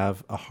actually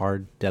have a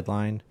hard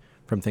deadline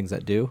from things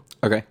that do.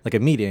 Okay. Like a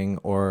meeting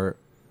or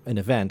an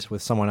event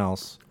with someone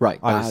else. Right.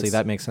 Obviously,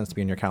 That's- that makes sense to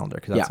be in your calendar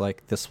because that's Yeah.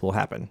 like, this will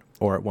happen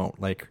or it won't.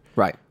 Like,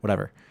 Right.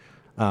 whatever.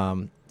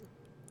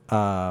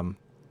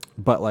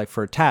 But like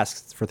for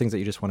tasks, for things that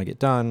you just want to get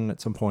done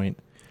at some point,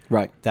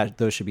 Right. that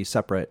those should be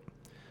separate.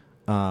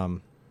 But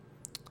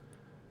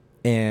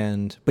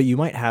you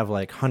might have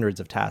like hundreds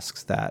of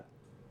tasks that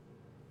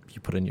you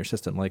put in your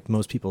system, like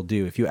most people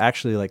do. If you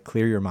actually like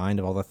clear your mind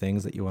of all the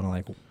things that you want to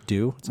like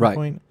do at some Right.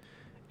 point,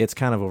 it's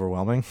kind of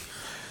overwhelming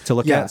to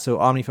look Yeah. at. So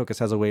OmniFocus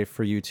has a way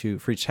for you to,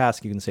 for each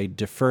task, you can say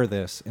defer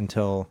this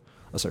until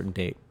a certain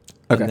date,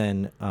 Okay. and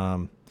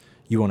then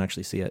you won't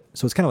actually see it.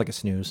 So it's kind of like a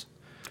snooze.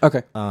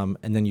 Okay. And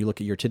then you look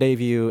at your today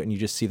view and you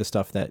just see the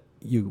stuff that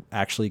you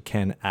actually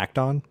can act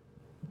on.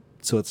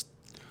 So it's,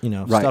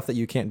 Right. stuff that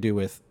you can't do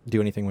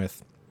anything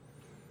with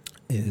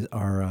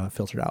are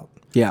filtered out.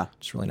 Yeah.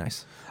 It's really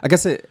nice. I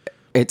guess it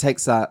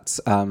takes that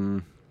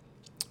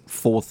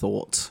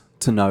forethought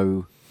to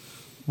know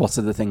what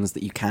are the things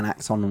that you can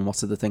act on and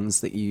what are the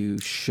things that you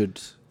should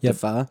Yep.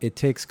 defer. It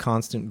takes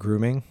constant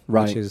grooming,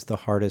 Right. which is the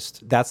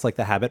hardest. That's like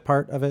the habit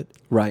part of it.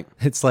 Right.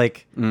 It's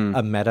like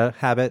a meta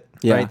habit,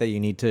 Yeah. right? That you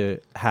need to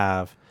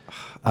have.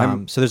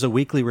 So there's a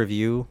weekly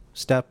review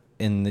step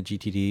in the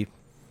GTD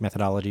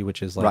methodology,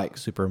 which is like Right.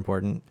 super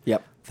important.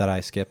 Yep. That I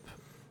skip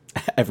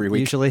Every week.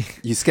 usually.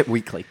 You skip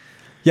weekly.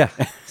 Yeah,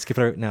 skip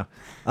it out now.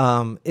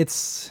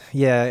 It's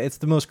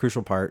the most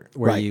crucial part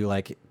where Right. you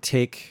like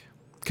take,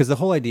 because the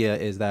whole idea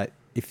is that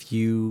if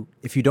you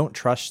don't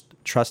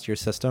trust your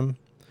system,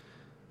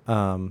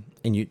 and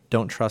you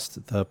don't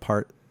trust the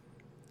part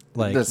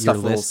like The your stuff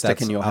will list stick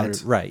that's in your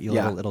head. right?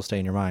 Yeah. It'll stay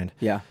in your mind.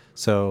 Yeah.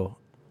 So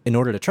in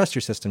order to trust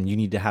your system, you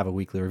need to have a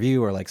weekly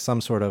review or like some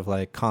sort of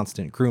like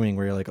constant grooming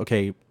where you're like,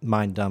 okay,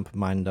 mind dump.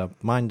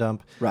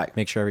 Right.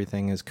 Make sure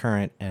everything is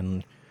current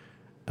and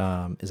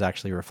is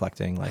actually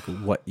reflecting like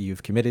what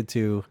you've committed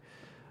to.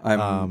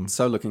 I'm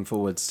so looking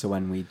forward to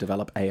when we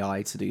develop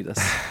AI to do this.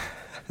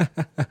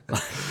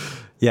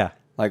 Yeah.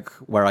 Like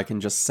where I can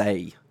just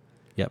say,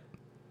 Yep.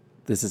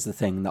 this is the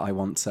thing that I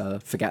want to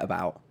forget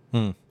about.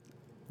 Yeah.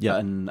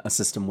 And a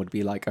system would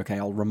be like, okay,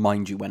 I'll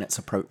remind you when it's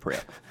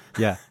appropriate.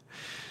 Yeah.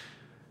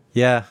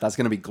 Yeah. That's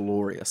going to be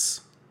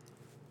glorious.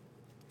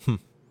 I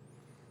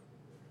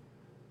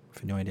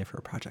have no idea for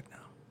a project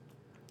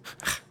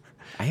now.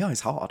 AI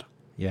is hard.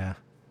 Yeah.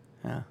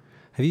 Yeah.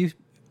 Have you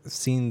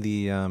seen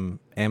the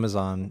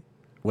Amazon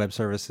Web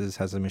Services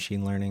has a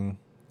machine learning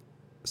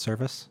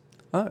service?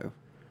 Oh,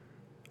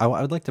 I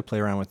would like to play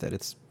around with it.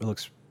 It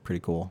looks pretty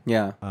cool.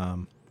 yeah.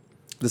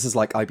 This is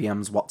like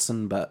IBM's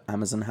Watson, but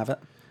Amazon have it.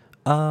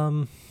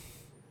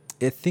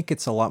 I think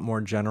it's a lot more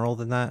general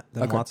than that,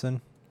 than Okay.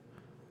 Watson.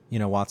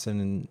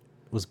 Watson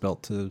was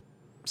built to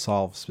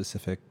solve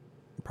specific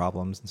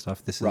problems and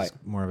stuff. This is Right.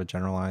 more of a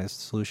generalized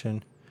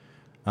solution.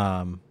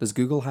 Does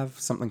Google have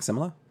something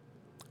similar?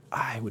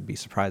 I would be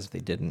surprised if they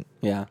didn't.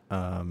 Yeah.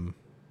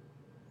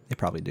 They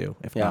probably do.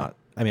 If Yeah. not,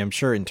 I mean, I'm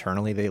sure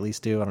internally they at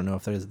least do. I don't know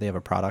if they have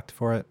a product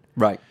for it.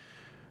 Right.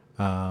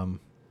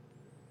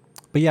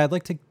 But yeah, I'd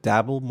like to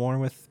dabble more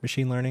with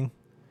machine learning.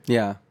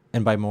 Yeah.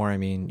 And by more, I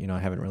mean, I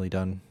haven't really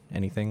done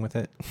anything with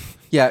it.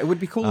 Yeah, it would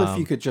be cool if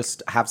you could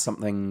just have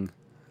something.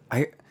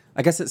 I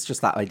guess it's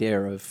just that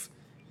idea of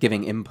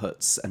giving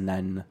inputs and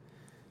then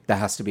there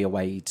has to be a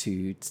way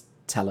to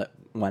tell it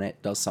when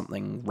it does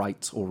something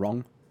right or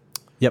wrong,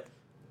 Yep.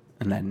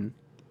 and then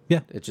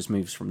Yeah. it just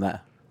moves from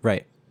there.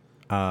 Right.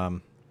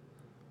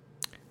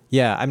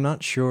 Yeah, I'm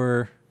not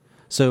sure.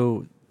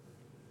 So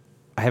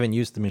I haven't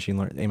used the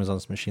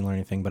Amazon's machine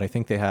learning thing, but I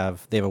think they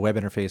have a web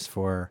interface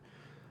for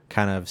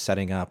kind of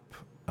setting it up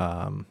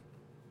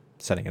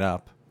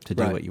to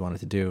do Right. what you want it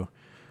to do.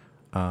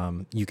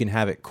 You can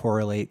have it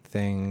correlate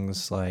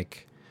things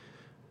like,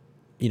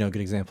 a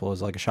good example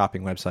is like a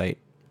shopping website,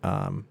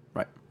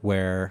 Right.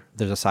 where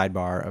there's a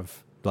sidebar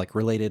of like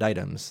related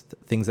items,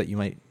 things that you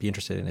might be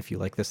interested in if you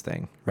like this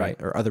thing, right?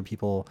 Right. Or other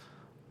people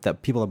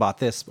that bought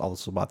this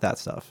also bought that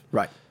stuff,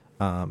 Right.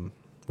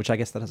 which I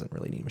guess that doesn't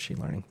really need machine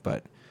learning,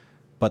 but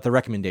the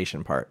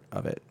recommendation part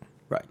of it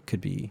Right.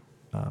 could be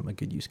a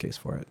good use case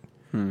for it.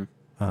 Or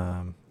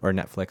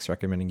Netflix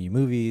recommending you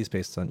movies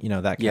based on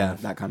that kind Yeah,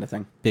 of that kind of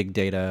thing. big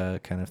data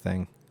kind of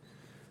thing.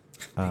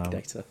 Big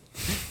data.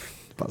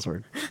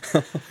 Buzzword.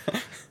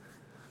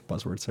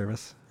 Buzzword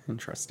service.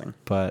 Interesting.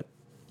 But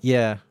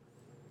yeah,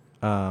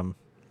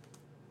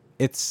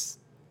 that's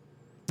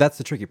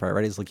the tricky part,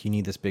 right? Is like you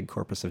need this big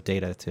corpus of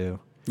data to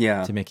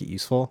make it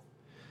useful.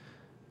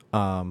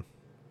 So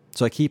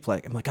I keep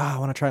I'm like, I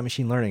want to try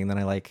machine learning, and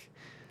then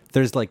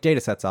there's like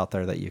data sets out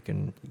there that you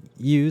can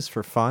use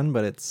for fun,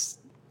 but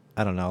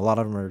I don't know, a lot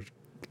of them are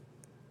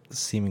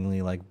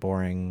seemingly like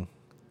boring.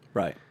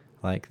 Right.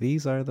 Like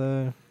these are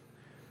the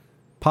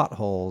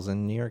potholes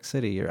in New York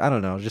City, or I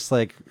don't know, just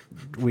like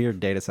weird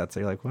data sets.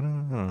 They're like, what? I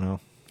don't know.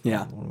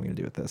 Yeah. What am I gonna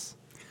do with this?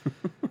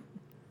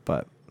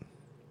 But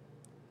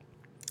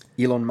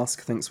Elon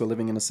Musk thinks we're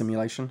living in a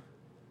simulation.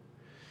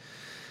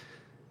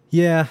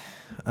 Yeah.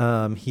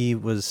 He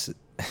was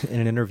in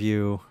an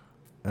interview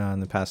in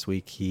the past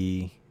week.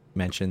 He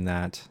mentioned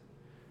that.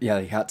 Yeah,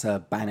 he had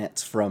to ban it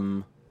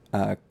from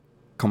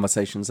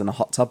conversations in a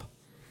hot tub.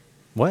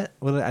 What?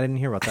 Well, I didn't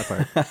hear about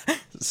that part.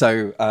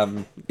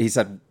 So he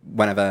said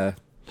whenever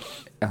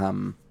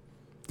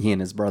he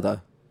and his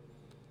brother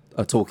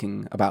are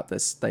talking about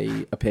this,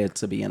 they appeared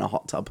to be in a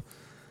hot tub.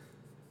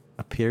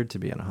 Appeared to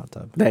be in a hot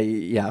tub.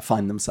 They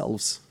find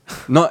themselves.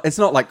 It's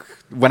not like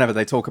whenever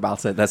they talk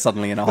about it, they're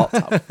suddenly in a hot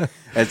tub.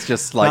 It's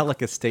just like Not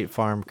like a State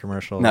Farm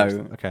commercial.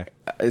 No. Okay.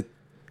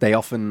 They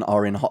often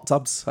are in hot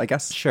tubs, I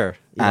guess. Sure.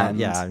 And,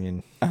 Yeah. I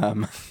mean,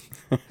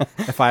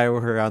 if I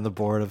were on the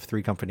board of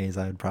 3 companies,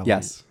 I would probably.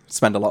 Yes,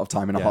 spend a lot of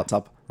time in a Yeah, hot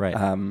tub. right.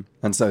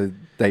 And so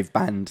they've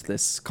banned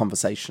this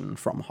conversation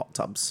from hot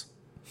tubs,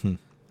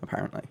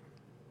 apparently.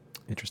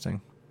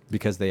 Interesting.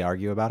 Because they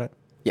argue about it?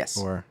 Yes.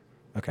 Or,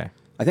 okay.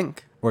 I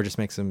think. Or just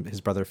makes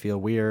his brother feel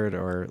weird,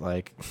 or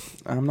like.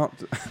 I'm not.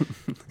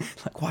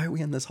 Like, why are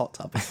we in this hot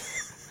tub?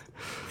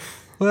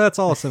 Well, that's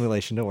all a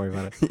simulation. Don't worry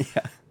about it.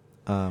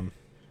 Yeah.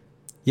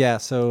 Yeah,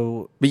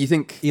 so But you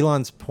think.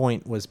 Elon's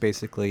point was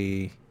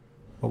basically.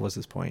 What was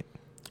his point?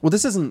 Well,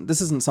 this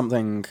isn't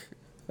something.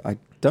 I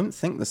don't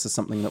think this is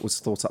something that was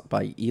thought up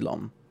by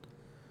Elon.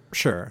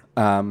 Sure.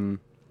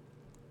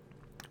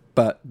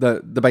 But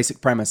the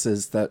basic premise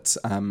is that,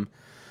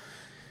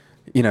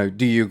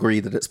 do you agree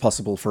that it's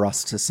possible for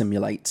us to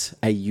simulate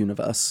a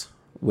universe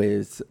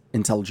with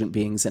intelligent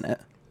beings in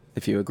it?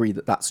 If you agree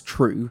that that's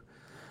true,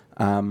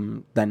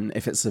 then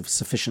if it's of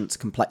sufficient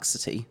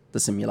complexity,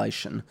 the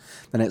simulation,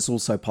 then it's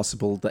also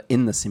possible that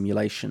in the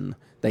simulation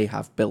they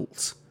have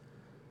built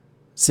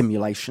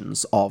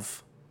simulations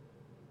of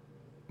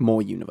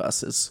more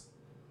universes.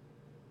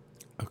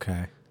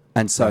 Okay.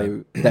 And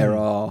so there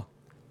are,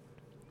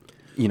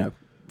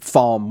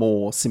 far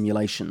more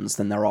simulations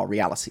than there are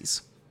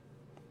realities.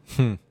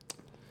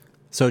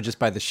 So just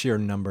by the sheer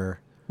number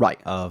Right.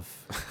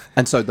 of.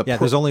 And so the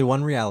There's only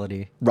one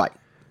reality. right.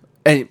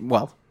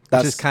 Well,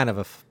 that's Which is kind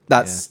of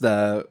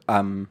the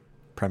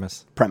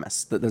premise.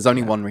 premise that there's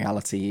only one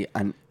reality,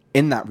 and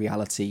in that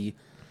reality,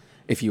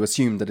 if you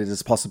assume that it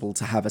is possible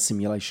to have a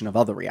simulation of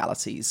other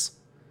realities,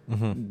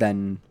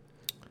 then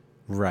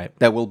Right.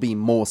 there will be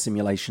more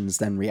simulations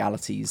than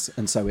realities,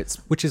 and so it's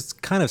Which is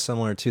kind of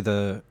similar to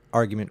the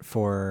argument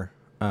for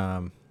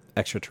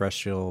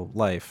extraterrestrial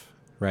life,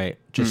 right?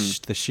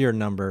 Just the sheer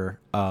number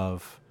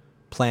of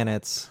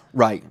planets,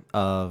 right.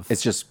 of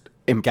It's just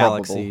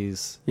improbable.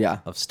 galaxies, Yeah.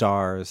 of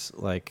stars.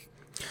 Like,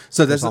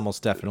 So there's there's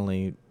almost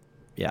definitely,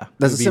 yeah.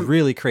 There's It would a be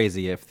really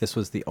crazy if this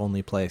was the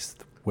only place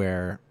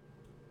where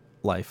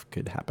life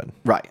could happen.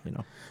 right. You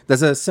know,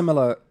 There's a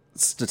similar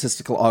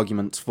statistical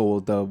argument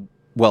for the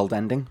world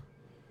ending,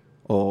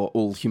 or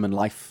all human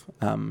life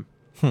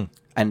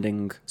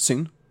ending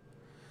soon.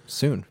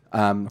 soon.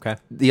 Okay.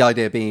 The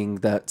idea being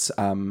that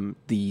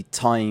the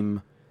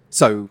time...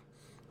 So,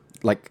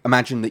 like,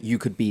 imagine that you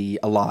could be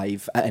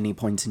alive at any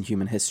point in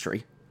human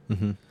history.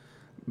 Mm-hmm.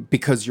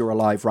 Because you're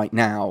alive right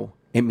now,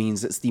 it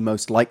means it's the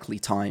most likely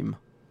time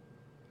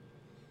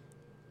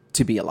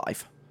to be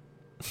alive,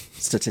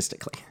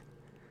 statistically.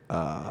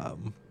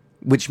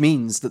 Which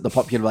means that the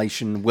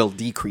population will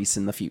decrease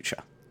in the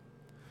future.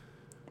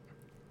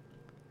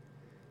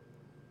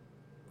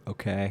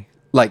 Okay.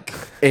 Like,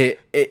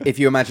 if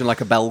you imagine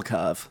like a bell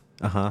curve,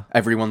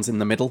 everyone's in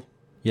the middle,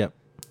 Yep.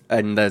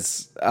 and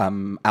there's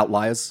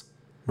outliers.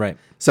 Right.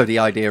 So the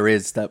idea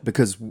is that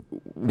because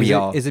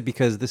Is it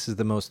because this is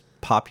the most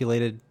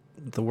populated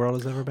the world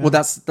has ever been? well,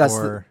 that's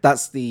Or-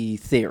 that's the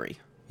theory,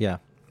 yeah.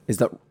 is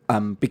that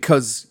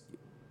because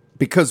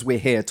we're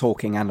here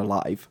talking and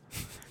alive,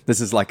 this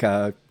is like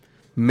a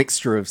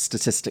mixture of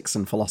statistics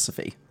and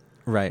philosophy.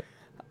 Right.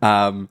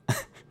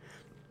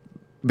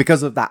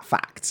 Because of that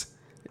fact,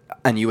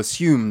 and you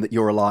assume that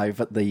you're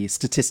alive at the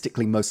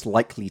statistically most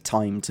likely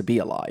time to be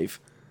alive,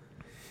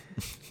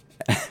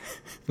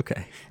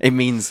 Okay. it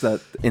means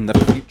that in the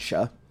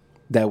future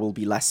there will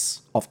be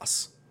less of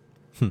us.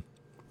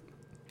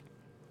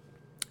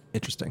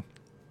 Interesting.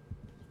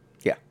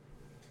 Yeah.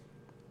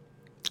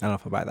 I don't know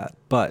if I buy that,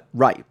 but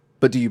Right.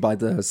 But do you buy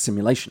the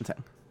simulation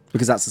thing?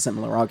 Because that's a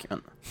similar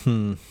argument.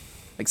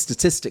 Like,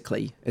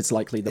 statistically, it's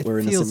likely that we're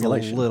in a feels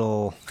simulation. a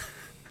little.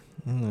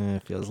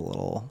 It feels a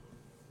little.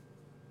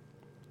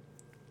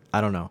 I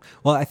don't know.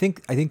 Well, I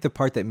think the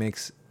part that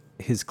makes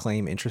his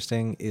claim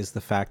interesting is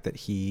the fact that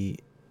he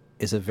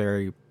is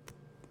in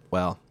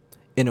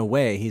a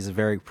way, he's a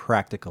very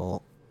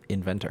practical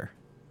inventor.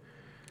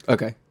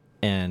 Okay.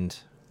 And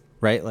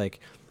right, like,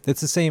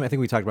 it's the same. I think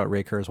we talked about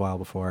Ray Kurzweil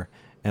before,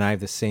 and I have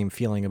the same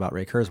feeling about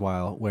Ray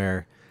Kurzweil,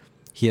 where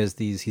he's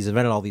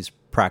invented all these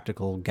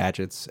practical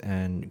gadgets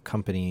and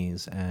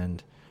companies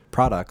and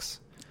products,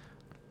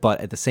 but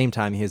at the same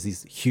time he has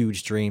these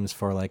huge dreams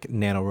for like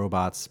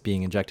nanorobots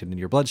being injected into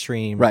your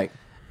bloodstream, Right.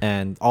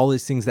 and all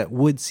these things that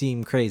would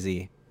seem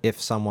crazy if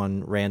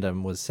someone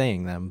random was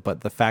saying them.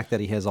 But the fact that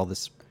he has all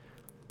this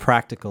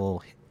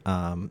practical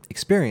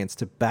experience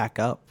to back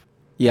up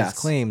Yes. his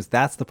claims,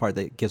 that's the part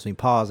that gives me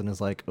pause and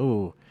is like,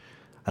 oh,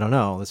 I don't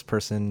know, this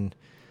person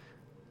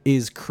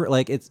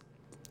like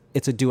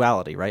it's a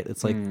duality, right?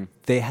 It's like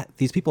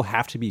these people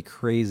have to be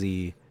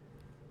crazy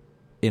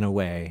in a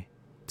way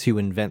to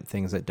invent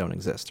things that don't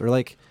exist, or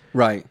like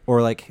Right.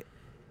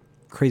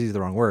 crazy is the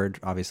wrong word,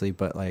 obviously,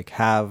 but like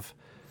have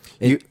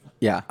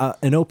Yeah.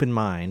 an open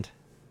mind,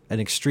 an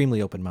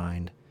extremely open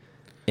mind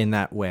in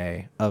that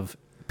way of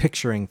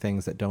picturing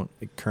things that don't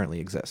currently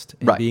exist,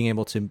 and Right. being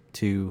able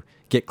to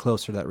get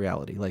closer to that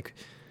reality. Like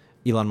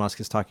Elon Musk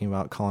is talking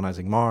about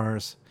colonizing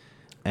Mars,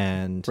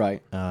 and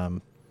Right.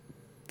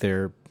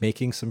 they're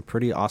making some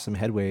pretty awesome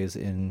headways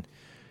in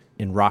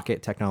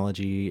rocket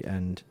technology,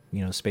 and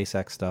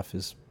SpaceX stuff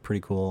is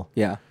pretty cool.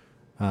 Yeah.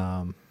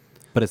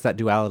 But it's that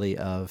duality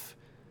of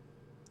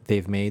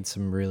they've made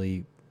some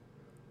really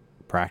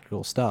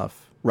practical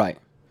stuff, Right.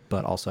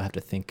 but also have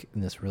to think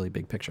in this really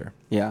big picture.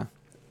 Yeah.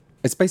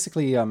 It's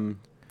basically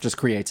just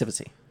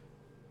creativity.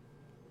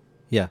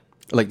 Yeah.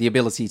 Like the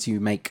ability to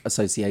make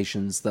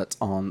associations that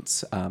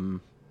aren't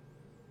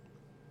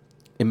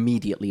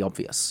immediately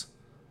obvious.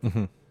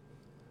 Mm-hmm.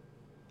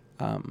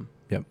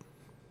 Yep.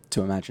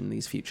 To imagine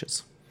these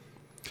futures.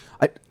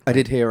 I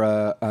did hear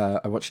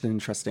I watched an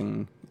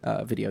interesting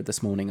video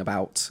this morning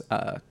about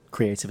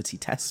creativity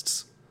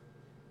tests,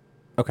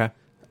 Okay.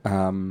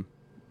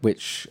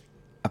 which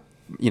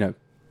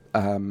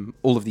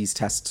all of these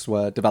tests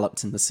were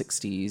developed in the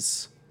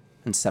 60s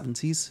and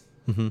 70s,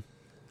 Mm-hmm.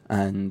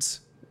 and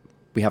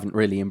we haven't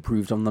really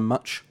improved on them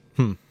much.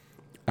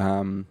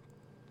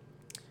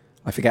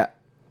 I forget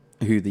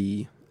who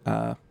the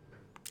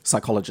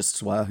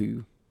psychologists were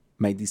who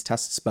made these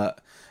tests,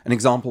 but an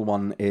example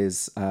one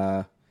is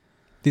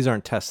These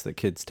aren't tests that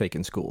kids take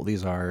in school.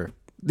 These are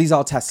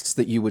tests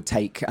that you would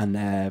take and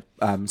they're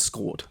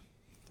scored.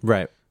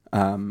 right.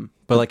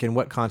 But like, in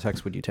what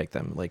context would you take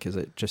them? Like, is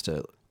it just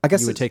I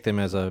guess you would it's- take them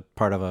as a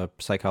part of a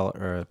psychology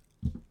or a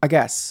I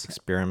guess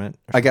experiment?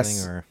 Or I something,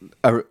 guess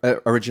or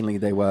originally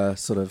they were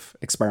sort of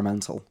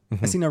experimental.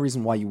 I see no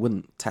reason why you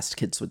wouldn't test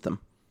kids with them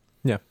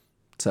yeah.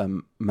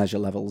 to measure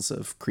levels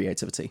of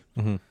creativity.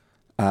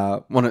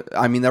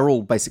 They're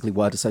all basically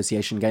word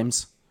association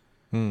games.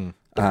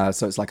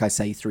 So it's like I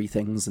say three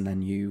things and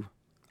then you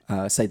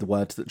say the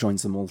word that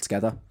joins them all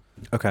together.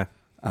 Okay.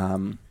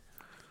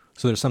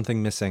 So there's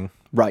something missing,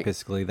 Right.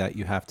 basically, that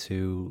you have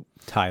to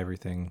tie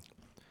everything.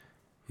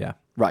 Yeah.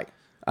 Right.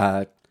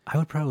 I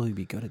would probably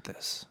be good at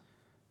this.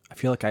 I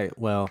feel like I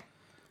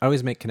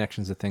always make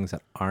connections to things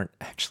that aren't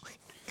actually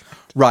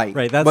Right.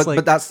 right. That's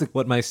but that's the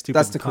what my stupid.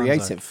 that's the cons are.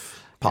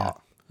 creative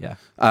part. Yeah.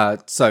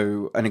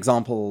 So an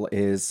example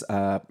is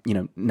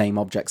name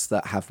objects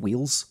that have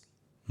wheels.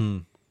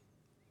 Do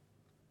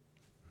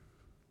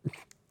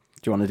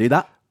you want to do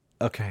that?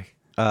 Okay.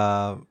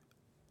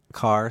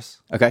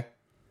 Cars, Okay.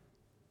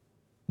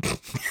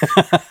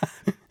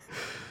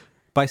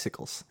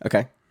 bicycles.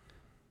 Okay.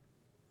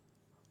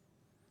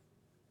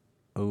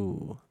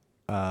 Ooh.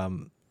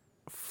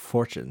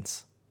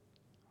 Fortunes.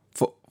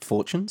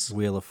 Fortunes.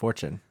 Wheel of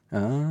Fortune.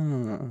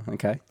 Oh,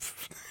 okay.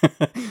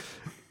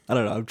 I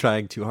don't know. I'm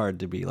trying too hard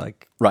to be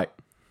like Right.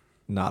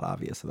 not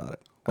obvious about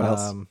it. What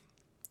else?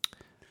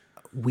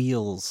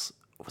 Wheels.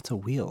 What's a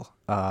wheel?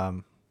 A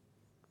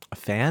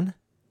fan?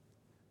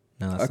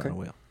 No, that's Okay. not a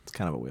wheel. It's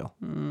kind of a wheel.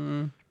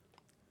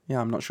 Yeah,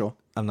 I'm not sure.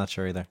 I'm not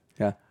sure either.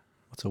 Yeah.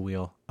 What's a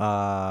wheel?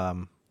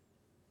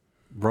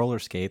 Roller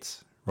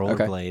skates, roller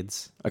Okay.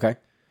 blades, Okay.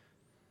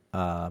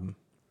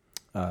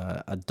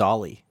 a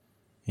dolly,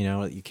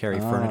 that you carry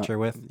furniture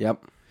with,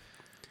 Yep.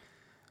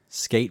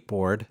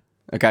 skateboard,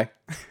 Okay.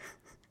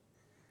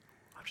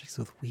 objects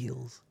with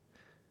wheels.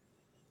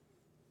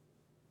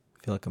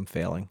 I feel like I'm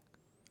failing.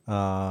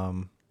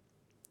 A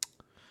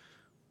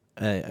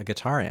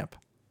guitar amp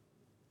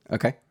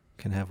Okay.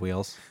 can have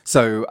wheels.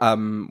 So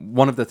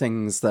one of the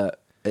things that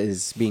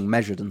is being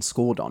measured and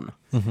scored on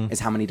is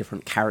how many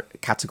different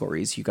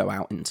categories you go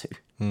out into.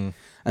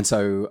 And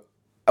so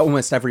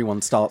almost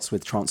everyone starts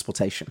with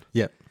transportation.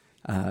 Yep.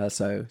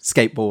 So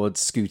skateboards,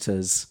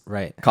 scooters,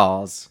 Right.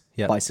 cars,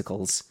 Yep.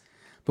 bicycles.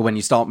 But when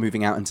you start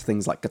moving out into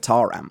things like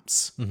guitar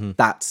amps,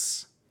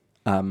 that's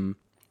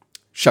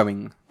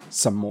showing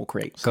some more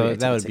creativity. So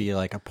that would be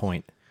like a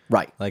point.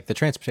 right. Like the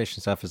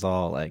transportation stuff is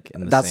all like in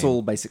the That's same.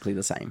 all basically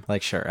the same.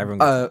 Like sure,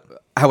 everyone.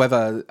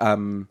 However,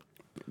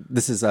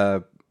 this is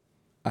a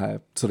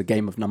sort of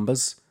game of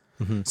numbers.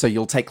 So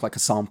you'll take like a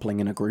sampling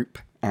in a group,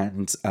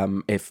 and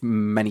if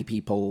many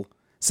people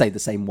say the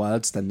same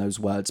words, then those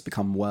words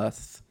become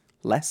worth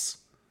less.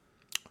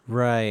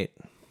 Right.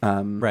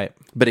 Right.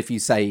 But if you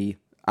say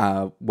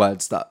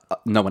words that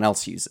no one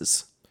else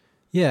uses,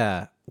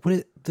 Yeah.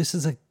 This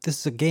is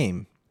a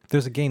game.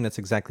 There's a game that's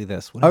exactly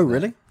this. What Oh, is that?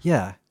 really?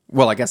 Yeah.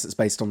 well, I guess it's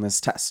based on this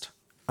test.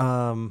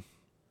 What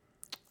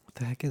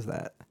the heck is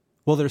that?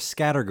 Well, there's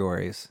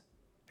categories.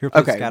 You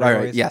ever played Okay, right,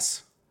 Scattergories? right,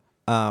 yes.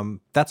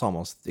 That's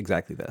almost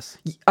exactly this.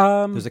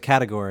 There's a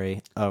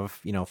category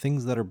of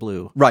things that are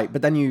blue. Right,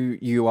 but then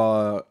you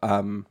are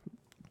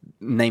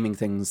naming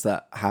things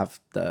that have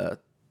the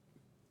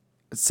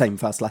same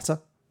first letter.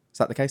 Is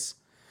that the case?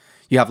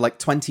 You have like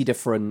 20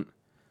 different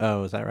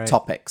Oh, is that right?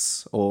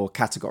 topics or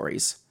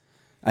categories,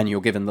 and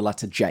you're given the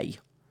letter J.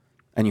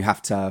 and you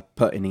have to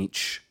put in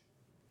each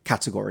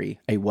category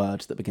a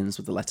word that begins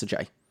with the letter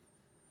J.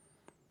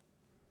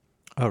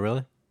 Oh,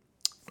 really?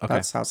 Okay.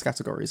 That's how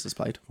Categories is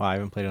played. Well, I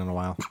haven't played it in a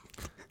while.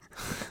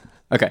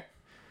 Okay.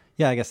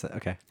 Yeah, I guess that.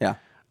 Okay. Yeah.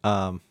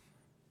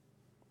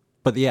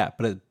 But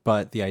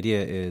the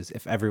idea is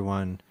if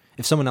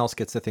someone else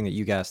gets the thing that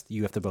you guessed,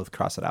 you have to both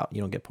cross it out.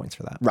 You don't get points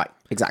for that. Right.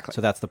 Exactly.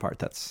 So that's the part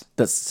that's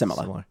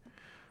similar.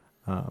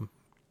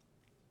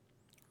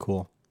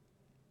 Cool.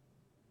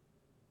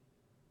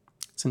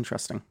 It's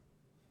interesting.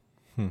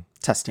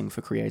 Testing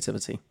for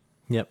creativity.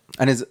 Yep.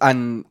 And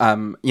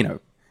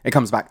it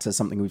comes back to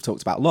something we've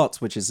talked about a lot,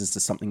 which is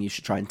this something you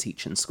should try and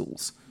teach in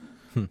schools,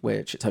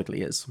 which it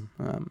totally is.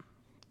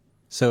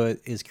 So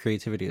is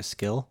creativity a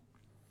skill,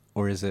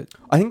 or is it?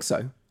 I think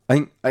so.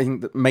 I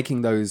think that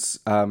making those,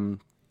 the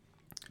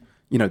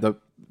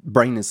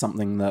brain is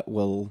something that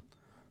will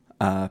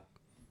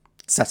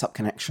set up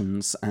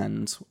connections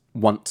and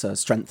want to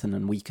strengthen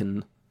and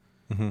weaken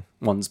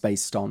ones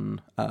based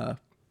on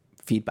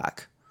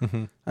feedback.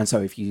 And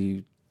so if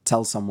you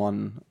tell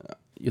someone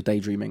you're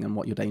daydreaming and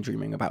what you're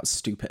daydreaming about is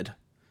stupid,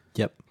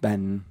 Yep.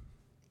 then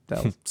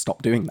they'll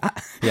stop doing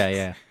that.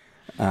 Yeah.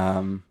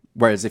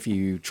 Whereas if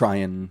you try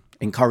and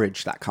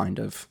encourage those kind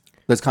of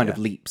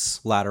leaps,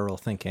 Lateral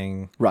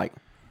thinking. right,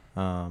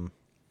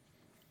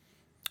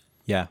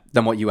 Yeah.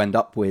 then what you end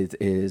up with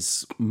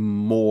is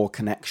more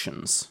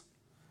connections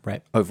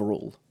Right.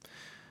 overall.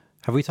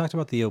 Have we talked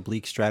about the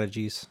oblique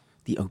strategies?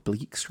 The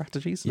oblique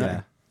strategies? No,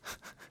 Yeah.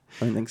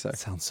 I don't think so.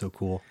 Sounds so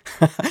cool.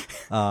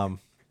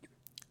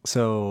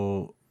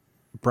 So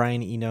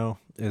Brian Eno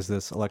is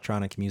this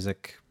electronic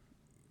music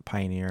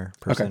pioneer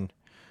person,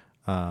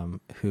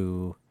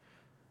 who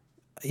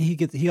he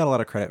got a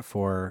lot of credit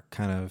for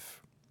kind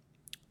of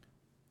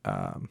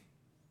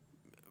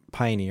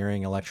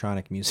pioneering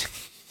electronic music.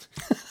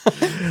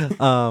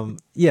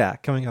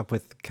 Coming up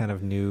with kind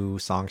of new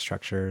song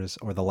structures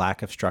or the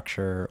lack of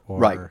structure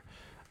or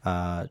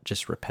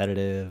just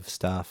repetitive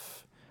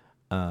stuff.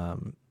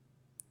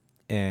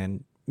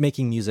 And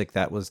making music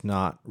that was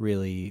not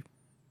really,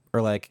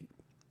 or like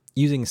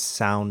using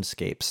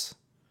soundscapes,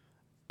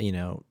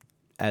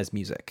 as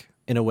music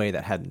in a way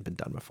that hadn't been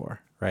done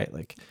before, right?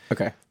 Like,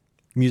 Okay.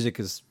 music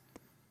is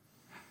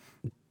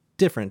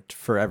different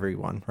for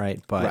everyone, right?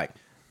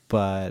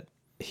 But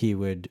he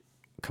would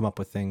come up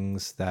with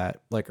things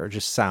that like are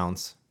just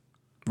sounds,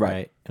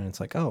 right? And it's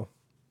like, oh,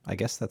 I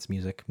guess that's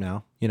music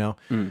now,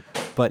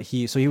 But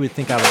he would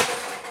think out of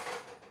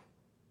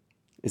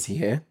Is he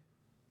here?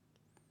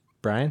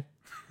 Brian.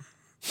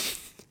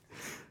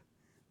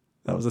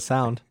 That was a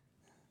sound.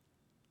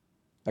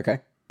 Okay.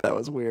 That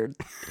was weird.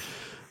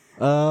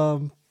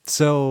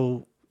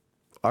 So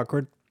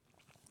awkward.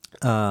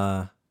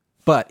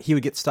 But he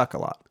would get stuck a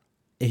lot.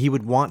 He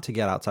would want to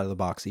get outside of the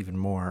box even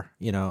more,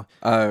 Oh,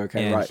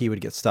 okay, and right. he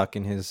would get stuck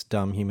in his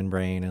dumb human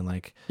brain and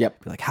like,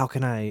 Yep. be like, how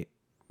can I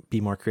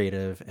be more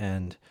creative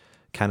and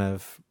kind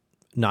of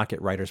not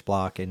get writer's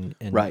block and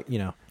Right.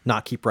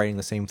 not keep writing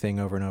the same thing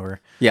over and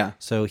over. Yeah.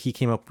 So he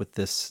came up with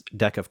this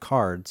deck of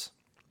cards,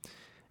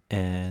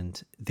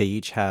 and they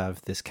each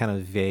have this kind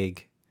of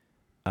vague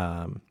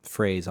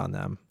phrase on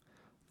them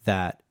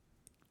that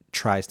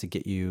tries to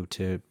get you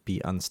to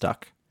be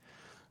unstuck.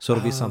 So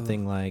it'll be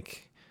something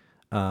like,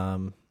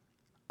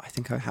 I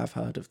think I have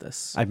heard of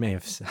this. I may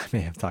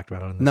have talked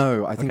about it on this.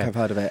 No, I think Okay. I've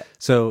heard of it.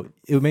 So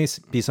it may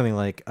be something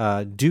like,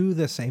 do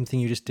the same thing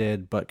you just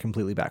did, but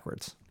completely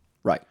backwards.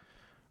 Right.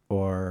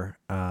 Or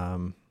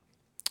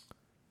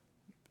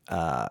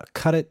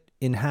cut it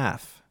in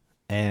half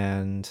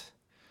and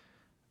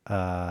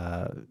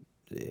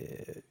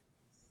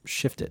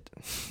shift it.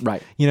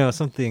 Right.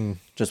 Something.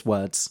 Just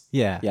words.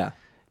 Yeah. Yeah.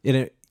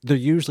 They're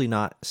usually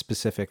not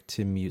specific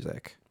to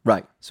music,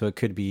 Right. so it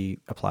could be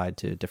applied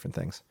to different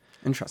things.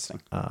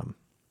 Interesting. But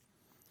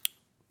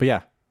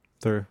yeah,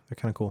 they're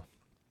kind of cool.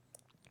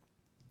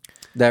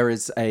 There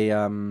is a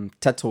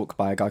TED Talk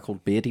by a guy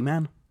called Beardy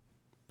Man.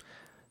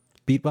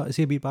 Is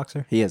he a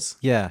beatboxer? He is.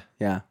 Yeah,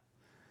 Yeah.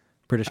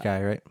 British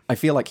guy, right? I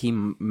feel like he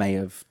may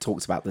have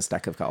talked about this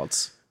deck of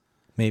cards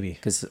Maybe.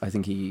 because I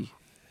think he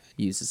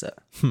uses it.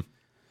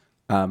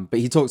 But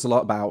he talks a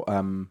lot about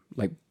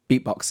like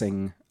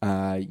beatboxing.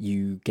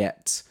 You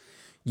get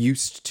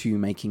used to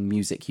making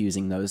music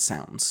using those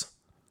sounds.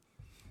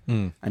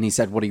 And he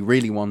said what he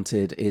really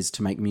wanted is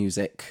to make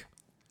music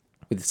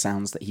with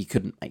sounds that he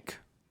couldn't make.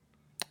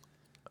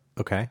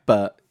 Okay.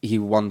 But he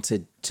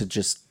wanted to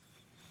just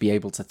be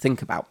able to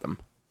think about them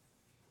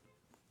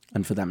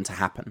and for them to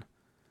happen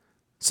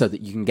so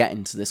that you can get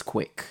into this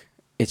quick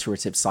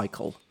iterative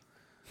cycle.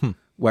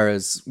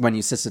 Whereas when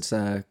you sit at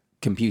a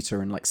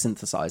computer and like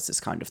synthesize this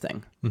kind of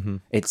thing,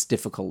 it's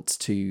difficult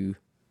to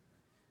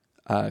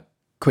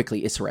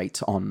quickly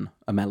iterate on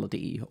a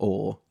melody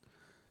or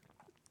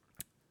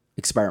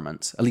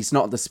experiment, at least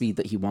not at the speed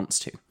that he wants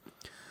to.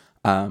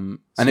 And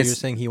and you're it's,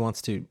 saying he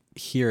wants to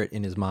hear it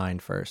in his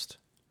mind first.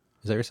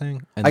 Is that what you're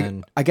saying? And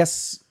then I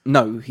guess,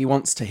 no, he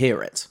wants to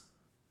hear it,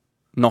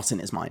 not in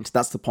his mind.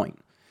 That's the point.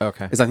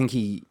 okay. Is I think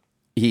he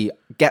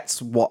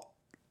gets what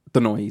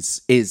the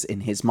noise is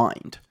in his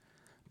mind,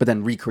 but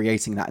then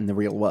recreating that in the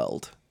real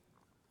world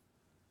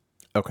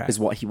Okay. is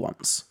what he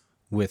wants.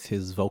 With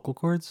his vocal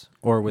cords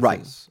or with Right.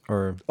 his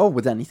or Or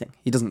with anything.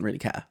 He doesn't really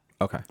care.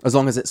 okay. As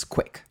long as it's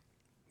quick.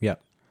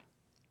 Yep.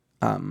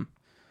 And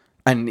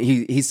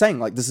he's saying,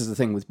 like, this is the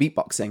thing with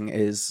beatboxing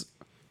is,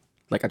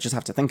 like, I just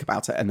have to think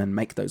about it and then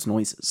make those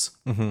noises.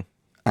 Mm-hmm.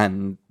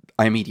 And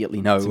I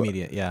immediately know, It's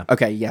immediate, yeah.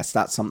 okay, yes,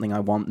 that's something I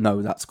want.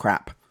 No, that's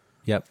crap,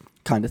 Yep.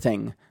 kind of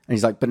thing. And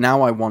he's like, but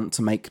now I want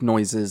to make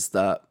noises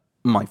that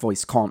my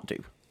voice can't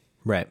do.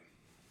 Right.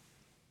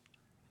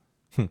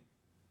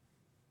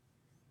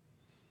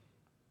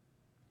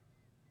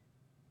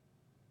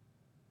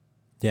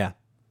 Yeah.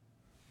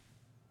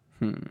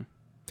 There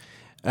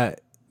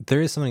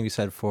is something to be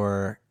said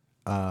for,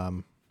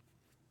 you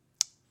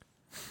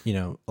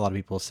know, a lot of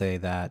people say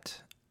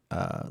that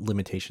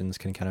limitations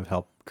can kind of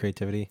help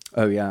creativity.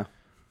 Oh, yeah.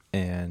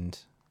 And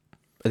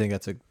I think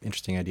that's an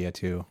interesting idea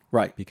too.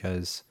 Right.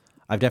 Because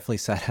I've definitely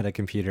sat at a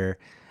computer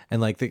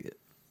and like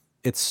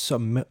it's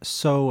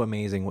so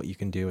amazing what you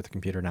can do with a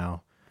computer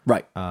now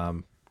Right.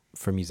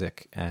 for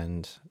music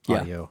and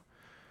Yeah. audio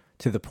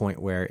to the point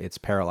where it's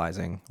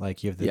paralyzing.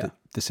 Like you have the Yeah.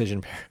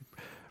 decision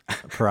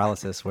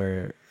paralysis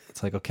where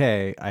it's like,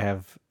 okay, I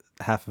have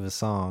half of a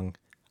song.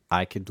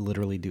 I could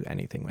literally do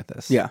anything with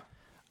this. Yeah.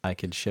 I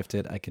could shift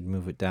it. I could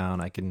move it down.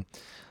 I can.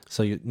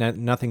 So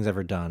nothing's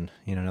ever done.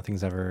 You know,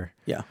 nothing's ever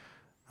Yeah.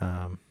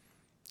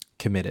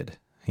 committed.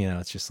 You know,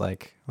 it's just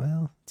like,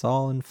 well, it's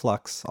all in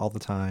flux all the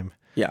time,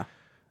 Yeah.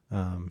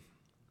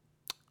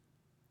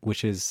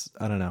 which is,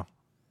 I don't know.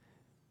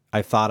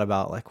 I thought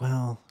about like,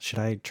 well, should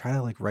I try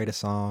to like write a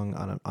song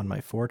on my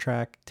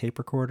 4-track tape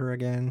recorder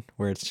again,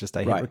 where it's just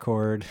I hit Right.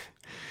 record.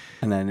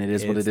 And then it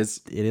is what it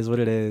is. It is what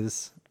it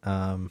is.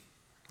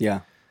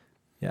 Yeah.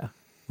 Yeah,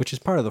 which is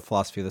part of the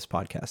philosophy of this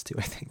podcast too.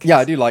 I think. Yeah,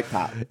 I do like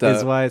that.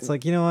 Is why it's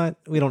like, you know what,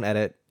 we don't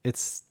edit.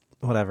 It's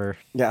whatever.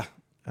 Yeah.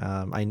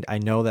 I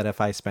know that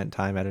if I spent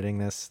time editing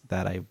this,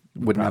 that I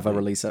Would never probably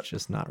release it.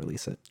 Just not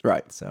release it.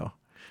 Right. So,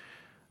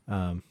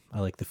 I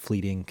like the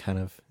fleeting kind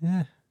of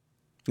Yeah.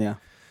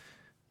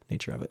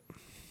 nature of it.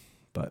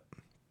 But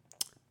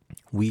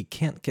we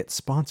can't get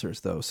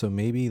sponsors though, so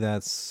maybe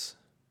that's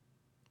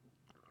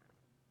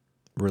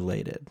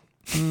related.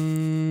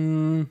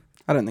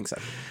 I don't think so.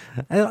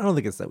 I don't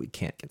think it's that we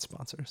can't get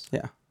sponsors.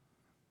 Yeah.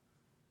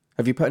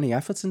 Have you put any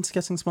efforts into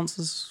getting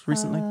sponsors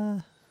recently?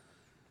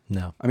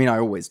 No. I mean, I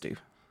always do.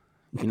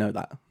 You know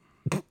that.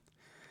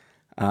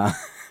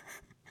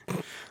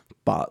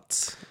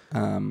 But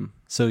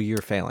So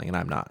you're failing and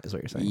I'm not, is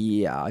what you're saying.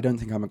 yeah, I don't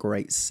think I'm a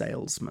great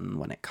salesman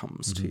when it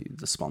comes to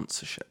the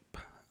sponsorship.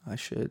 I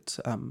should.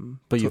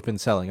 But you've been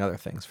selling other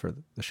things for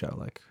the show,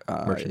 like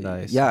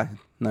merchandise. Yeah,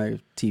 no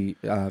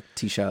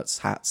t-shirts,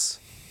 hats.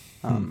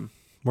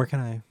 Where can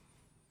I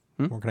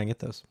get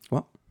those?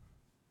 Well,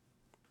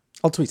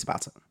 I'll tweet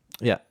about it.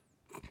 Yeah.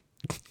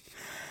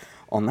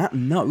 On that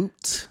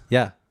note,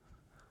 Yeah.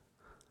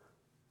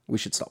 we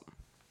should stop.